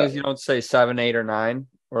 as long as you don't say 7, 8, or 9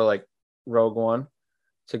 or like Rogue One,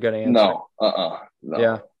 it's a good answer. No.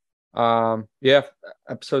 Yeah. Yeah.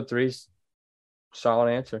 Episode 3's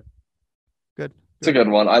solid answer. Good. It's a good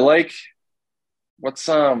one. I like what's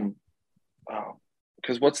because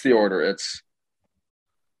what's the order? It's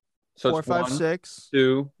So 4, it's 5, 1, 6.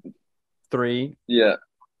 2, 3, yeah.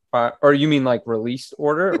 Or you mean like release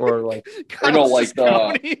order or like Or no, Kyle's like just the-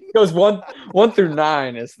 counting. goes one through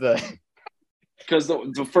 9 is the Because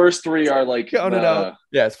the first 3 are like Count it out.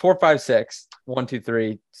 yeah, it's 4, 5, 6, 1, 2,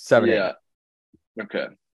 3, 7, 8. Yeah. Okay.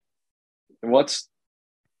 And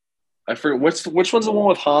I forget which one's the one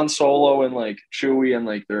with Han Solo and like Chewie and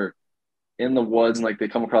like they're in the woods and like they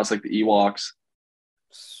come across like the Ewoks.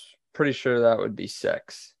 Pretty sure that would be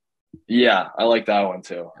 6. Yeah, I like that one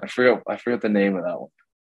too. I forget the name of that one.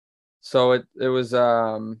 So it was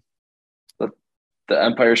The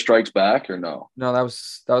Empire Strikes Back or no? no, that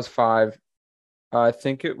was 5. I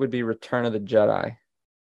think it would be Return of the Jedi.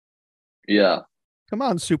 Yeah. Come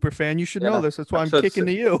on, super fan. You should Yeah. know this. That's why I'm Episode kicking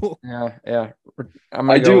to you. Yeah.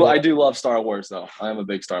 I do love Star Wars though. I am a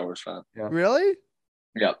big Star Wars fan. Really?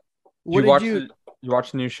 Yep. What You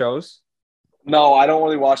watch the new shows? No, I don't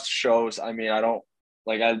really watch the shows. I mean, I don't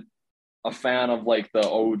like I'm a fan of like the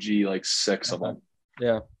OG like 6 of them.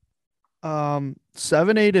 Yeah.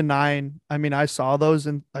 7, 8, and 9. I mean, I saw those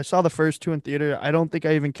and I saw the first 2 in theater. I don't think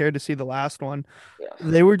I even cared to see the last one. Yeah.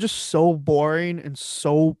 They were just so boring and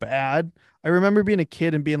so bad. I remember being a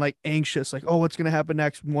kid and being like anxious, like, oh, what's gonna happen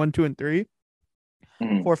next? 1, 2, and 3.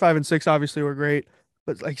 Mhm. 4, 5, and 6 obviously were great.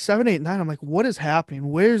 But like 7, 8, and 9, I'm like, what is happening?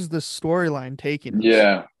 Where's the storyline taking us?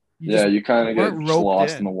 Yeah. You Yeah, just you kind of get weren't just roped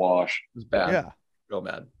lost in. in the wash. It was bad. Yeah, Real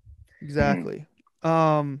bad. exactly.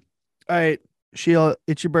 All right, Sheila,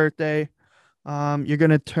 it's your birthday. You're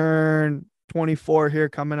gonna turn 24 here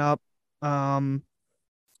coming up.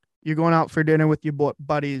 You're going out for dinner with your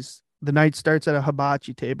buddies. The night starts at a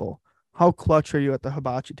hibachi table. How clutch are you at the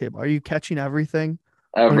hibachi table? Are you catching everything?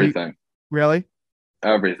 Everything. Really?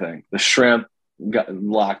 Everything. The shrimp got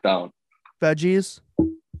locked down. Veggies?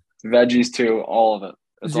 Veggies too, all of it.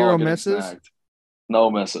 It's Zero all getting misses? snagged.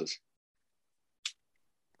 No misses.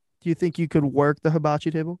 Do you think you could work the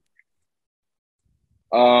hibachi table?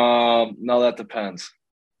 No, that depends.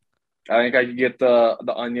 I think I could get the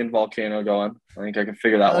onion volcano going. I think I can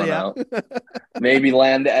figure that Hell one yeah. out. Maybe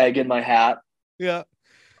land the egg in my hat. Yeah.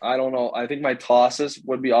 I don't know. I think my tosses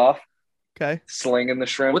would be off. Okay. Slinging the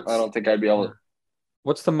shrimp. What's- I don't think I'd be able to.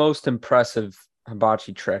 What's the most impressive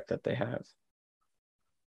hibachi trick that they have?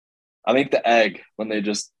 I think the egg when they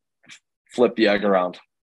just flip the egg around.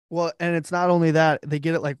 Well, and it's not only that, they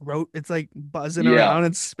get it like it's like buzzing Yeah. around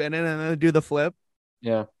and spinning and then they do the flip.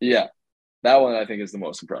 Yeah. Yeah, that one I think is the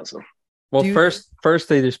most impressive. Well, Do you- first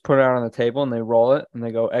they just put it out on the table and they roll it and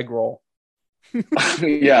they go egg roll.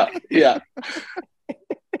 yeah.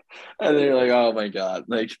 And they're like, oh my god,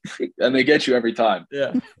 like, and they get you every time.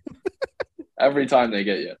 Yeah. Every time they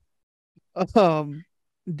get you.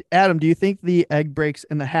 Adam, do you think the egg breaks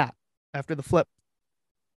in the hat after the flip?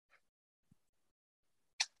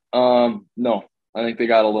 No, I think they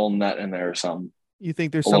got a little net in there or something. You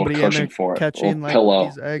think there's A little somebody in cushion there for it. catching Little like pillow.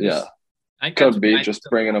 these eggs? Yeah, I think that's could be why- just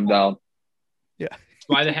bringing them down. that's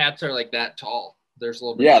why the hats are like that tall. There's a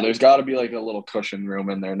little bit. Yeah, there's got to be like a little cushion room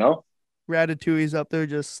in there. No. Ratatouille's up there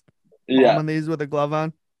just Yeah. palming these with a glove on.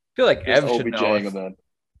 I feel like Just Ev should know. OBJing them in.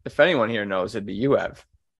 If anyone here knows, it'd be you, Ev.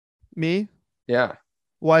 Me? Yeah.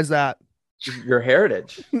 Why is that? Your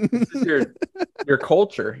heritage. This is your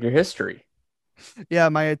culture, your history. Yeah,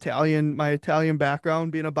 my Italian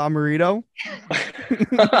background being a bomberito.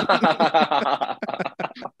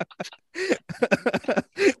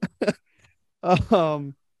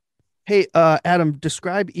 Hey, Adam,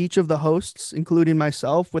 describe each of the hosts, including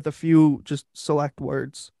myself, with a few just select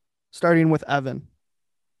words, starting with Evan.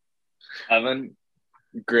 Evan,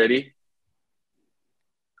 gritty,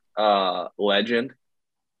 legend,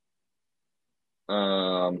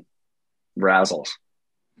 Razzles.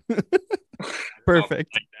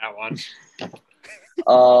 Perfect. That one.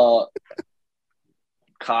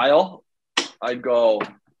 Kyle, I'd go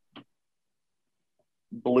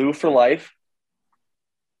blue for life.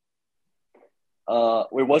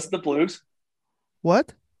 Wait, what's the Blues?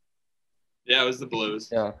 What? Yeah, it was the Blues.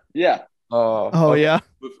 Yeah. Yeah, Oh, okay. yeah.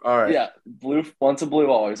 All right. yeah. Blue. Once a blue,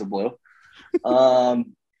 always a blue.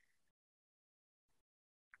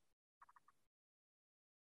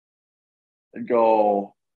 I'd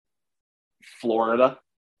go Florida.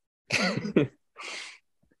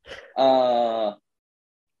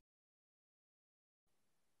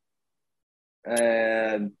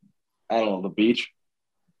 And I don't know, the beach.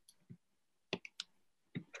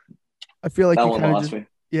 I feel like That you one kind of lost just, me.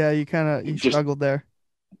 yeah, you Just- struggled there.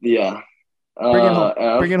 Yeah. Bring it home.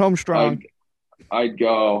 Ev, Bring it home strong. I'd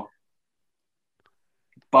go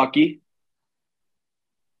Bucky,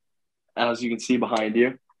 as you can see behind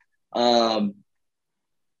you.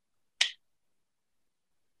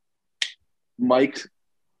 Mike's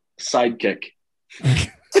sidekick.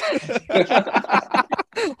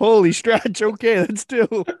 Holy stretch. Okay, let's do.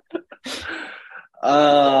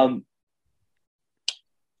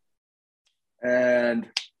 And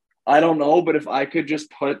I don't know, but if I could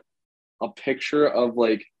just put a picture of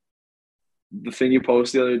like the thing you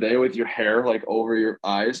posted the other day with your hair like over your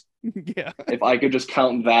eyes, Yeah. if I could just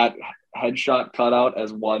count that headshot cutout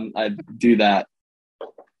as one, I'd do that.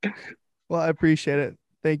 Well, I appreciate it.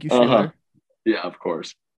 Thank you, Uh-huh. Sheila. Yeah, of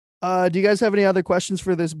course. Do you guys have any other questions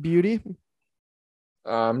for this beauty?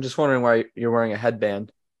 I'm just wondering why you're wearing a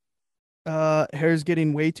headband. Hair's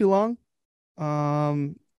getting way too long.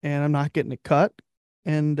 And I'm not getting it cut.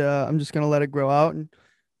 And I'm just gonna let it grow out and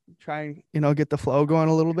try and get the flow going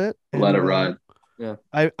a little bit. Let it And, ride.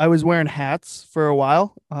 I was wearing hats for a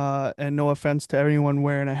while. And no offense to anyone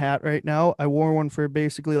wearing a hat right now. I wore one for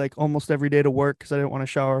basically like almost every day to work because I didn't want to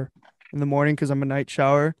shower in the morning because I'm a night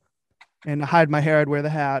shower. And to hide my hair, I'd wear the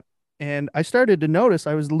hat. And I started to notice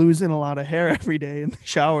I was losing a lot of hair every day in the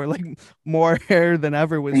shower, like more hair than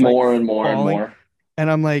ever was like More and more falling. and more.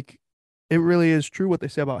 And I'm like, it really is true what they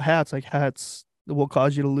say about hats. Like hats will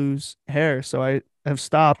cause you to lose hair. So I have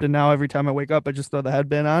stopped. And now every time I wake up, I just throw the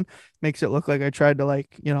headband on. Makes it look like I tried to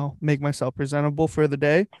make myself presentable for the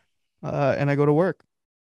day. And I go to work.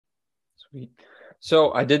 Sweet.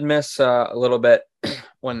 So I did miss a little bit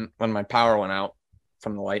when my power went out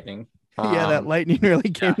from the lightning. Yeah, that lightning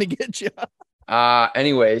really came to get you.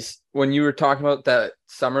 Anyways, when you were talking about that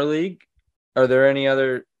summer league, are there any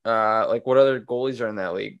other what other goalies are in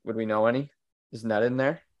that league? Would we know any? Is Ned in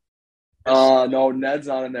there? No, Ned's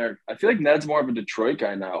not in there. I feel like Ned's more of a Detroit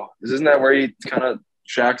guy now. Isn't that where he kind of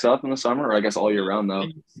shacks up in the summer, or I guess all year round now?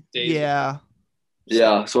 Yeah.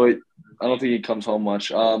 Yeah, so I don't think he comes home much.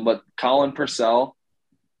 But Colin Purcell,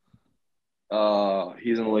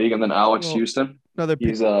 he's in the league, and then Alex Well, Houston. Another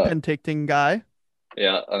He's Penticton guy.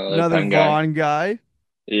 yeah, Another Penn guy. Vaughn guy.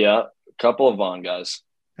 Yeah, a couple of Vaughn guys.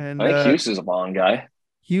 And I think Houston's a Vaughn guy.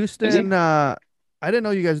 Houston, I didn't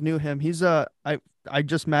know you guys knew him. He's I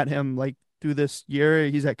just met him like through this year.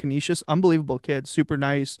 He's at Canisius. Unbelievable kid, super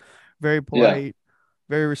nice, very polite,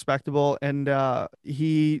 very respectable. And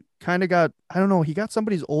he kind of got, I don't know, he got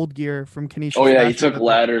somebody's old gear from Canisius. Oh yeah, he last year took that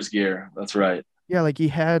Ladder's gear. That's right. yeah, like they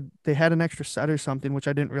had an extra set or something, which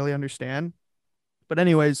I didn't really understand. But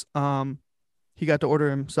anyways, he got to order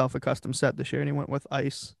himself a custom set this year and he went with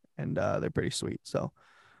ice and they're pretty sweet. So,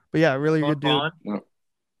 but yeah, really good dude. Vaughn?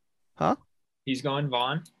 Huh? He's going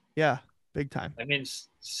Vaughn. Yeah, big time. That means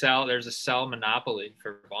there's a sell monopoly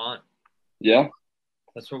for Vaughn. Yeah.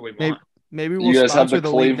 That's what we want. Maybe we'll You guys have sponsor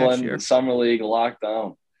the league next Cleveland year. Summer League locked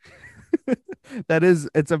down.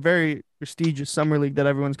 It's a very prestigious summer league that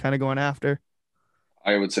everyone's kind of going after.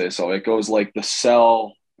 I would say so. It goes like the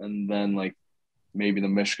Cell and then like maybe the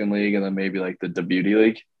Michigan League and then maybe like the Beauty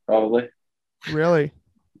League, probably. Really?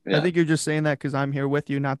 Yeah. I think you're just saying that because I'm here with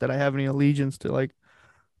you, not that I have any allegiance to like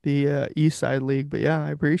the East Side League. But yeah,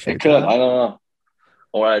 I appreciate It could. that. I don't know.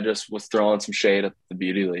 Or I just was throwing some shade at the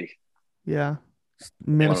Beauty League. Yeah.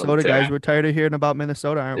 Minnesota guys, we're tired of hearing about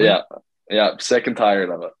Minnesota, aren't we? Yeah. Yeah. Sick and tired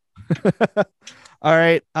of it. All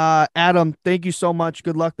right. Adam, thank you so much.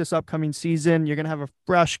 Good luck this upcoming season. You're gonna have a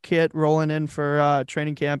fresh kit rolling in for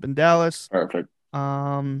training camp in Dallas. Perfect.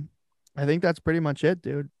 I think that's pretty much it,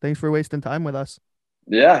 dude. Thanks for wasting time with us.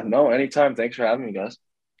 Yeah. No, anytime. Thanks for having me, guys.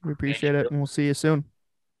 We appreciate it, and we'll see you soon.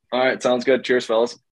 All right. Sounds good. Cheers, fellas.